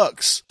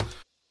Bucks.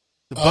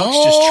 The Bucks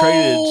just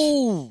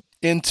traded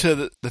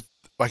into the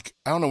like,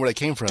 I don't know where they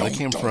came from. They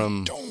came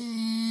from,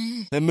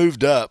 Dum. they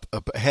moved up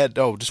ahead.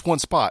 Oh, just one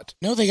spot.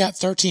 No, they got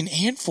 13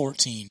 and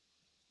 14.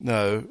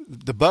 No,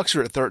 the Bucks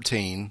are at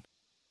 13,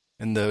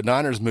 and the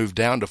Niners moved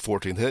down to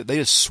 14. They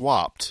just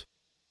swapped,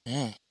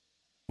 Yeah.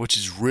 which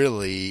is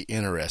really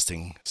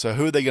interesting. So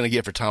who are they going to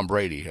get for Tom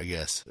Brady, I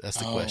guess? That's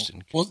the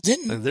question. Well,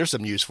 There's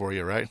some news for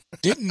you, right?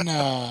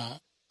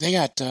 they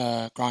got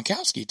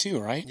Gronkowski too,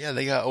 right? Yeah,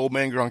 they got old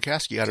man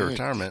Gronkowski out of Good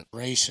retirement.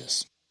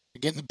 Gracious. They're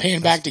getting the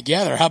band back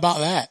together. How about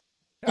that?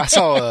 I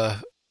saw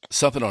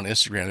something on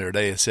Instagram the other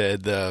day that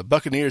said the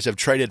Buccaneers have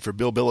traded for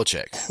Bill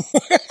Belichick.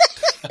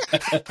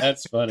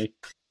 That's funny.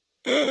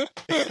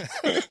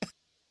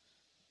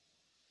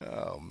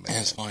 Oh, man.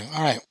 That's funny.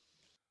 All right.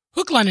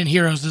 Hookline and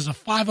Heroes is a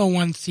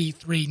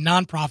 501c3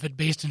 nonprofit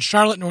based in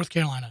Charlotte, North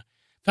Carolina,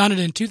 founded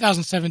in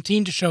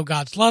 2017 to show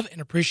God's love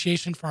and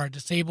appreciation for our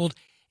disabled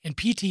and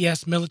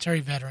PTS military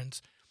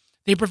veterans.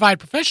 They provide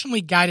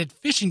professionally guided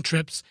fishing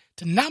trips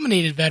to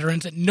nominated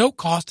veterans at no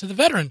cost to the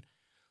veteran.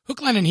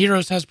 Hookline and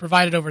Heroes has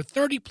provided over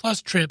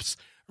 30-plus trips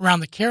around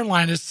the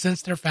Carolinas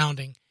since their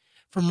founding,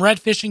 from red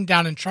fishing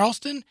down in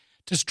Charleston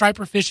to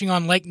striper fishing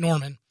on Lake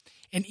Norman,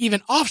 and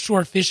even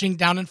offshore fishing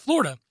down in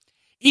Florida.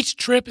 Each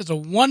trip is a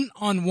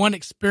one-on-one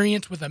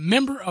experience with a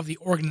member of the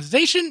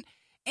organization,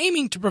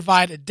 aiming to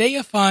provide a day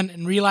of fun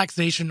and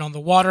relaxation on the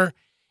water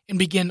and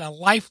begin a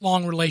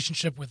lifelong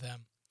relationship with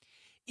them.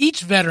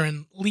 Each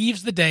veteran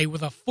leaves the day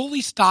with a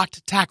fully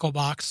stocked tackle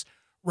box,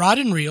 rod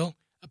and reel,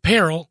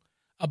 apparel,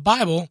 a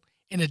Bible,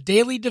 and a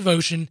daily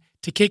devotion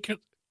to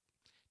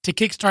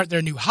kickstart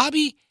their new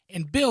hobby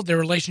and build their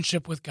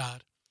relationship with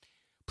God.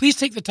 Please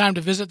take the time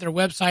to visit their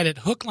website at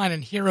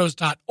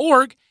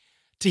hooklineandheroes.org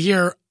to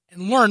hear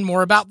and learn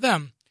more about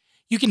them.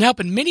 You can help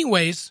in many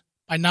ways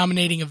by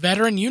nominating a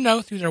veteran you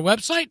know through their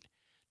website,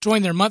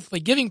 join their monthly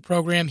giving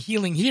program,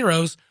 Healing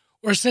Heroes,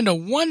 or send a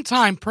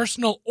one-time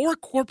personal or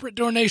corporate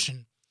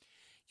donation.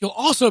 You'll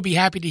also be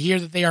happy to hear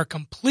that they are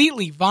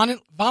completely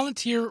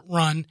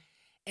volunteer-run,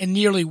 and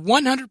nearly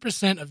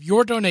 100% of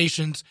your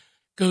donations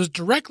goes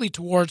directly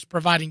towards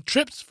providing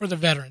trips for the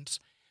veterans.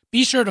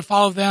 Be sure to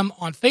follow them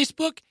on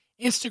Facebook,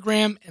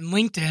 Instagram, and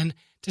LinkedIn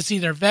to see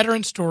their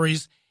veteran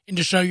stories and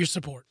to show your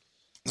support.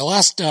 The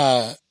last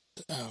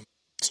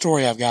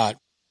story I've got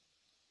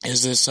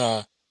is this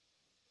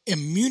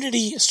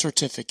immunity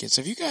certificates.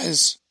 Have you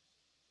guys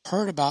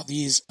heard about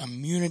these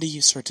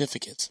immunity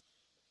certificates?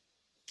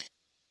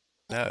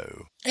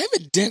 No.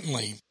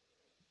 Evidently,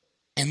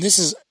 and this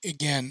is,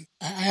 again,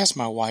 I asked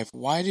my wife,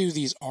 why do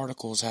these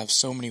articles have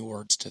so many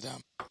words to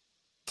them?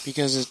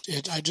 Because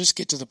I just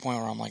get to the point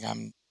where I'm like,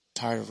 I'm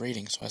tired of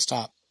reading, so I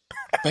stop.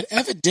 But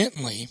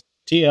evidently,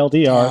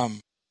 TLDR.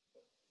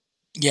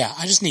 Yeah,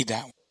 I just need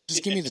that one.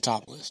 Just give me the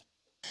top list.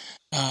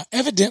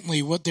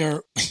 Evidently, what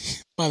they're,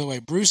 by the way,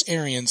 Bruce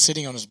Arians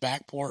sitting on his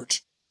back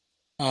porch,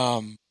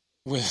 with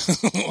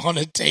on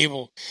a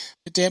table.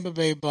 The Tampa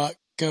Bay Buck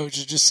coach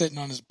is just sitting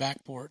on his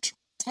back porch.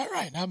 All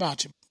right, how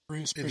about you,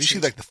 Bruce? Did you see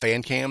like the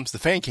fan cams? The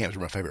fan cams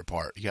were my favorite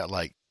part. You got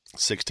like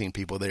 16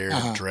 people there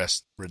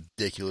dressed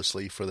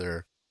ridiculously for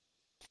their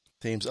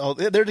teams. Oh,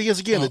 there he is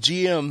again. The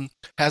GM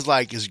has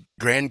like his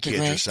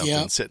grandkids or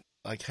something sitting,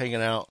 like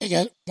hanging out. Hey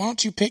guys, why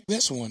don't you pick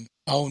this one?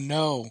 Oh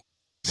no,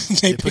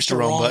 they pushed the the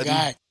wrong button.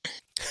 guy.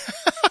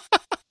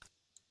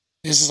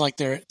 This is like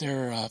their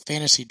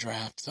fantasy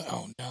draft.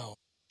 Oh no,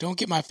 don't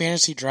get my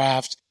fantasy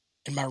draft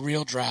and my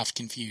real draft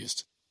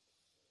confused.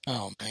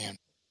 Oh man,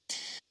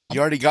 you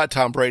already got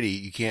Tom Brady.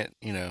 You can't,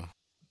 you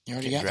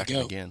already got the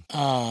goat again.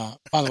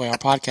 By the way, our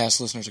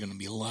podcast listeners are going to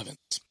be loving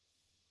this.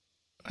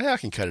 Yeah, I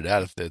can cut it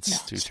out if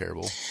it's too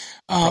terrible.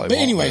 But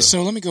anyway,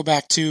 so let me go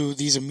back to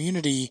these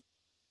immunity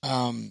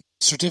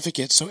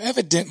certificates. So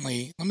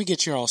evidently, let me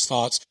get your all's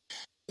thoughts.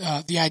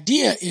 The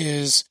idea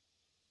is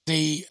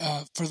they,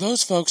 for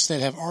those folks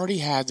that have already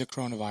had the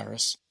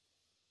coronavirus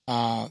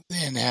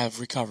and have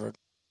recovered,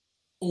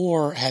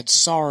 or had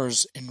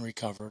SARS and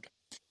recovered,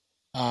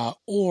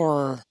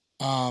 or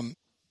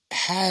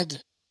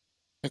had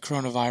the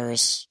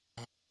coronavirus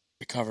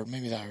recovered,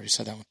 maybe I already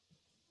said that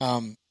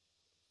one,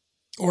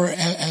 or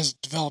has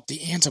developed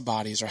the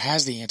antibodies or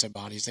has the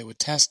antibodies, they would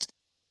test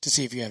to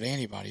see if you have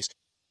antibodies.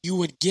 You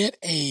would get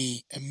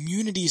a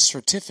immunity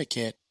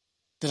certificate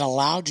that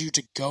allowed you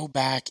to go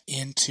back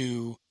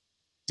into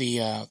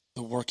the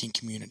working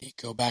community,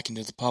 go back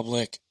into the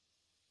public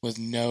with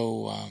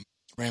no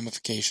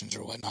ramifications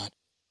or whatnot.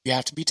 You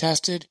have to be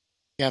tested,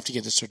 you have to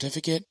get the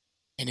certificate,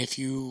 and if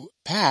you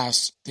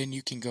pass, then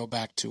you can go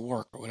back to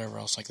work or whatever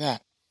else like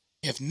that.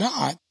 If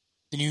not,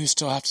 then you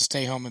still have to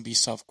stay home and be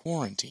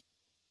self-quarantined.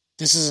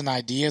 This is an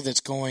idea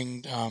that's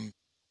going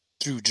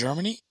through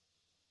Germany,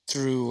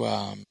 through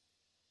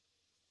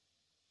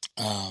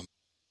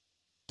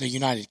the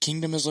United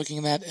Kingdom is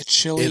looking at it,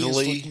 Chile Italy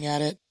is looking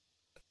at it,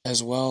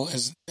 as well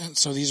as,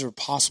 so these are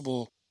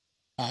possible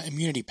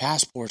immunity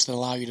passports that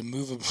allow you to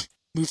move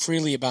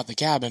freely about the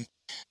cabin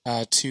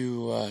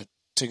to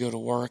go to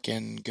work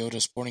and go to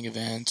sporting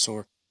events,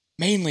 or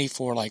mainly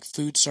for like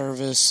food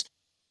service,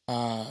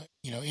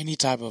 any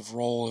type of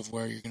role of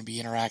where you're going to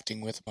be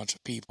interacting with a bunch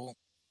of people.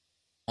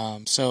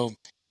 So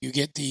You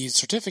get the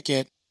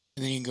certificate,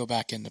 and then you can go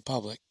back into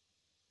public.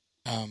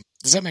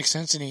 Does that make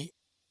sense? You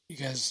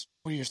guys,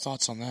 what are your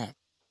thoughts on that?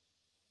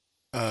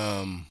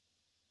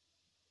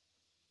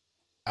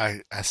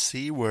 I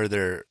see where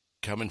they're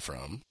coming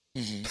from.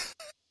 Mm-hmm.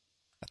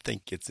 I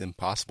think it's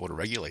impossible to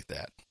regulate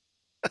that.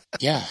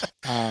 Yeah.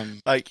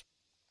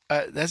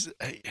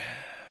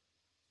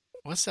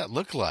 What's that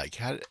look like?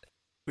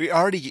 We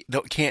already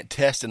can't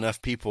test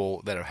enough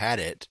people that have had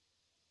it.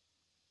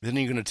 Then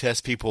you're going to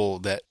test people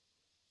that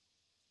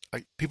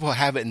people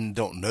have it and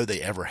don't know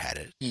they ever had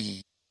it. Mm-hmm.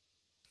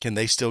 Can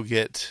they still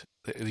get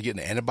an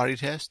antibody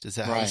test? Is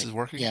that how this is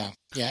working? Yeah.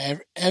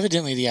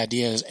 Evidently, the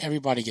idea is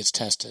everybody gets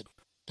tested.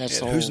 That's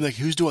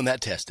who's doing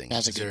that testing?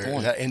 That's a good point.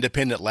 Is that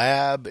independent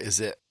lab? Is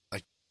it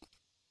like?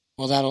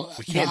 Well,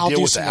 we can't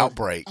deal with the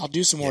outbreak. I'll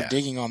do some more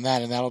digging on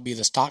that, and that'll be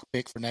the stock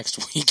pick for next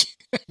week.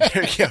 With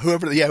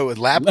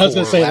LabCorp. I was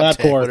going to say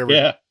LabCorp.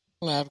 Yeah,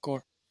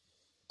 LabCorp.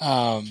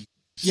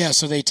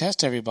 So they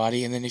test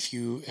everybody, and then if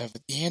you have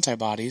the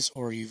antibodies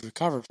or you've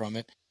recovered from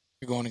it,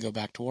 you're going to go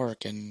back to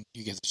work, and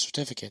you get the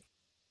certificate.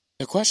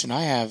 The question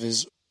I have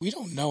is, we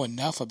don't know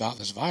enough about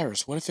this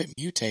virus. What if it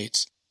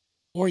mutates,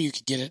 or you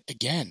could get it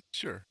again?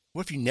 Sure.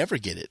 What if you never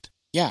get it?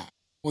 Yeah.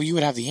 Well, you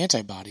would have the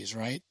antibodies,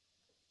 right?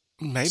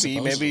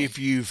 Maybe if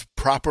you've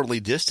properly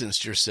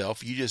distanced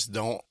yourself, you're just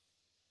not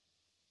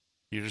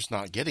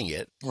getting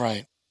it.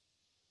 Right.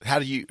 How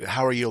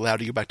are you allowed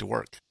to go back to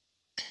work?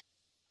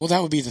 Well,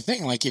 that would be the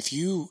thing. Like, if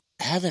you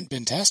haven't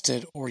been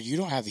tested or you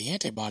don't have the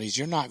antibodies,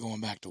 you're not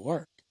going back to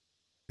work.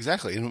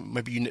 Exactly.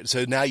 And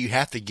so now you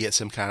have to get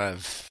some kind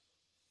of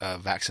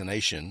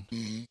vaccination.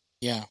 Mm-hmm.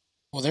 Yeah.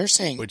 Well, they're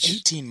saying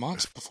 18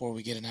 months before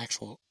we get an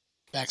actual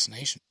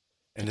vaccination.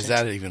 And is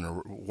that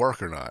even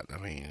work or not? I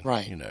mean,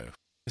 right.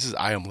 This is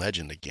I Am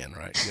Legend again,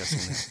 right? You guys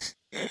seen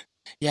that?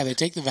 Yeah, they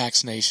take the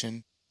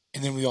vaccination,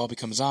 and then we all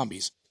become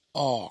zombies.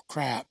 Oh,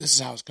 crap. This is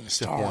how it's going to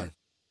start.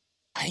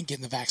 I ain't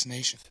getting the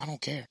vaccination. I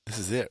don't care. This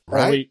is it,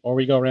 right? Or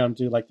we go around and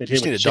do like they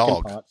did with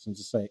chicken pox and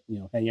just say,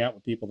 hang out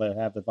with people that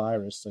have the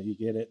virus so you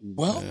get it. And,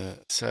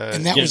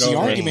 and that was the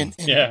argument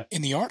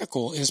in the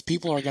article is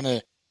people are going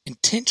to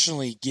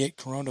intentionally get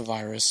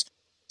coronavirus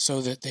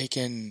so that they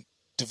can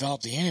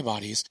develop the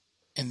antibodies,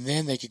 and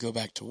then they could go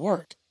back to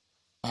work.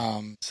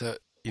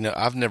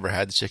 I've never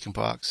had the chicken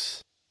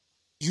pox.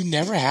 You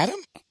never had them?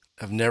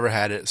 I've never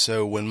had it.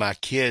 So when my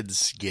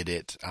kids get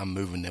it, I'm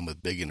moving them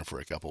with Biggin for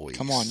a couple weeks.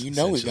 Come on, we've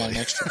got an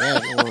extra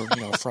bed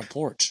or a front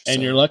porch.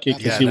 And you're lucky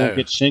because you won't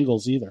get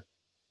shingles either.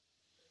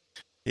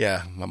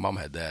 Yeah, my mom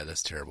had that.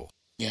 That's terrible.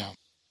 Yeah.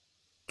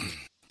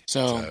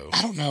 So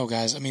I don't know,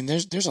 guys. I mean,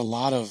 there's a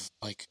lot of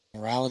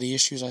morality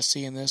issues I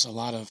see in this, a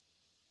lot of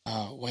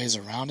ways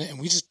around it, and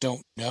we just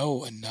don't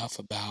know enough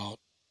about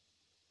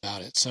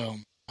it. So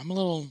I'm a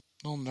little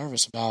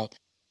nervous about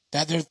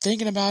that. They're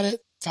thinking about it.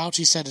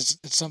 Fauci said it's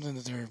something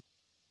that they're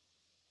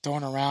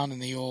throwing around in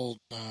the old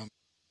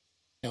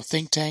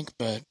think tank,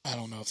 but I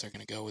don't know if they're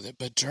going to go with it.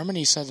 But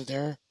Germany said that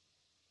they're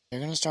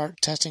going to start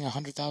testing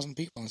 100,000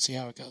 people and see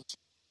how it goes.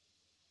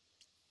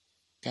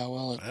 How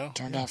well it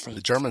turned out for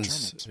the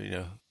Germans.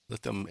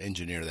 Let them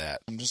engineer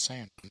that. I'm just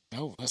saying.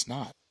 No, let's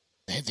not.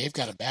 They've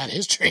got a bad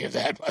history of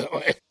that, by the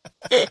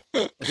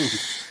way.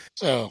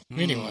 So,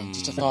 anyway,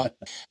 just a thought.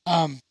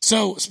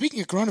 So, speaking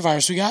of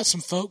coronavirus, we got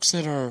some folks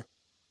that are...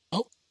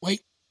 Oh,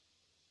 wait.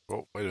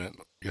 Oh, wait a minute.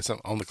 You got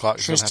something on the clock?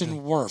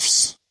 Tristan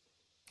Wirfs.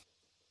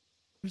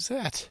 Who's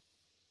that?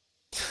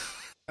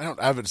 I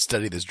haven't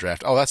studied this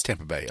draft. Oh, that's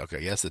Tampa Bay.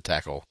 Okay, yes, the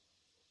tackle.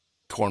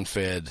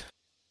 Corn-fed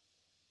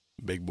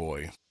big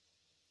boy.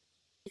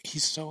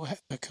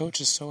 The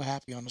coach is so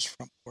happy on his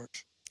front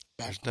porch.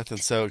 There's nothing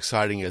so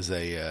exciting as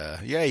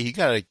you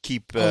got to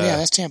keep.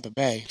 that's Tampa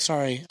Bay.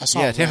 Sorry, I saw.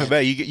 Yeah, Tampa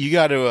Bay. You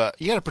got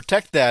to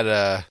protect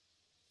that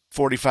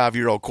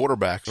 45-year-old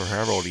quarterback or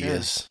however old he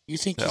is. You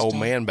think that old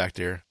man back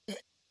there?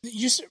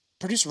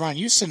 Producer Ryan,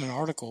 you sent an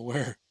article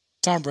where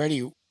Tom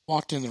Brady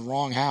walked in the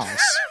wrong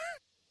house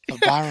of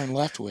Byron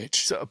Leftwich.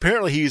 So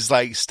apparently he's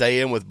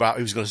staying with.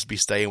 He was going to be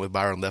staying with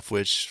Byron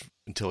Leftwich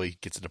until he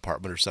gets an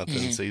apartment or something.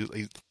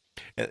 Mm-hmm.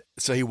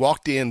 So he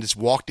walked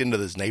into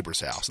this neighbor's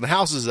house. And the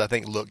houses, I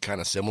think, look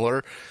kind of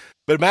similar.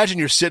 But imagine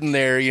you're sitting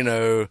there,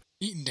 eating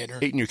dinner,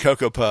 eating your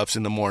Cocoa Puffs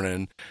in the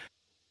morning,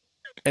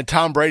 and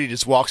Tom Brady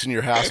just walks in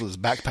your house with his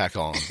backpack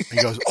on.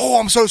 He goes, "Oh,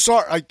 I'm so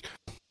sorry."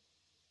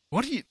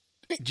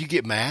 Did you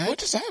get mad? What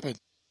just happened?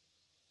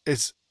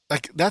 It's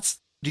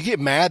do you get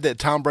mad that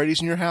Tom Brady's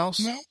in your house?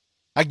 No.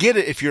 I get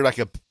it if you're a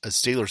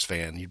Steelers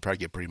fan. You'd probably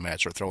get pretty mad,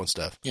 start throwing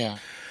stuff. Yeah.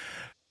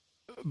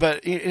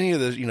 But any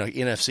of the,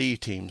 NFC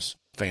teams,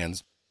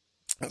 fans,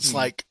 it's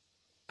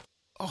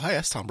oh, hey,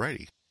 that's Tom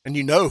Brady. And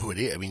you know who it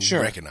is. I mean, sure.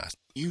 You recognize.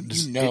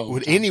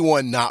 Would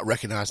anyone not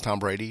recognize Tom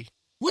Brady?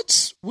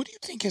 What do you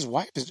think his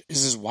wife is?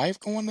 Is his wife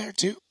going there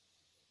too?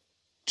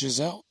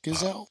 Giselle?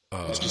 Giselle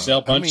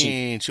Bundchen. I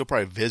mean, she'll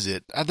probably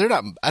visit. They're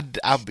not.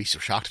 I'd be so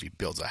shocked if he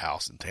builds a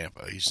house in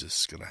Tampa. He's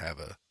just going to have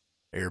a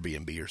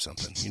Airbnb or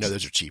something.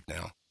 Those are cheap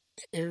now.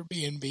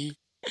 Airbnb.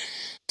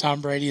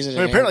 Tom Brady's at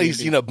apparently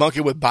Airbnb. He's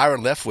bunking with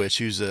Byron Leftwich,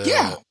 who's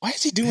why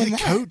is he doing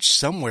that? Coach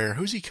somewhere.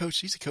 Who's he coach?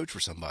 He's a coach for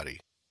somebody.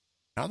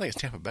 I don't think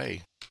it's Tampa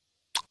Bay.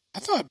 I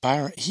thought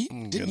Byron,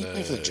 didn't he gonna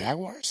play for the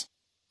Jaguars?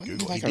 Wasn't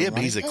Google. like He a did,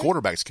 but he's a running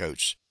back? quarterbacks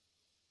coach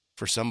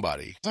for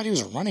somebody. I thought he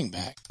was a running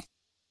back.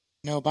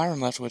 No, Byron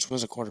Leftwich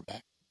was a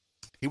quarterback.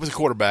 He was a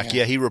quarterback.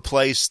 Yeah. Yeah, he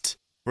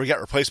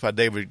got replaced by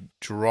David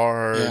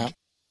Gerard. Yeah.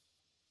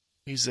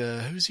 He's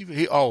who's he?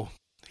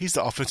 He's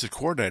the offensive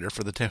coordinator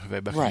for the Tampa Bay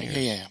Buccaneers.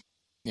 Right.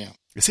 Yeah.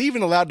 Is he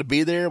even allowed to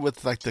be there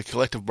with like the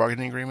collective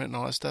bargaining agreement and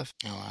all that stuff?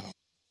 No, I don't.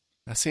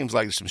 That seems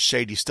like there's some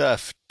shady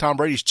stuff. Tom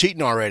Brady's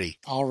cheating already.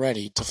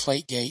 Already,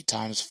 Deflategate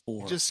times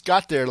 4. Just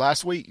got there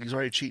last week. He's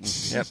already cheating.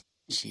 Yep.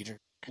 Cheater.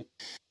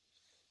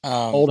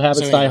 Old habits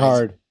so die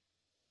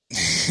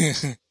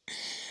anyways.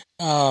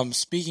 hard.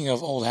 Speaking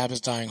of old habits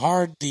dying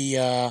hard,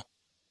 it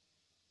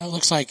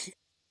looks like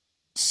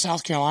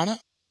South Carolina.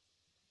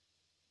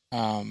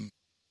 Who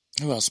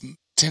else?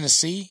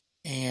 Tennessee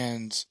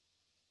and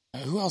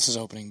who else is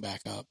opening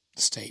back up?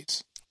 The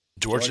states.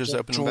 Georgia's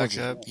opening back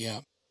up. Yeah.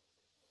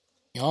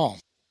 Y'all,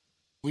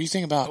 what do you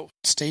think about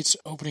states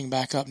opening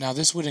back up? Now,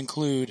 this would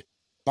include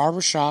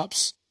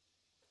barbershops,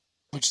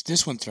 which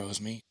this one throws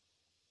me,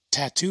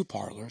 tattoo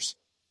parlors.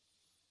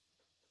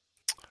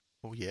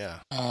 Oh yeah.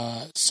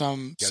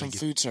 Some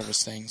food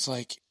service things.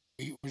 Like,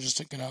 we're just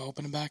going to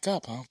open it back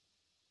up, huh?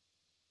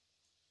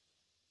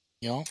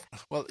 Y'all?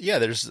 Well, yeah.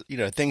 There's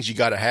things you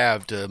got to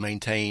have to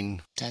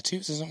maintain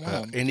Tattoos isn't one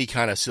of them. any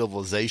kind of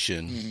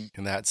civilization, Mhm.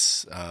 and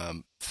that's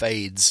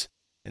fades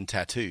and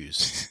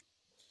tattoos.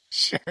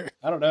 Sure.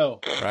 I don't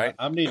know. Right?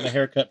 I'm needing a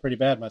haircut pretty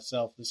bad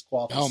myself. This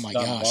coif Oh is my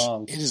done gosh,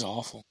 wrong. it is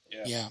awful.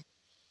 Yeah.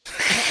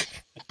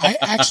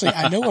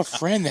 I know a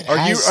friend that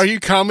Are you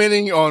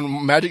commenting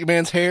on Magic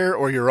Man's hair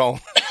or your own?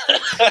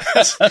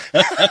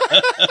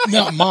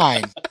 not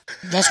mine.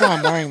 That's why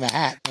I'm wearing the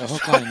hat, the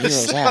Hook, Line, and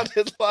Heroes hat.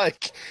 Sounded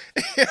like.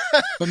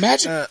 But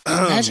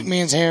Magic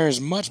Man's hair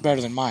is much better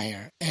than my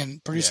hair.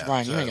 And producer Yeah,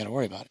 Brian, you so- ain't got to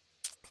worry about it.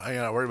 I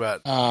gotta worry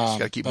about. Just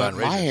gotta keep but buying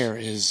my razors. hair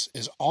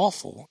is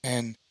awful,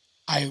 and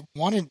I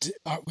wanted to,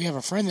 we have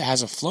a friend that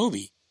has a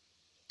Flowbee,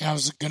 and I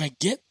was gonna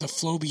get the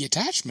Flowbee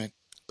attachment,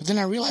 but then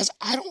I realized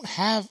I don't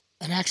have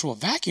an actual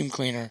vacuum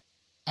cleaner.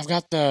 I've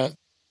got the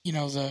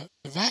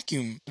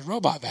vacuum, the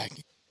robot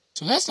vacuum,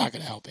 so that's not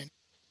gonna help him.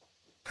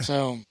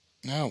 So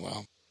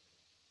well,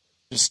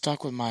 just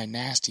stuck with my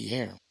nasty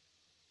hair.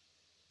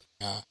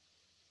 But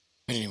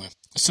anyway,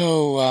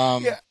 so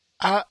Yeah.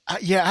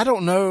 I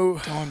don't know.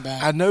 going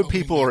back. I know opening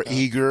people are back up.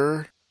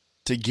 eager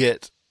to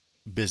get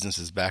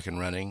businesses back and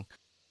running.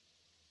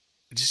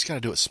 You just got to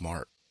do it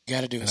smart. You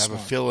got to do And it I have a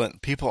smart. feeling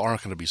people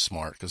aren't going to be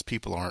smart because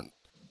people aren't.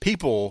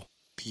 People.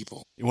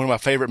 People. One of my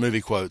favorite movie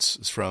quotes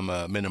is from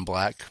Men in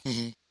Black.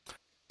 Mhm.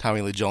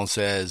 Tommy Lee Jones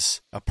says,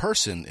 "A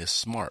person is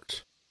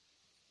smart,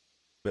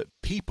 but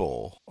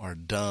people are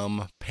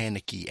dumb,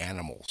 panicky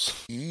animals."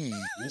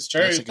 It's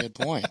true. That's a good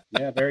point.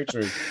 Yeah, very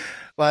true.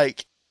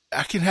 Like,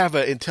 I can have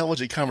an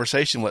intelligent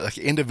conversation with, like,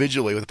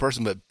 individually with a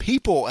person, but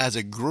people as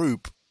a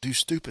group do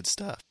stupid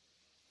stuff.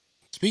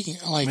 Speaking,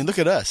 I mean, look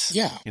at us.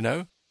 Yeah.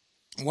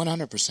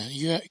 100%.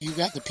 You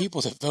got the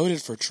people that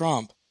voted for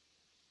Trump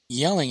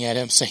yelling at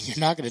him, saying you're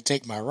not going to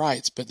take my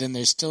rights, but then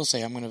they still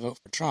say I'm going to vote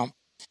for Trump.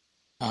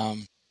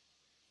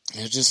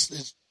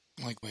 It's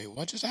like, wait,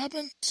 what just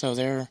happened? So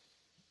they're,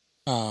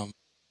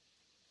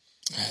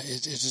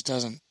 it just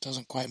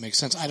doesn't quite make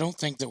sense. I don't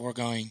think that we're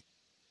going.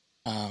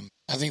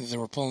 I think that they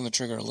were pulling the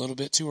trigger a little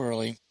bit too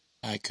early.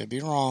 I could be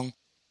wrong,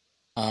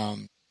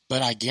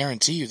 but I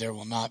guarantee you there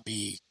will not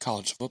be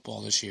college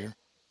football this year.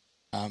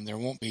 There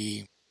won't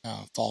be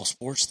fall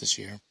sports this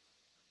year.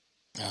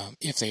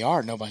 If they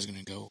are, nobody's going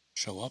to go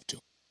show up to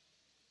them.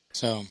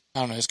 So, I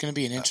don't know. It's going to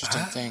be an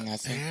interesting thing, I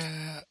think.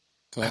 Yeah.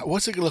 Go ahead.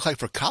 What's it going to look like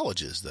for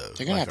colleges, though?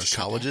 They're gonna have are to shut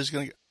colleges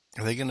going to?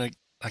 Are they going to?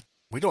 Like,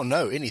 we don't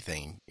know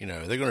anything. They're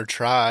going to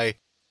try.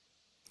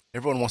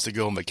 Everyone wants to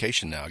go on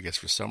vacation now, I guess,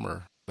 for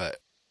summer, but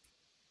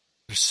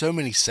there's so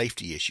many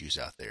safety issues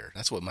out there.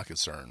 That's what my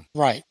concern.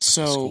 Right.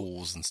 So,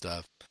 Schools and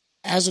stuff.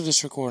 as of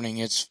this recording,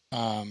 it's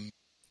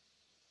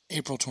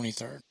April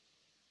 23rd.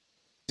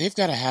 They've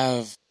got to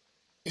have,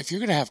 if you're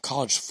going to have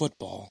college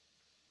football,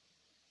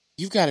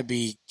 you've got to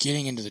be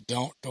getting into the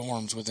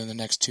dorms within the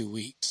next 2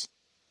 weeks.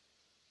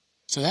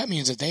 So that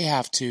means that they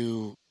have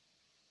to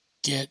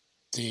get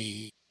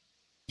the,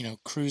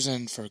 crews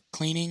in for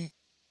cleaning,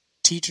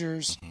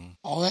 teachers, Mhm.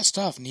 all that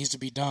stuff needs to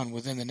be done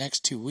within the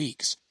next 2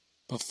 weeks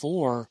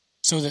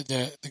so that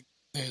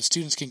the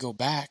students can go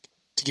back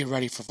to get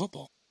ready for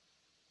football.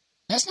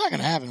 That's not going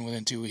to happen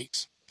within 2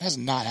 weeks. That's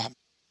not happening.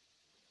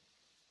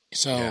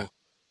 So Yeah.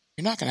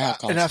 you're not going to have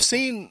college And I've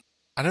football.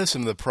 I know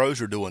some of the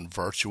pros are doing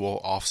virtual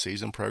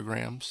off-season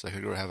programs. They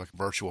could go have like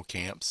virtual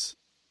camps.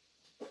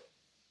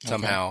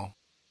 Somehow,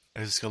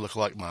 it's going to look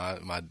like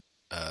my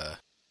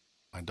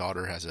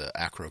daughter has an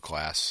acro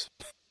class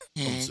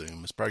on Mhm.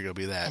 Zoom. It's probably going to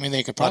be that. I mean,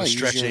 they could A lot of probably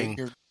use stretching.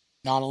 your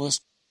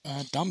Nautilus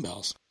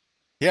dumbbells.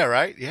 Yeah,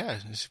 right. Yeah,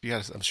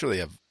 I'm sure they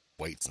have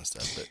weights and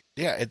stuff, but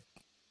yeah.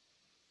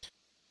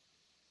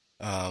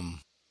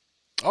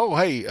 Oh,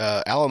 hey,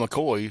 Alan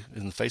McCoy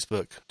in the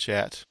Facebook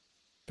chat,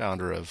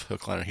 founder of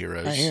Hook, Line, and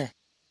Heroes. Right here.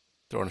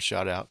 Throwing a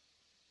shout out.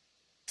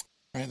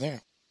 Right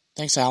there.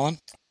 Thanks, Alan.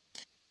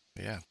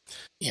 Yeah.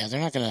 Yeah, they're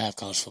not going to have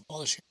college football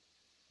this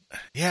year.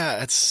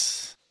 Yeah,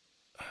 it's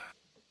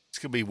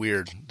going to be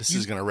weird. This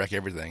is going to wreck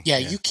everything. Yeah,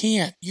 you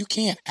can't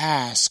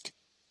ask.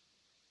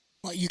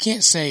 You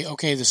can't say,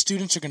 okay, the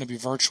students are going to be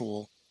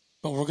virtual,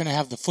 but we're going to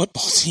have the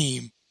football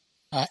team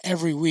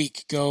every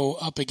week go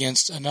up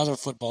against another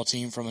football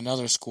team from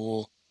another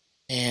school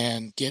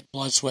and get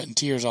blood, sweat, and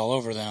tears all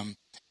over them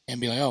and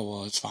be like, oh,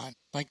 well, it's fine.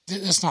 Like,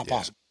 that's not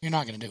possible. You're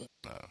not going to do it.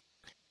 No.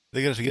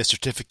 They're going to have to get a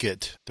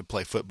certificate to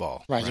play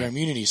football. Right, their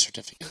immunity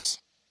certificates.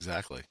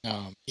 Exactly.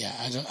 Yeah,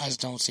 I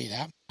just don't see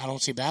that. I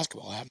don't see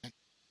basketball happening.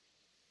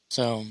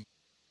 So,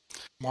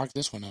 mark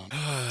this one on.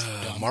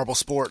 Marble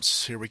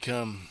Sports, here we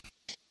come.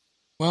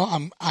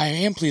 Well, I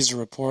am pleased to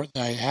report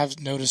that I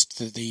have noticed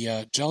that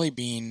the Jelly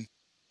Bean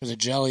or the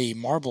Jelly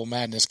Marble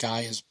Madness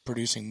guy is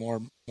producing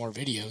more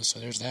videos. So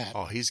there's that.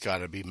 Oh, he's got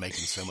to be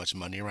making so much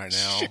money right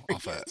now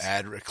off of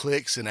ad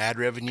clicks and ad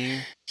revenue.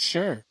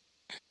 Sure,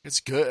 it's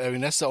good. I mean,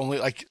 that's the only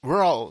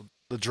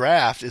the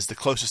draft is the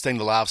closest thing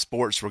to live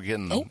sports we're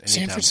getting. Oh,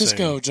 San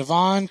Francisco, soon.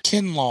 Javon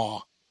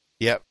Kinlaw.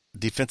 Yep,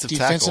 defensive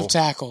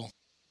tackle.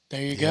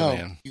 There you go.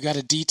 Man. You got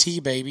a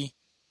DT, baby.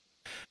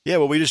 Yeah,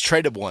 well, we just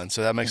traded one,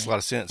 so that makes a lot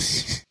of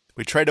sense.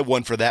 We traded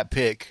one for that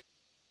pick,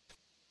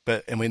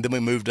 then we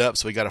moved up,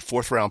 so we got a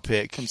 4th-round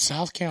pick from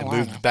South Carolina.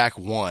 And moved back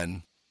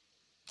one.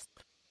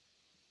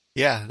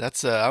 Yeah,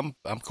 that's I'm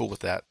cool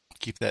with that.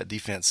 Keep that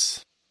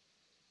defense.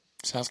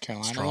 South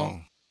Carolina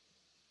strong.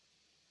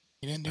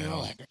 He didn't do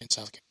all that great in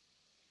South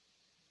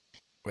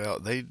Carolina. Well,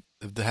 they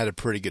had a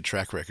pretty good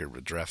track record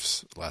with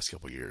drafts the last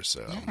couple of years,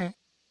 so I'm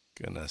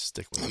gonna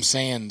stick with them. I'm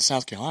saying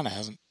South Carolina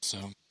hasn't,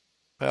 so.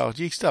 Well,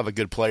 you still have a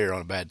good player on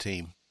a bad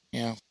team.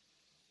 Yeah.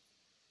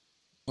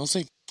 We'll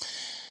see.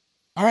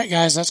 All right,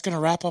 guys, that's going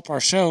to wrap up our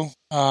show.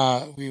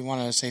 We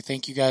want to say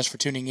thank you guys for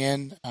tuning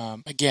in.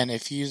 Again,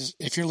 if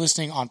you're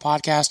listening on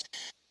podcast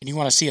and you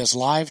want to see us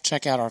live,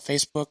 check out our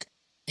Facebook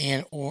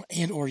and or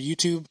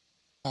YouTube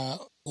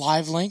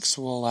live links.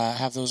 We'll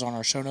have those on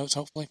our show notes,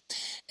 hopefully.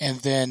 And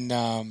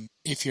then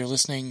if you're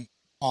listening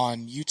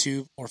on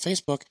YouTube or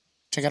Facebook,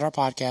 check out our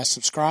podcast.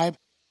 Subscribe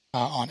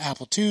on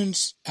Apple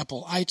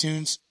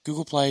iTunes,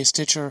 Google Play,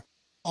 Stitcher,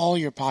 all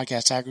your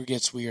podcast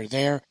aggregates. We are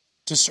there.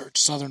 Just search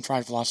Southern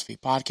Fried Philosophy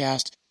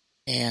Podcast,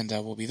 and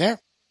we'll be there.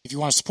 If you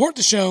want to support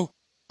the show,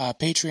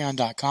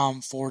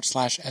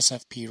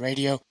 patreon.com/SFP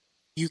Radio.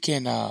 You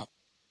can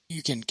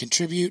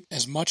contribute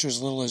as much or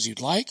as little as you'd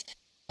like.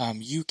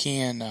 You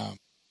can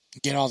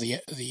get all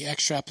the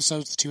extra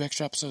episodes, the 2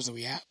 extra episodes that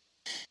we have.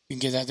 You can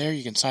get that there.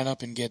 You can sign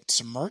up and get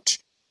some merch.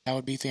 That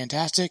would be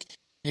fantastic.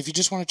 And if you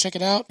just want to check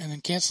it out and then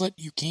cancel it,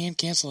 you can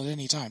cancel it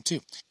any time too.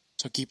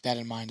 So keep that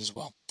in mind as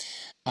well.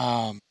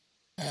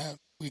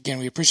 Again,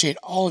 we appreciate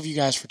all of you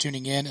guys for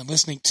tuning in and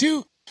listening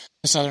to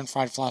the Southern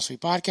Fried Philosophy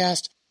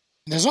Podcast.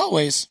 And as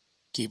always,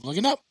 keep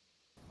looking up.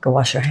 Go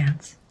wash your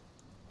hands.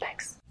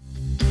 Thanks.